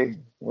 okay,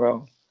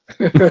 well,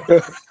 well,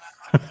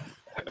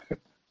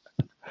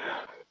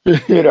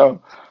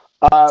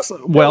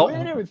 we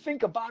didn't even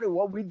think about it.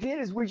 What we did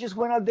is we just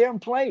went out there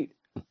and played.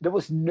 There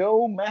was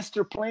no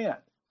master plan.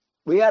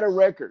 We had a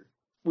record.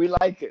 We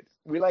like it.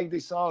 We like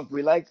these songs.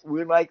 We like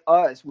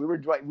us.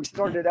 We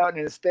started out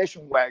in a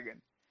station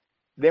wagon.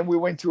 Then we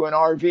went to an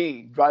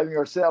RV, driving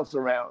ourselves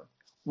around.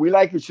 We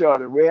like each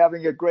other. We're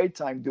having a great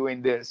time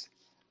doing this.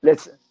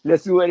 Let's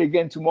do it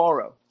again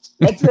tomorrow.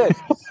 That's it.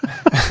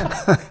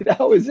 That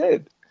was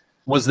it.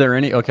 Was there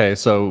any? Okay,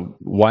 so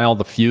while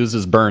the fuse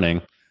is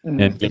burning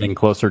and getting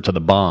closer to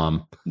the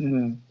bomb,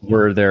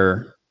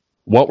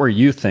 what were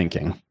you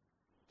thinking?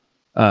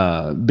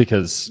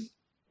 Because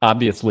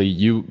obviously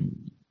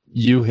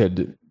you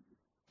had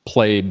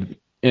played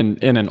in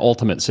an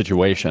ultimate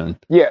situation.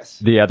 Yes.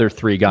 The other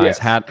 3 guys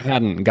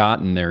hadn't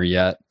gotten there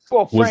yet.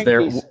 Well,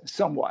 Frankie's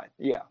somewhat,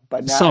 yeah,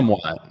 but not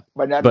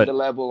at the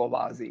level of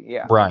Ozzy,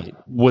 yeah. Right.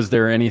 Was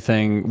there any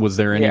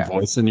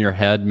voice in your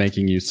head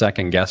making you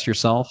second guess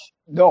yourself?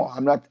 No,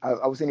 I'm not.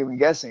 I wasn't even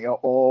guessing.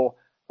 Oh,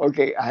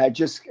 okay. I had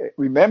just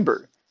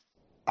remembered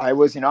I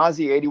was in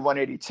Ozzy 81,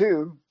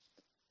 82.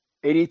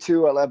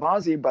 82, I left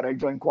Ozzy, but I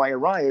joined Quiet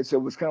Riot, so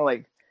it was kind of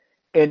like,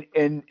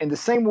 in the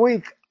same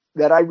week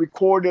that I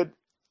recorded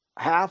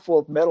half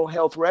of Metal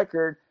Health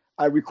record.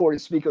 I recorded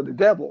Speak of the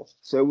Devil.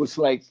 So it was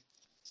like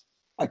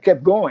I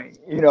kept going,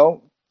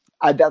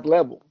 at that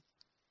level.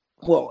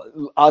 Well,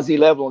 Ozzy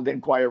level, and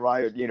then Quiet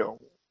Riot,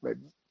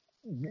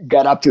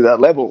 got up to that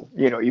level,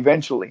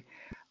 eventually.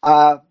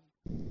 Uh,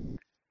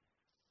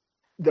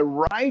 the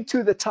ride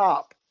to the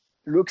top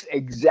looks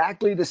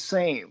exactly the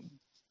same.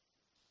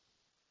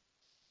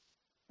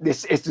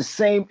 It's the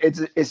same.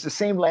 It's the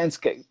same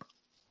landscape.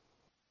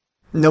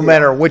 No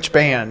matter which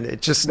band,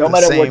 it's just No the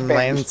matter what same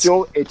band, landscape.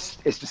 still it's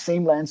the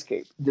same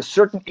landscape. There's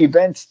certain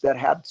events that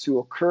have to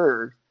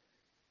occur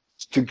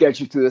to get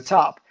you to the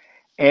top,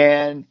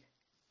 and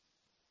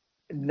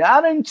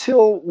not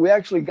until we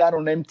actually got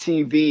on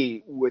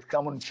MTV with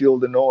Come and Feel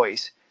the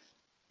Noise,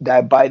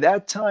 that by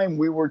that time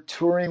we were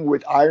touring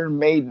with Iron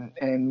Maiden,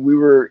 and we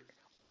were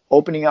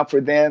opening up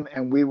for them,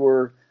 and we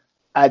were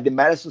at the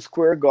Madison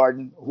Square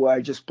Garden, who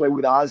I just played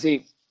with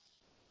Ozzy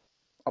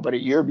about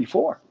a year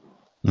before,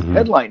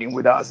 headlining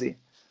with Ozzy.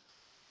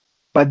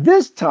 But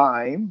this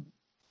time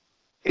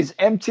is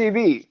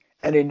MTV.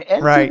 And in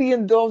MTV Right.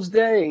 in those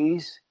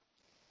days,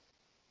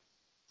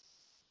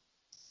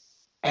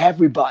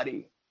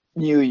 everybody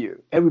knew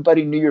you.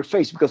 Everybody knew your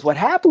face. Because what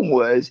happened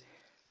was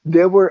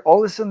there were all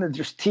of a sudden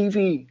there's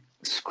TV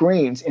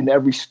screens in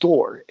every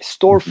store,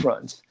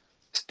 storefronts,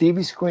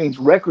 TV screens,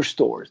 record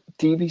stores,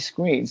 TV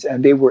screens,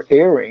 and they were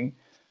airing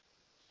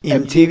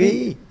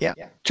MTV. Yeah.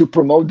 to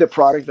promote the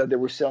product that they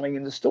were selling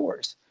in the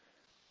stores.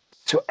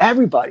 So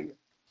everybody,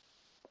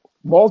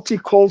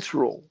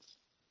 multicultural,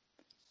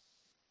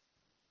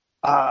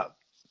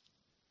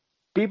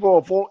 people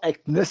of all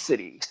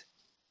ethnicities,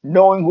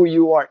 knowing who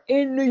you are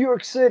in New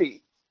York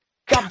City,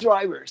 cab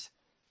drivers,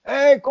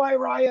 hey, Quiet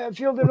Riot,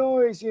 Feel the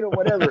Noise,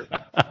 whatever.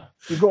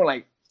 You're going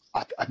like,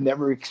 I've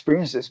never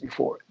experienced this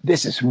before.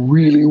 This is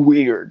really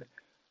weird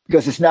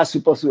because it's not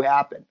supposed to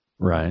happen.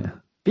 Right.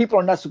 People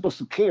are not supposed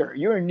to care.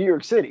 You're in New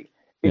York City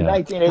in Yeah.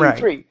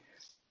 1983.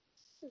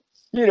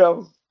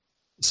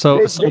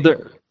 So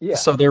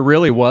there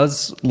really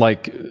was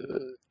like,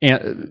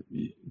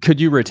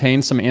 could you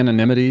retain some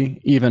anonymity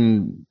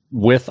even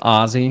with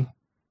Ozzy?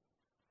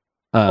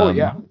 Oh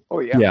yeah.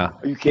 Yeah.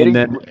 Are you kidding?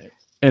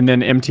 And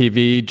then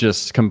MTV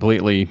just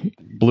completely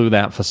blew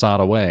that facade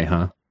away,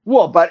 huh?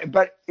 Well,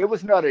 but it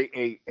was not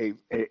a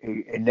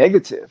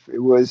negative. It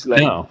was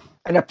like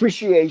an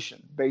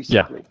appreciation,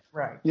 basically. Yeah.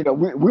 Right.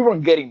 We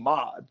weren't getting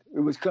mod. It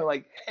was kind of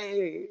like,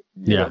 hey,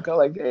 kind of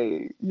like,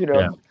 hey,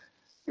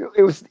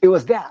 it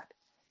was that.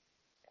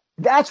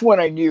 That's when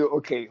I knew,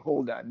 okay,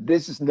 hold on.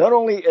 This is not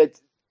only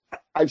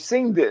I've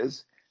seen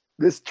this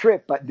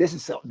trip, but this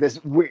is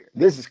weird.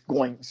 This is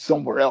going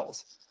somewhere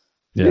else.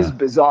 Yeah. This is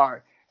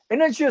bizarre. And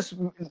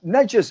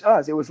not just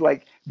us. It was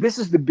like this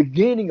is the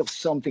beginning of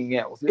something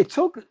else. It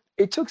took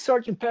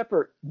Sgt.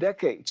 Pepper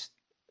decades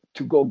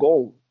to go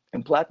gold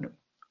and platinum.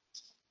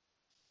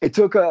 It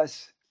took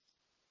us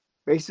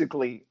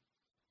basically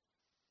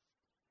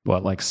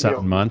what, like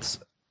 7 months?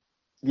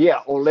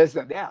 Yeah, or less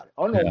than that.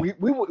 Oh no, Yeah.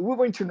 we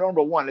went to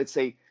number one. Let's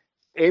say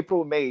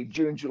April, May,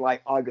 June, July,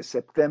 August,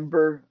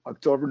 September,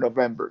 October,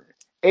 November.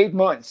 8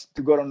 months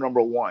to go to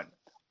number one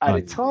at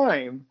a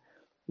time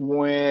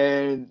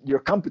when your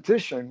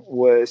competition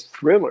was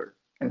Thriller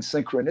and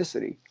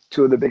Synchronicity,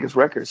 two of the biggest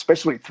records,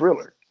 especially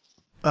Thriller.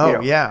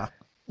 Oh, yeah.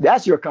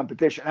 That's your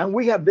competition. And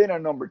we have been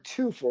on number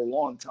two for a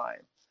long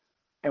time.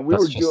 And we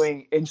were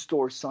doing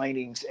in-store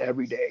signings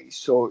every day.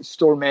 So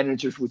store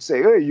managers would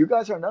say, hey, you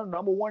guys are not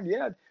number one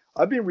yet.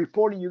 I've been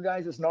reporting you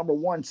guys as number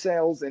one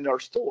sales in our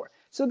store.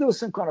 So there was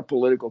some kind of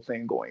political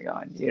thing going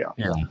on, Yeah.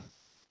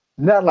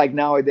 Not like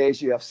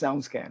nowadays you have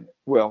SoundScan.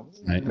 Well,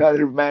 Right. not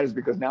that it matters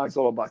because now it's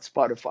all about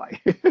Spotify.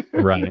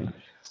 Right.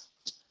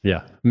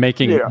 Yeah.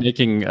 Making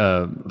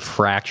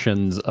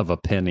fractions of a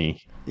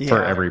penny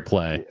for every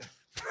play.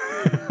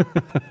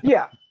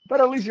 Yeah,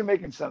 but at least you're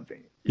making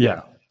something.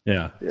 Yeah.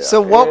 Yeah.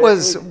 So what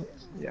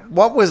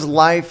was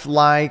life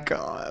like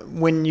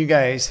when you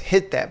guys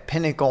hit that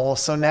pinnacle?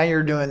 So now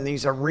you're doing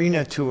these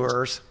arena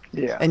tours,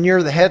 and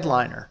you're the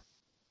headliner.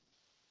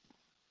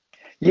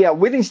 Yeah,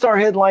 we didn't start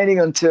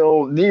headlining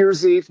until New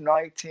Year's Eve,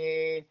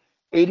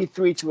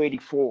 1983 to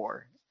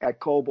 84 at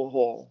Cobo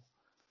Hall.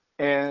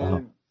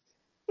 And,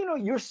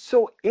 you're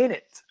so in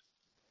it.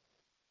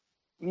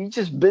 You're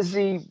just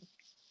busy,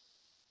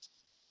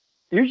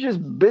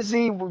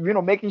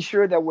 making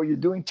sure that what you're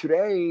doing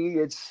today,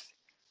 it's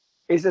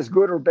as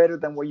good or better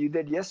than what you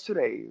did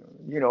yesterday,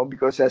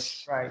 because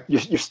as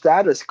your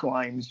status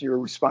climbs, your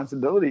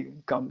responsibility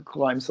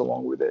climbs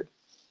along with it.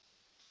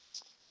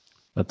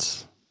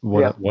 That's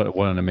what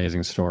an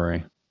amazing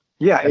story.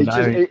 Yeah,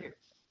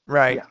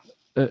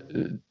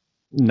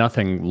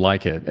 nothing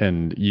like it.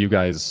 And you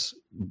guys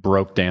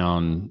broke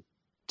down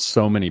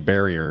so many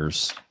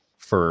barriers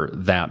for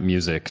that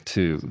music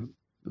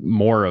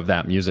more of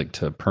that music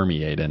to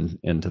permeate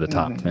into the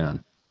top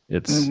 10.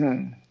 It's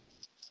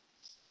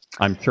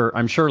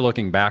I'm sure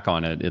looking back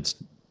on it, it's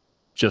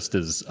just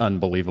as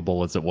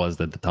unbelievable as it was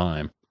at the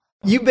time.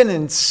 You've been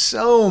in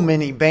so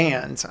many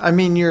bands. I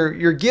mean,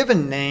 your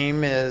given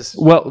name is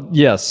Well,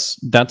 yes,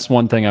 that's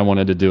one thing I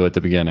wanted to do at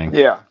the beginning.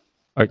 Yeah,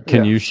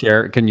 Can yeah. you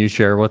share? Can you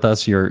share with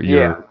us your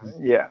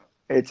Yeah.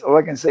 It's all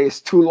I can say is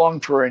too long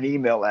for an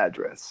email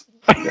address.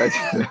 That's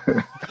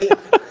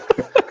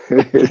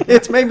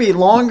it's maybe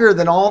longer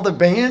than all the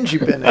bands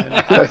you've been in.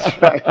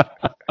 that's right.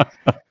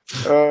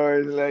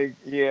 It's like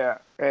yeah,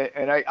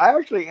 and I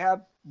actually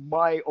have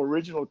my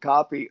original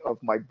copy of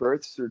my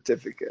birth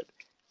certificate,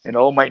 and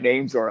all my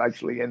names are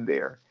actually in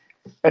there,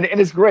 and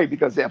it's great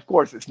because of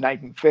course it's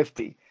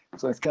 1950,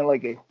 so it's kind of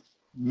like a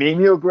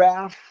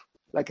mimeograph,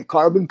 like a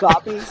carbon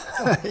copy.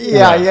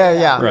 Yeah.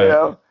 Right. You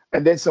know,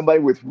 and then somebody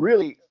with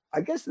really,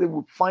 I guess they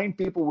would find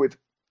people with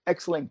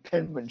excellent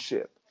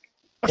penmanship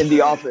in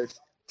the office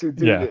to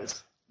do Yeah.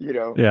 this, you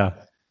know. Yeah.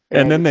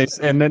 And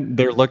And then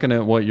they're looking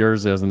at what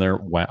yours is, and they're,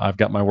 wow, I've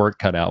got my work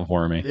cut out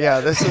for me. Yeah,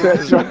 this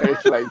that's is right.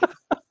 It's like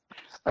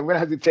I'm gonna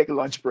have to take a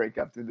lunch break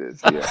after this.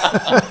 Yeah,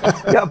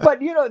 yeah.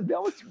 But you know, that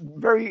was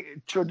very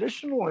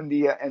traditional in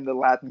the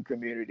Latin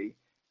community.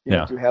 You know,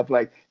 Yeah. to have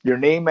like your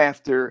name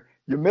after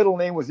your middle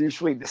name was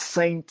usually the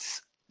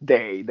saint's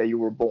day that you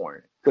were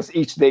born, because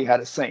each day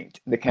had a saint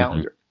in the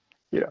calendar.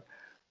 You know,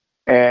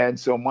 and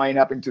so mine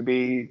happened to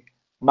be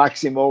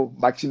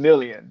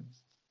Maximiliano,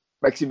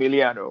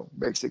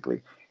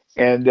 basically.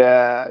 And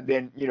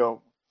then, you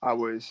know, I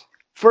was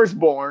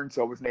firstborn,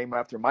 so I was named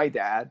after my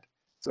dad.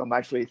 So I'm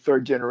actually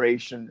third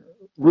generation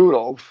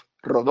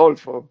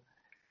Rodolfo.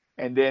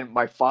 And then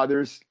my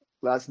father's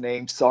last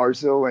name,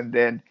 Sarzo. And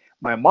then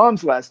my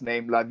mom's last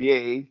name,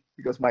 Lavie,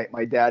 because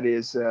my dad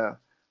is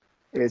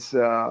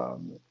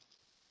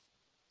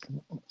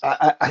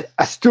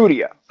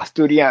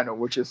Asturiano,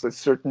 which is a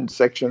certain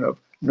section of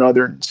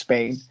northern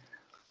Spain.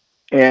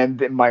 And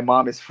then my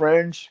mom is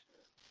French,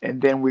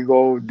 and then we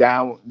go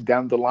down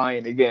the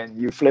line again.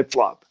 You flip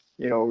flop,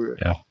 you know.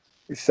 Yeah.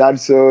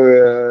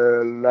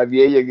 Salso, La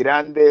Vieja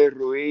Grande,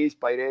 Ruiz,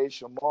 Paires,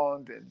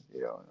 Chomont, and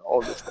you know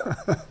all this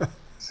stuff.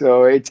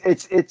 So it's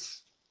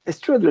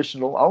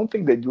traditional. I don't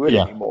think they do it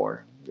Yeah.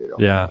 anymore. You know.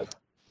 Yeah.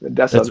 But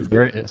that's It's how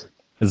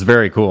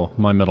very cool.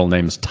 My middle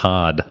name's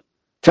Todd.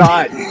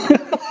 Todd.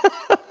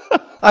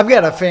 I've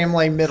got a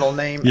family middle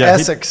name, Yeah,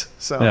 Essex.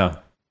 So Yeah.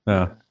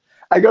 Yeah.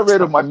 I got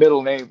rid of my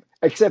middle name,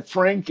 except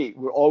Frankie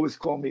would always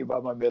call me by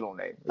my middle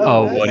name.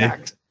 Oh, would he?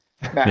 Max.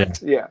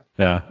 Max. Yeah.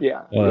 Yeah.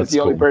 Yeah. Oh, He's that's the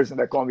only cool. person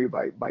that called me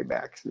by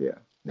Max. Yeah.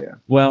 Yeah.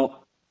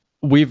 Well,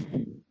 we've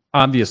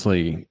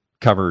obviously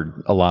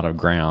covered a lot of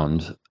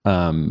ground,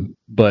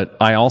 but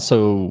I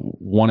also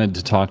wanted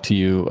to talk to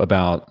you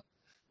about,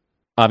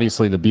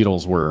 obviously the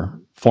Beatles were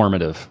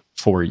formative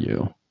for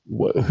you.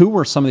 Who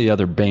were some of the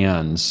other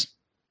bands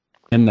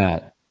in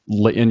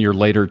your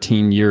later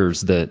teen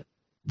years that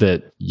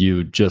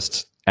you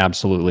just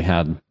absolutely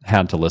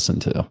had to listen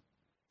to?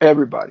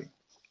 Everybody.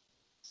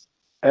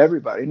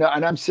 No,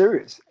 and I'm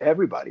serious.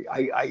 Everybody.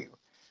 I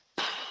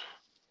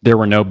There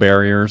were no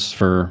barriers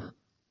for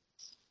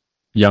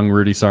young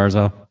Rudy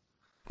Sarzo.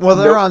 well,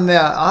 they're Nope. on the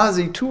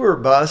Ozzy tour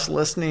bus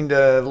listening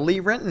to Lee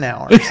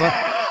Ritenour.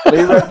 So,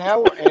 Lee right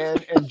now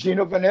and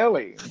Gino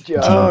Vanelli.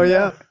 oh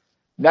yeah.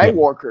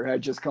 Nightwalker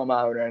had just come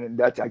out, and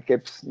that I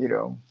kept, you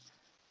know,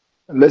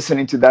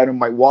 listening to that on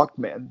my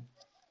Walkman.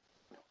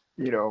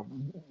 You know.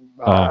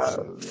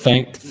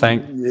 Thank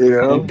You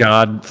know.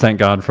 God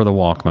for the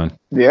Walkman.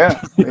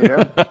 Yeah.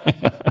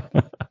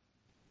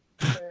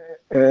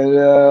 And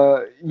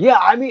yeah,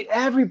 I mean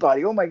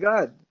everybody. Oh my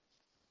God,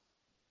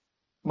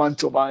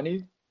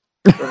 Mantovani,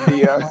 from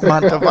the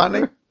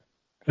Mantovani.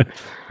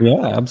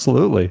 Yeah,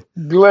 absolutely.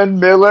 Glenn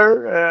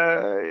Miller.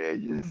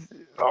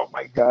 Oh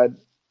my God,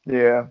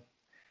 yeah.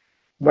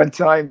 One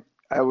time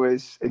I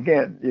was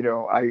again, you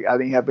know, I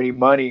didn't have any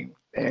money,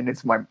 and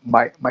it's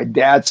my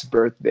dad's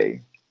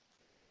birthday,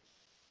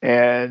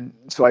 and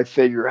so I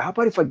figure, how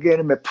about if I get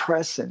him a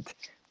present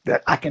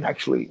that I can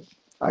actually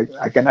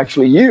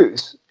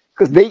use,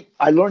 because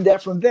I learned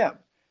that from them.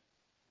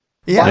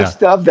 Yeah. Buy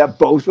stuff that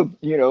both of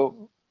you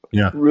know.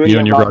 Yeah, Rudy you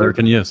and your Robert. brother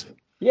can use.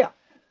 Yeah.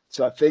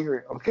 So I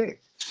figured, okay.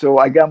 So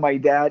I got my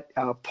dad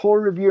Paul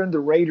Revere and the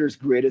Raiders'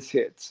 greatest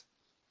hits.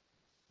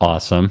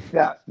 Awesome.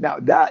 Now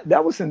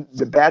that wasn't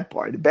the bad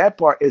part. The bad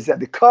part is that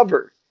the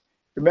cover.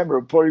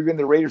 Remember, Paul Revere and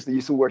the Raiders, they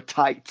used to wear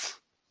tights.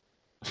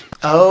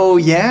 Oh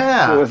So it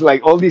yeah. was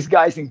like all these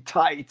guys in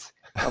tights,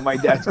 and my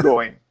dad's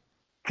going,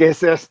 "¿Qué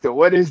es esto?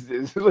 What is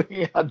this?"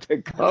 Looking at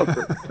the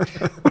cover.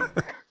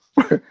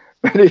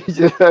 And he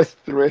just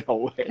threw it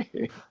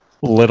away.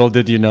 Little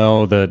did you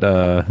know that,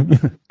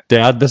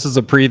 Dad, this is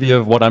a preview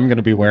of what I'm going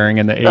to be wearing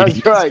in the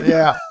 80s. That's right.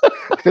 Yeah.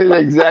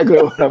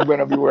 Exactly what I'm going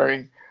to be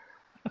wearing.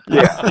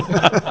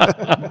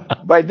 Yeah.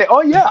 But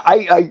oh yeah,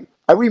 I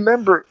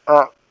remember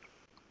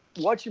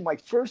watching my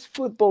first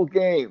football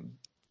game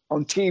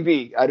on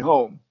TV at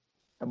home,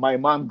 and my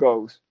mom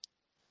goes,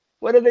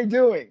 "What are they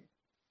doing?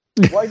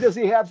 Why does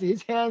he have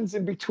his hands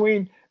in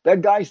between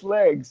that guy's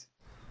legs?"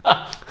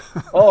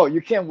 Oh,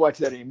 you can't watch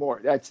that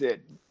anymore. That's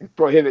it. It's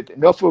prohibited.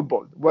 No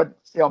football. What?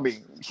 I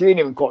mean, she didn't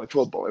even call it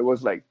football. It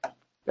was like,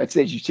 that's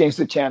it. You change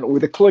the channel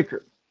with a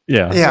clicker.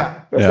 Yeah.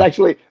 Yeah. That's Yeah.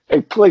 actually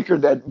a clicker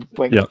that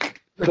went Yeah.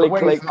 click,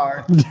 Way click,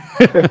 hard.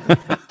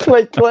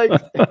 click, click.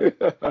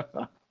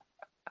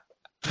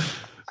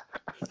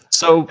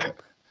 So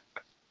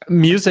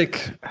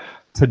music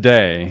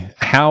today,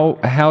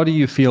 how do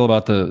you feel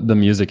about the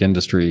music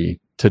industry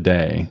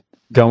today,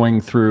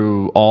 going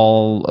through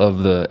all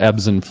of the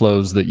ebbs and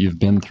flows that you've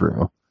been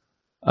through?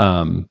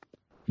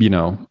 You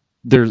know,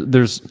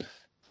 there's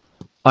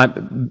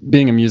I'm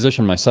being a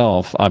musician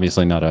myself,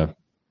 obviously not a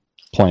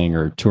playing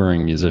or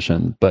touring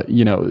musician, but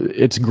you know,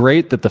 it's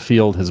great that the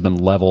field has been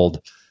leveled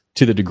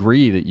to the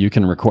degree that you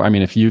can record. I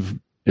mean, if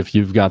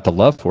you've got the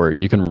love for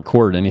it, you can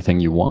record anything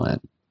you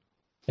want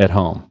at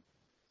home.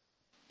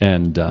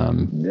 And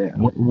Yeah.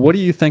 what do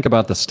you think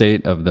about the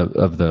state of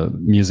the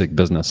music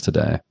business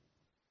today?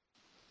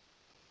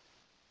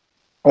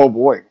 Oh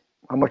boy,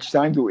 how much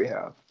time do we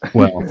have?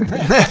 Well,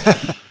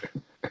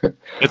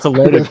 it's a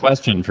loaded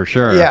question for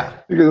sure. Yeah.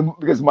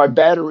 Because my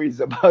battery is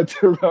about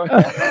to run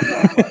out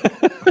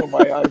on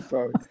my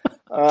iPhone.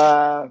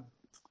 I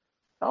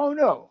don't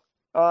know.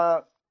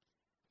 Huh.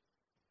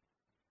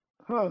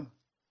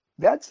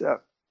 That's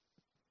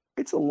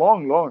it's a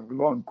long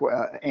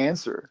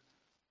answer,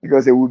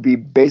 because it would be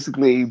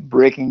basically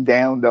breaking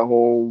down the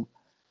whole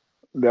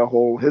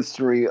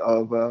history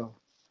of the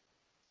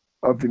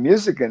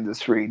music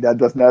industry that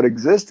does not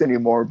exist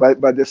anymore.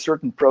 But there's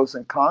certain pros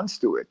and cons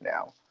to it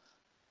now.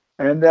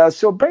 And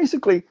so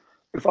basically,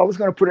 if I was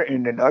going to put it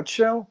in a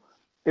nutshell,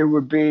 it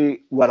would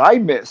be what I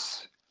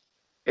miss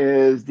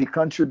is the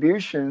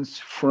contributions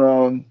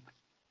from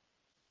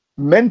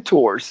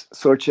mentors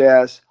such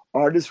as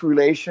artist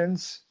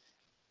relations,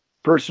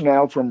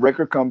 personnel from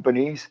record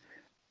companies,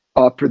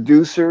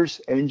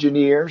 producers,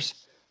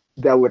 engineers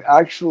that would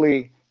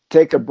actually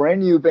take a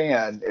brand new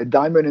band, a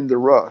diamond in the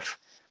rough,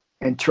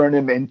 and turn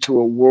them into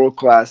a world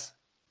class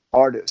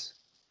artist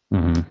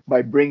Mm-hmm.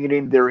 by bringing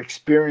in their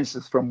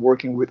experiences from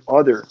working with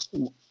other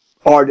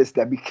artists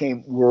that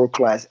became world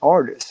class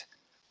artists.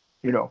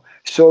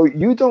 So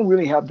you don't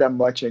really have that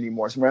much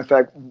anymore. As a matter of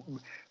fact,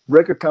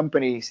 record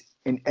companies,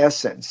 in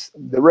essence,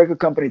 the record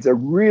companies that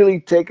really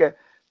take a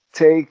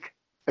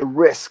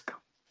risk,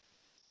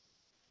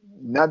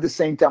 not the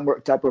same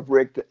type of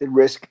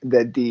risk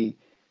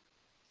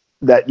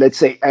that let's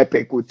say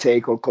Epic would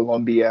take, or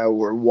Columbia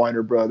or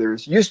Warner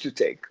Brothers used to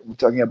take. We're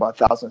talking about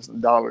thousands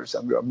of dollars.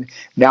 I mean,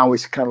 now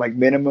it's kind of like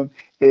minimum,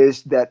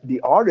 is that the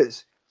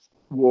artist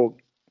will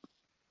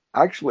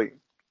actually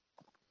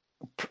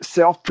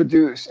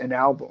self-produce an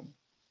album,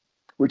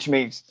 which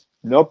means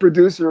no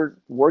producer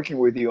working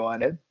with you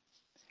on it.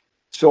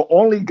 So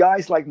only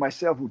guys like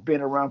myself who've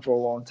been around for a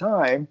long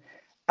time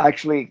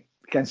actually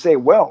can say,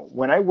 well,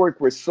 when I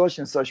work with such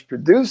and such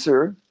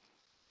producer,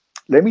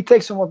 let me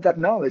take some of that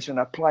knowledge and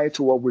apply it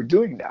to what we're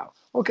doing now.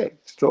 Okay,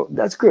 so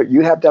that's good.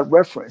 You have that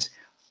reference.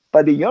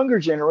 But the younger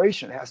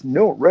generation has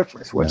no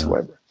reference Yeah.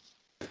 whatsoever.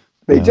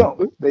 They Yeah.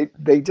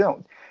 don't. They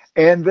don't.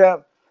 And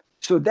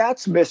so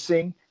that's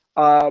missing.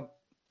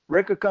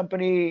 Record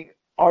company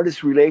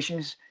artist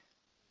relations,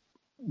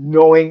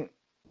 knowing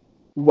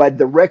what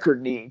the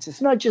record needs.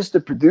 It's not just the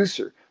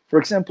producer. For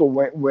example,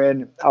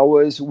 when I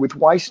was with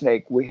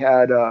Whitesnake, we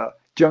had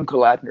John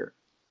Colatner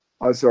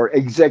as our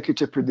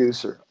executive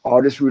producer,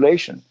 artist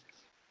relation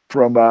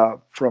from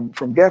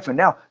Geffen.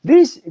 Now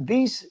these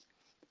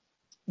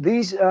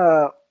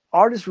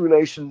artist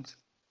relations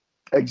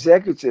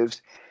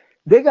executives,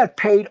 they got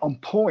paid on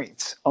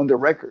points on the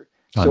record,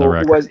 On the so it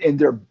record. was in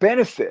their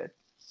benefit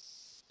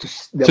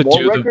the To more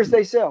do records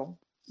they sell.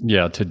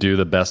 to do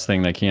the best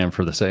thing they can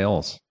for the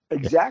sales.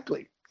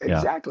 Exactly, Yeah.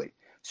 exactly.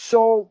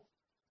 So,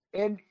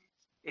 and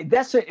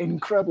that's an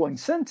incredible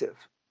incentive,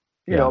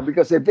 Yeah.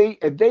 because if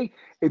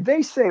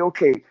they say,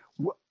 okay,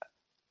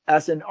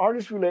 as an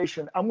artist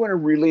relation, I'm going to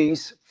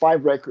release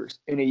 5 records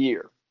in a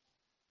year,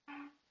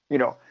 you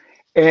know,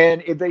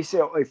 and if they say,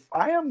 oh, if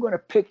I am going to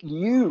pick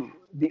you,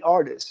 the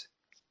artist,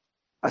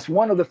 as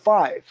one of the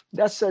 5,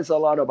 that says a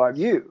lot about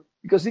you,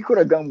 because he could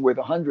have gone with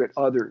 100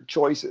 other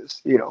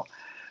choices.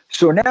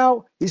 So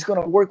now he's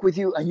going to work with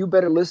you, and you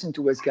better listen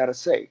to what he's got to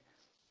say,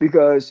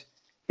 because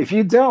if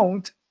you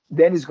don't,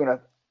 then he's going to,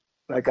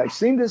 like I've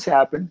seen this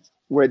happen,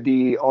 where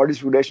the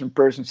artist relation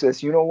person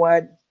says, you know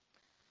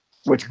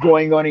what's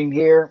going on in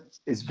here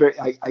is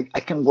I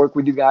can work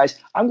with you guys.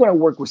 I'm going to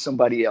work with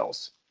somebody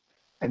else.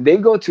 And they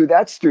go to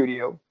that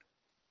studio,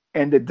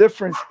 and the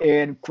difference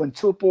in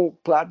quintuple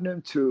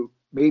platinum to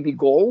maybe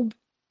gold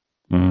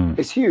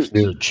is huge.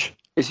 Huge.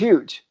 It's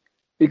huge,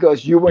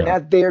 because you were Yeah.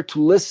 not there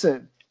to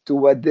listen to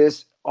what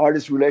this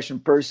artist relation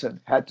person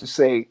had to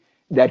say,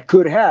 that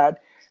could have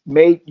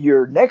made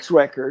your next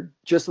record,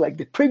 just like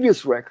the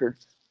previous record,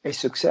 a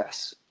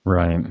success.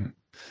 Right.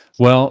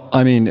 Well,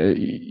 I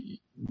mean,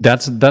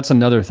 that's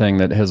another thing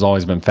that has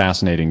always been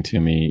fascinating to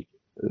me.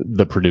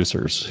 The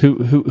producers who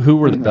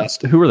were the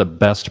best, who are the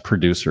best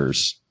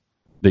producers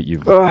that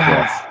you've worked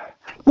with?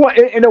 Well,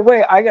 in a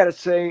way, I got to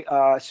say,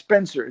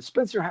 Spencer.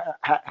 Spencer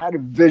had a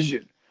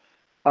vision.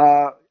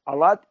 A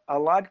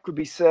lot could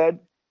be said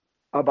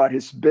about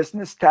his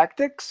business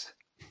tactics,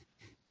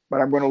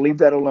 but I'm going to leave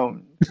that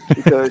alone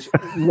because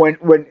when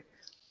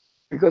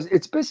because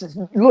it's business.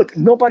 Look,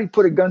 nobody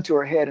put a gun to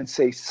our head and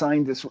say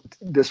sign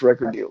this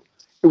record deal.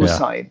 It was Yeah.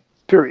 signed.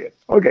 Period.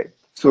 Okay.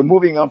 So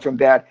moving on from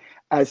that,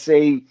 as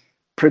a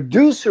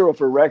producer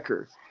of a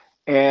record,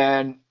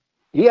 and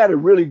he had a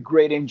really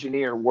great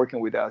engineer working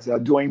with us,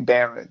 Dwayne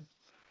Barron,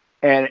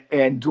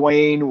 and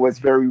Dwayne was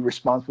very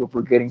responsible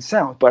for getting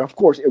sound. But of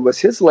course, it was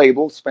his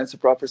label, Spencer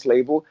Prophet's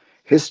label,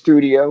 his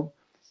studio,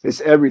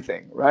 his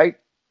everything, right?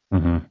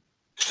 Hmm.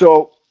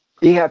 So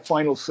he had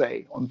final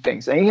say on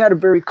things, and he had a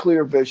very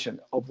clear vision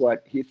of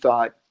what he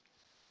thought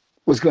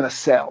was going to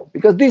sell.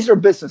 Because these are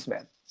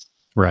businessmen,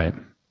 Right.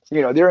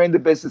 they're in the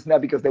business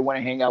not because they want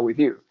to hang out with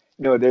you.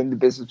 They're in the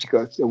business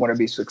because they want to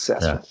be Yeah.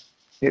 successful.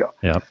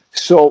 Yeah.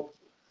 So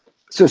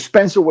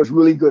Spencer was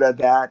really good at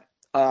that.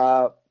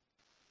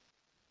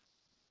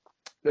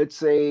 Let's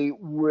say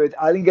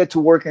I didn't get to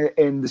work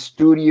in the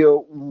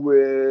studio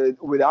with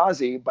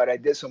Ozzy, but I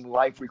did some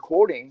live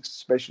recordings,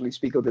 especially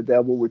 "Speak of the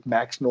Devil" with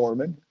Max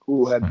Norman,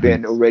 who had Hmm.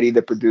 been already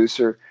the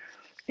producer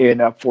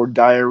in for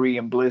Diary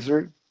and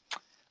Blizzard.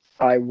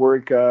 I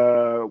work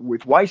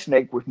with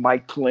Whitesnake with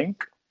Mike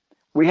Klink.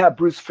 We had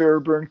Bruce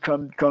Fairburn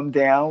come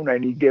down,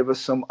 and he gave us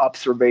some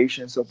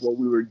observations of what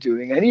we were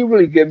doing, and he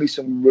really gave me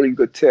some really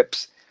good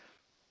tips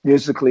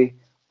musically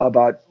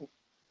about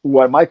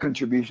what my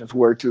contributions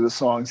were to the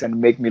songs and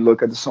make me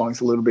look at the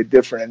songs a little bit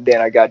different. And then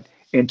I got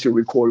into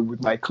recording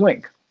with Mike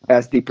Klink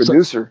as the So,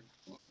 producer.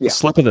 Yeah.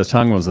 Slip of the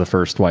Tongue was the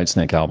first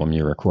Whitesnake album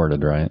you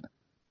recorded, right?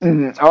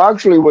 Oh,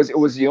 actually, it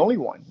was the only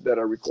one that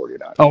I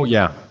recorded on. Oh,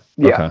 yeah.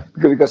 Yeah,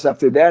 Okay. because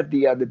after that,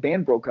 the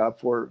band broke up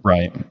for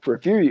Right. a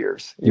few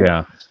years.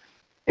 Yeah.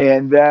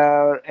 And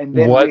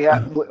then What we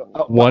had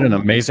what an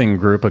amazing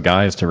group of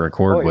guys to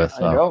record oh yeah, with.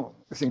 I know,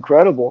 it's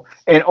incredible.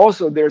 And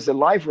also, there's a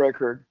live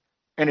record,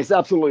 and it's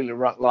absolutely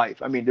live.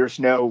 I mean, there's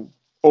no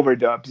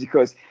overdubs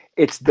because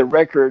it's the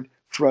record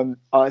from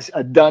us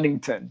at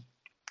Dunnington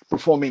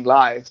performing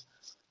live,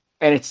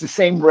 and it's the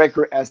same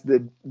record as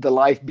the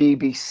live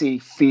BBC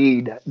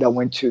feed that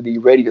went to the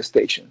radio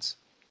stations.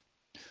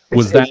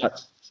 Was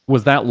It's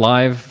was that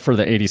live for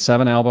the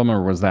 '87 album,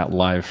 or was that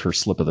live for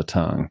Slip of the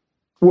Tongue?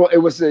 well, it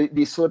was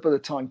the Slip of the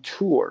Tongue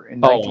tour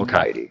in Oh,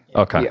 okay. 1990.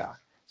 Okay. Yeah.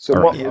 So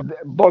All right. the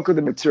bulk of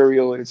the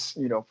material is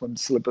from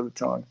Slip of the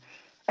Tongue,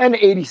 and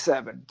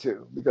 '87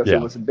 too because it Yeah.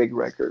 was a big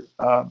record.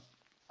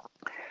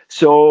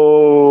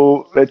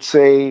 So let's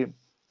say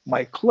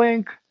Mike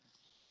Klink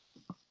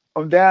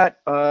on that,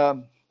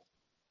 and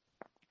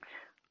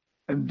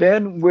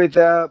then with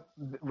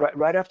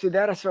right after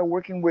that, I started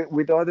working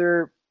with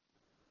other.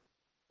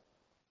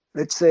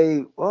 Let's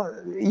say,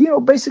 well,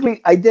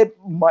 basically, I did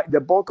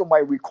the bulk of my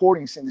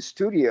recordings in the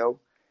studio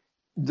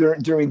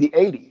during the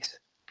 '80s.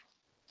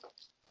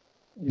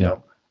 Yeah.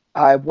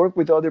 I worked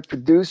with other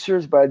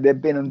producers, but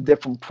they've been on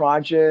different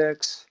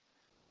projects.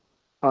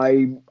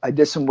 I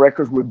did some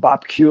records with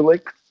Bob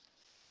Kulick.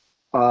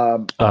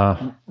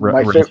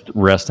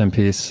 Rest in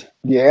peace.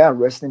 Yeah,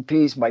 rest in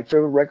peace. My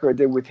favorite record I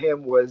did with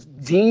him was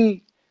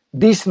D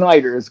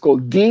Snyder. It's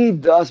called D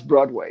Does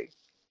Broadway.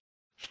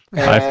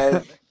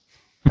 And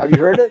have you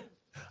heard it?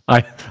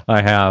 I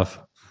have.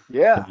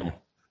 Yeah.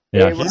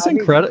 Yeah, And, he's I mean,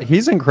 incredible.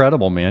 He's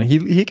incredible, man.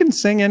 He can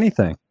sing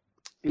anything.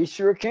 he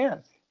sure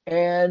can.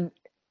 And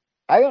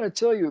I got to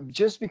tell you,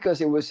 just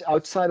because it was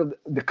outside of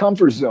the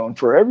comfort zone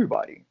for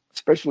everybody,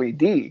 especially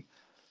D,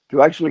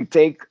 to actually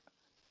take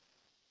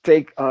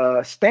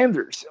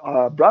standards,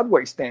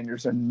 Broadway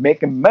standards, and make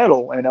them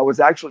metal. And that was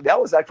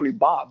actually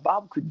Bob.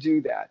 Bob could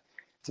do that.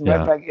 As a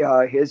matter of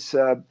fact,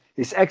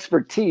 his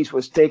expertise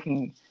was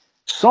taking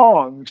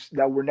songs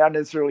that were not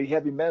necessarily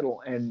heavy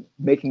metal and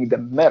making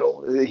them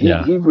metal.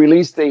 He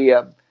released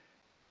a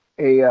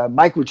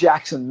Michael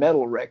Jackson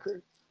metal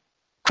record,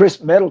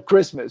 Metal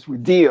Christmas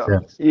with Dio.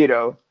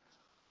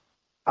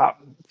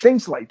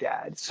 Things like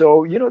that.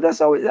 So that's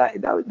always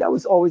that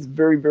was always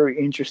very, very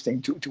interesting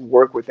to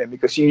work with him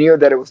because you knew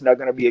that it was not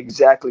going to be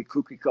exactly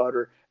cookie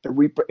cutter,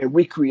 a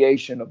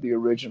recreation of the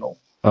original.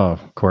 Oh,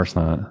 of course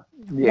not.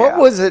 Yeah.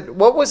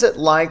 What was it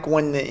like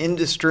when the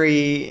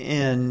industry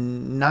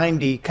in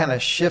 '90 kind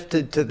of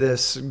shifted to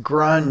this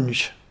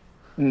grunge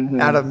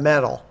out of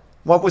metal?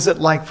 What was it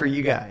like for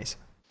you guys?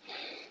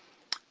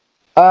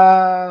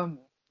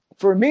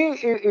 For me,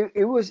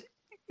 it was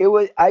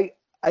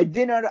I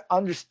did not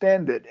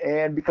understand it,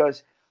 and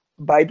because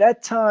by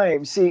that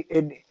time, see,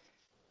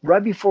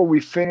 right before we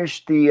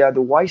finished the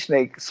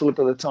Whitesnake Slip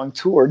of the Tongue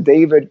tour,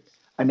 David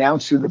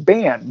announced to the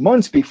band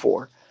months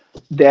before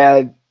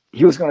that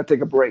he was going to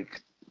take a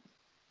break,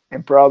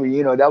 and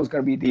probably that was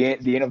going to be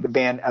the end of the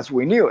band as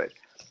we knew it.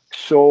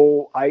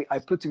 So I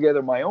put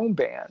together my own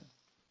band,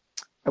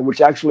 which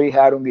actually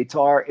had on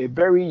guitar a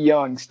very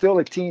young, still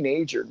a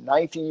teenager,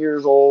 19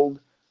 years old,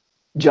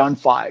 John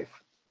Five.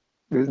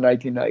 It was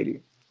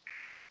 1990.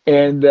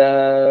 And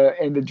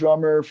the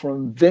drummer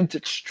from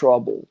Vintage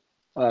Trouble,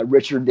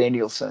 Richard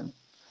Danielson,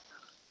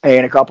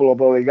 and a couple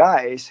of other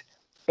guys.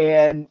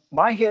 And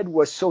my head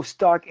was so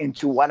stuck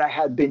into what I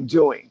had been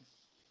doing,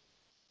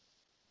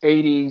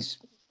 80s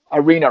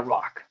arena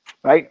rock,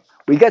 right?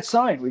 we got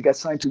signed. We got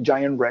signed to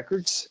Giant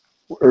Records,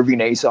 Irving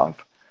Azoff.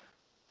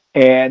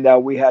 And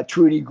we had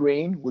Trudy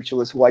Green, which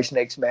was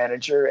Whitesnake's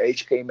manager,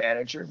 HK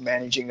manager,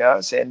 managing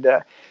us. And,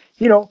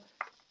 you know,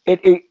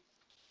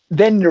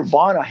 then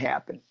Nirvana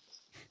happened.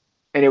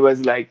 And it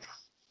was like,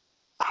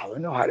 I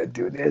don't know how to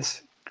do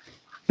this.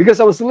 Because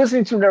I was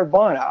listening to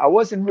Nirvana. I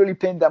wasn't really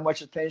paying that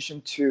much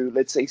attention to,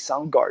 let's say,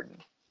 Soundgarden.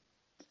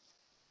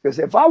 Because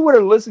if I would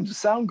have listened to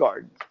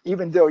Soundgarden,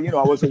 even though, you know,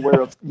 I was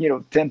aware of, you know,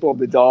 Temple of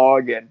the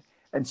Dog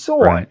and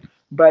so on,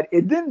 but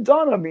it didn't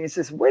dawn on me. It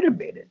says, wait a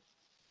minute.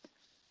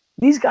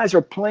 These guys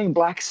are playing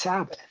Black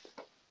Sabbath.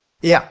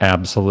 Yeah.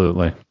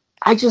 Absolutely.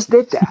 I just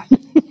did that.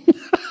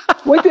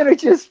 Why didn't I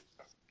just,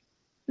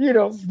 you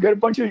know, get a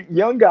bunch of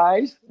young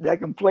guys that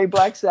can play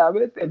Black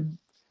Sabbath and,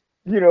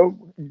 you know,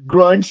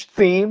 grunge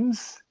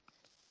themes?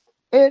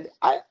 And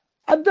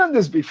I've done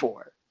this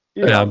before.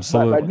 You know,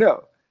 absolutely.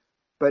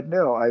 But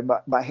no,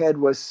 my head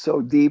was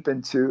so deep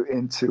into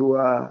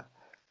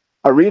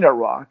arena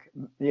rock,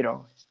 you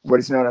know, what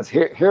is known as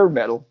hair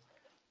metal,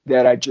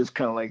 that I just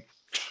kind of like,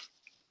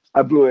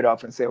 I blew it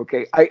off and say,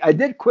 okay, I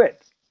did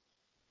quit.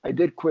 I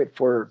did quit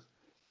for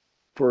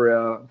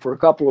a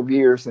couple of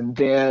years, and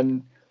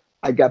then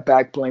I got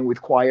back playing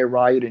with Quiet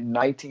Riot in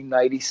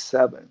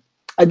 1997.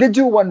 I did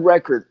do one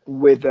record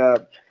with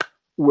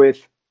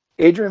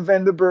Adrian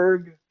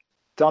Vandenberg,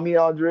 Tommy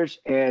Aldrich,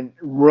 and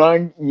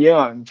Ron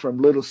Young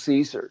from Little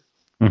Caesar,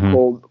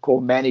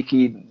 called Manic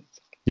Eden.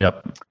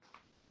 Yep.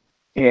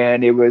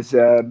 And it was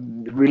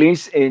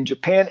released in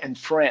Japan and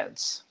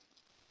France.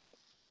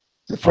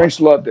 The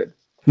French loved it.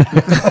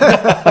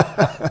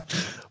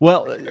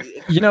 Well,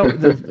 you know,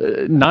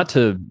 not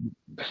to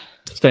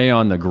stay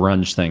on the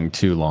grunge thing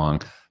too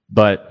long,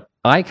 but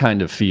I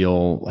kind of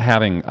feel,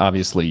 having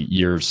obviously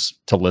years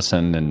to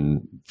listen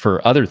and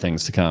for other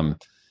things to come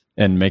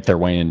and make their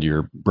way into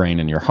your brain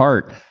and your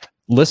heart,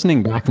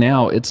 listening back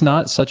now, it's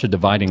not such a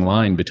dividing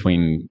line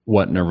between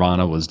what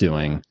Nirvana was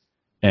doing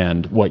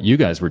and what you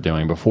guys were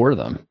doing before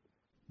them.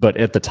 But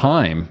at the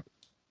time,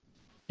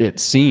 it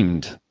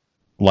seemed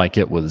like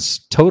it was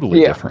totally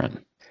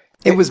different.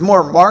 It was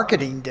more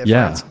marketing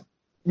difference.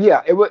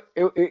 Yeah, it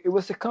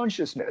was the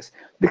consciousness.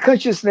 The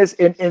consciousness,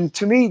 and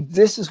to me,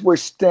 this is where it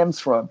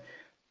stems from.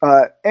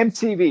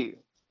 MTV,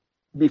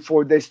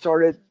 before they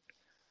started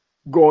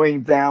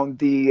going down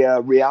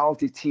the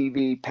reality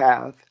TV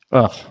path,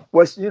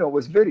 was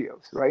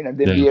videos, right? And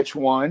then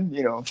VH1,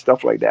 you know,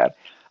 stuff like that.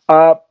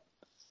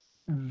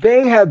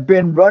 They have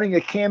been running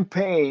a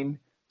campaign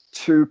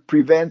to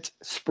prevent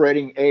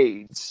spreading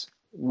AIDS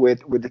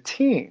with the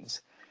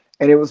teens.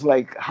 And it was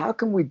like, how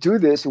can we do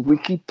this if we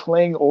keep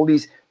playing all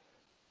these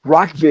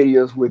rock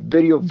videos with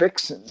video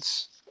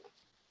vixens?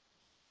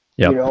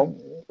 You know,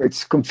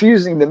 it's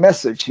confusing the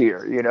message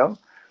here, you know?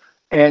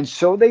 And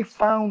so they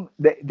found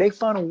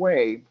a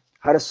way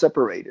how to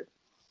separate it.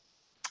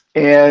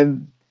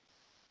 And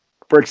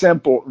for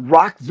example,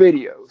 rock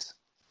videos,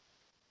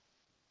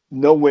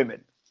 no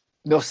women,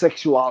 no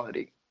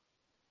sexuality.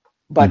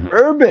 But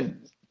urban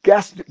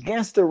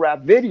gangster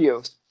rap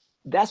videos,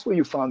 that's where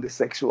you found the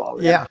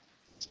sexuality. Yeah.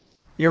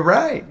 You're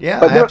right. Yeah,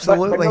 but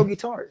absolutely. But no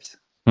guitars.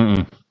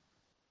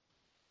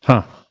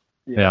 Huh.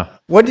 Yeah.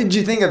 What did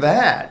you think of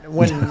that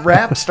when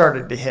rap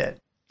started to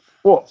hit?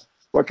 Well,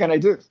 what can I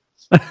do?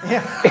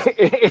 Yeah.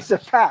 It's a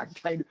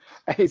fact.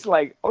 It's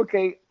like,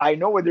 okay, I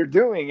know what they're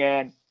doing,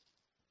 and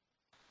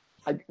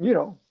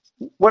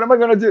what am I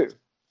going to do?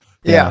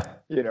 Yeah.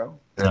 You know.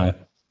 Right.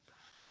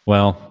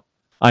 Well,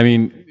 I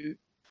mean,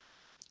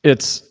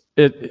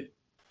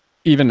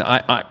 even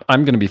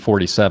I'm going to be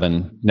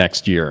 47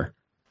 next year.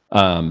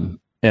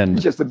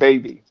 And just a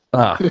baby.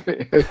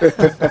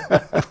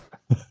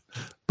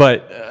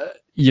 But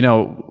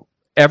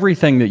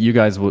everything that you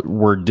guys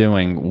were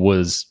doing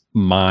was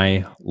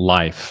my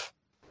life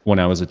when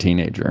I was a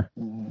teenager.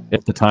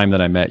 At the time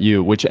that I met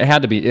you, which it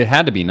had to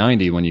be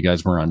 90 when you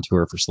guys were on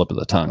tour for Slip of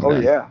the Tongue. Oh,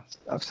 yeah,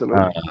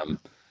 absolutely.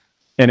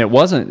 And it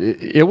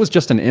was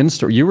just an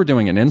in-store. You were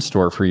doing an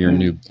in-store for your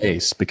new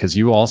bass, because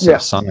you also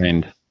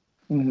signed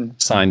a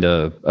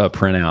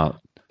printout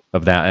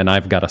of that, and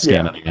I've got a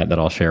scan of that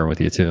I'll share with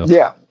you too.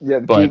 The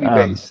PV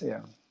bass.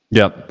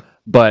 Yep.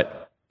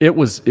 But it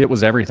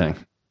was everything.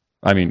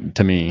 I mean,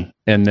 to me.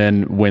 And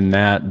then when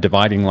that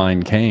dividing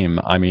line came,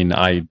 I mean,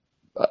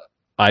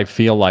 I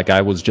feel like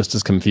I was just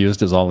as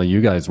confused as all of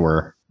you guys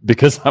were,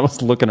 because I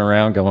was looking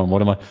around going,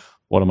 what am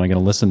I going to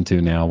listen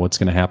to now? What's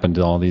going to happen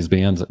to all these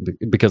bands?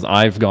 Because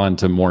I've gone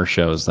to more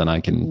shows than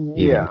I can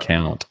even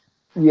count.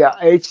 Yeah,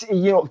 it's,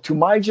 to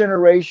my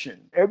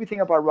generation, everything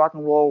about rock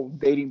and roll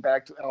dating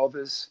back to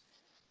Elvis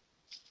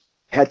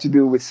had to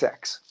do with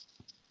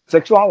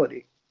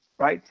sexuality,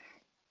 right?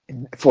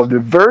 And for the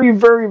very,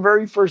 very,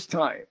 very first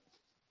time,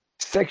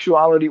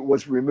 sexuality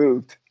was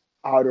removed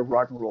out of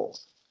rock and roll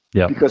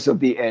because of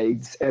the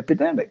AIDS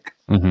epidemic.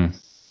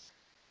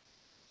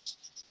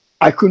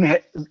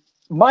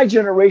 My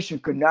generation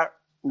could not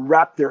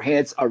wrap their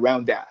heads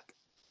around that.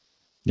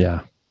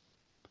 Yeah.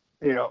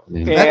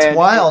 That's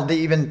wild to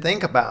even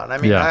think about. I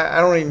mean, I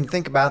don't even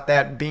think about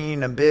that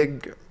being a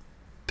big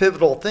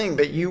pivotal thing,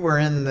 but you were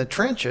in the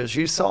trenches.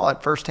 You saw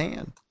it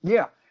firsthand.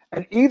 Yeah.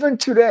 And even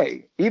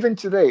today,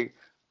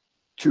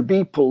 to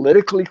be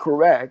politically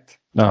correct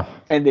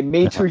and the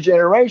Me Too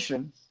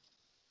generation,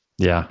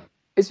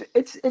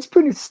 it's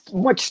pretty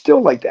much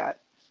still like that.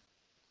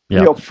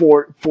 You know,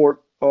 for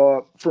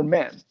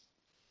men.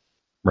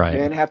 Right.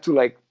 Men have to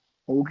like,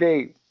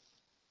 okay,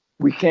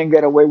 we can't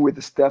get away with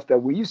the stuff that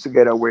we used to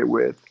get away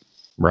with.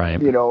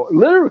 Right. You know,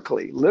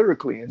 lyrically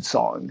in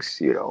songs,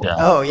 you know. Yeah.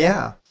 Oh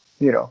yeah.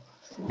 You know.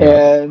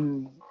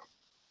 And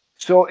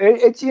so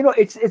it's you know,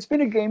 it's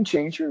been a game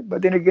changer,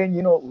 but then again,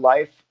 you know,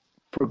 life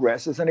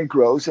progresses and it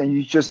grows and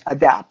you just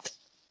adapt,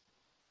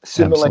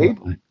 assimilate,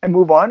 and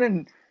move on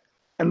and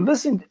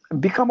listen,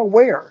 become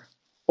aware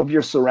of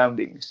your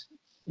surroundings,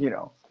 you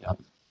know. Yep.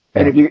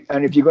 And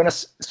if you're going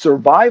to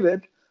survive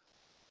it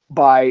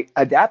by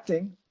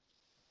adapting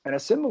and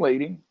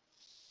assimilating,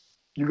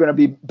 you're going to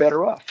be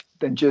better off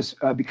than just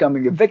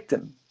becoming a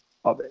victim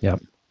of it.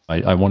 Yep.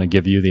 I want to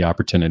give you the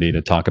opportunity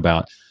to talk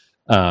about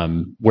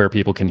where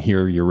people can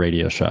hear your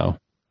radio show.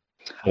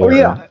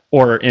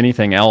 Or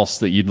anything else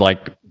that you'd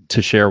like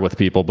to share with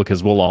people,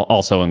 because we'll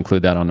also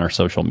include that on our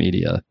social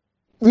media.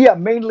 Yeah,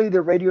 mainly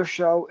the radio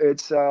show.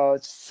 It's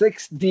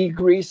 6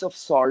 Degrees of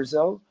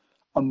Sarzo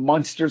on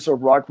Monsters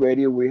of Rock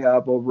Radio. We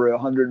have over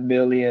 100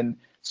 million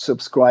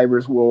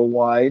subscribers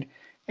worldwide.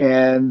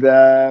 And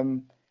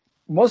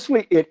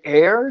mostly it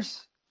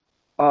airs.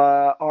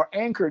 Our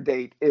anchor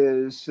date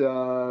is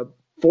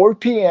 4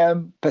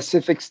 p.m.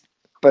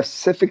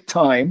 Pacific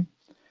time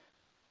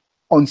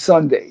on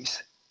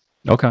Sundays.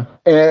 Okay.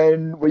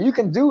 And what you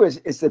can do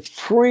is it's a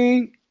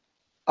free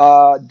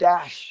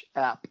Dash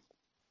app.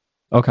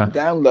 Okay.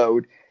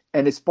 Download,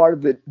 and it's part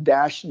of the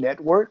Dash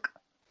network.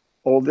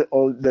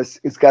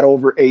 It's got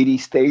over 80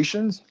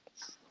 stations.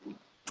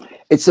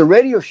 It's a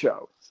radio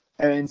show,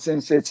 and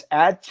since it's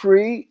ad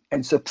free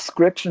and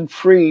subscription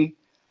free,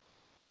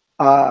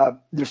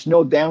 there's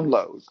no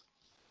download.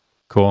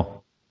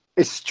 Cool.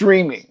 It's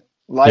streaming,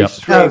 live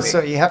streaming. Oh,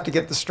 so you have to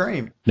get the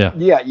stream. Yeah.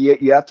 Yeah,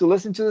 you have to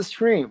listen to the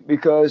stream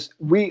because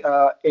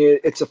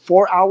it's a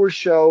 4-hour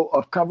show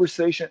of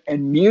conversation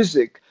and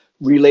music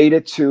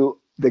related to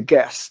the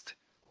guest.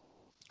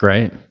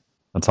 Great.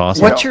 That's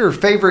awesome. What's your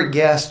favorite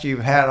guest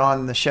you've had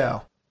on the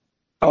show?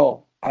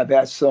 Oh, I've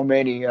had so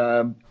many.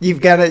 You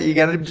got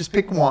to just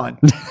pick one.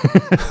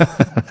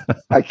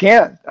 I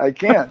can't.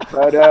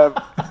 But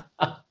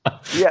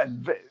yeah,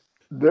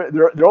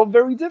 they're all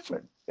very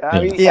different. I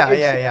mean,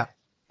 yeah.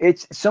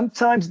 It's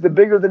sometimes the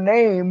bigger the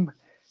name,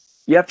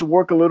 you have to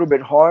work a little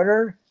bit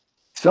harder.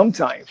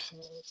 Sometimes,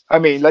 I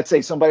mean, let's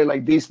say somebody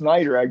like Dee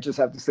Snider, I just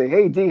have to say,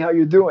 "Hey, Dee, how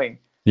you doing?"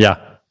 Yeah.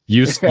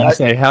 You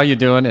say, "How you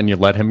doing?" and you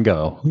let him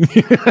go.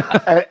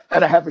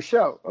 and I have a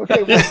show.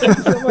 Okay, well, thank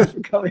you so much for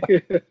coming.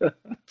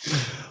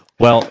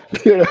 Well,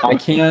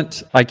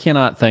 I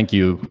cannot thank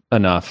you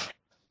enough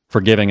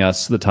for giving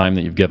us the time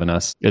that you've given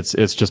us. It's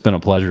just been a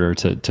pleasure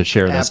to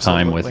share this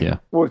time with you.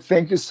 Well,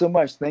 thank you so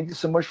much. Thank you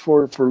so much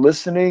for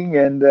listening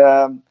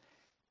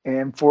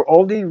and for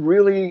all the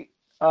really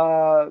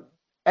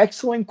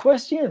excellent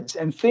questions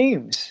and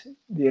themes.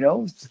 You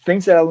know,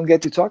 things that I don't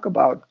get to talk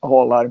about a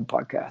whole lot in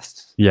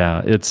podcasts.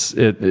 Yeah,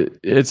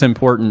 it's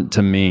important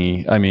to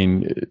me. I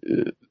mean,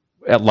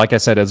 like I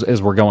said,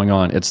 as we're going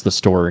on, it's the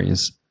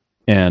stories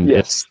and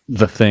it's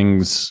the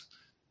things,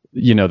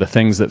 you know, the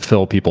things that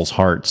fill people's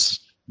hearts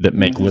that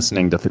make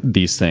listening to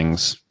these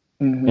things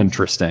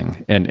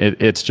interesting. And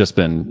it's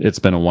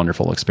been a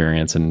wonderful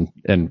experience,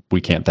 and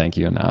we can't thank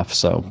you enough.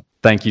 So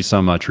thank you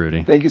so much,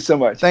 Rudy. Thank you so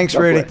much. Thanks,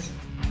 God Rudy. bless.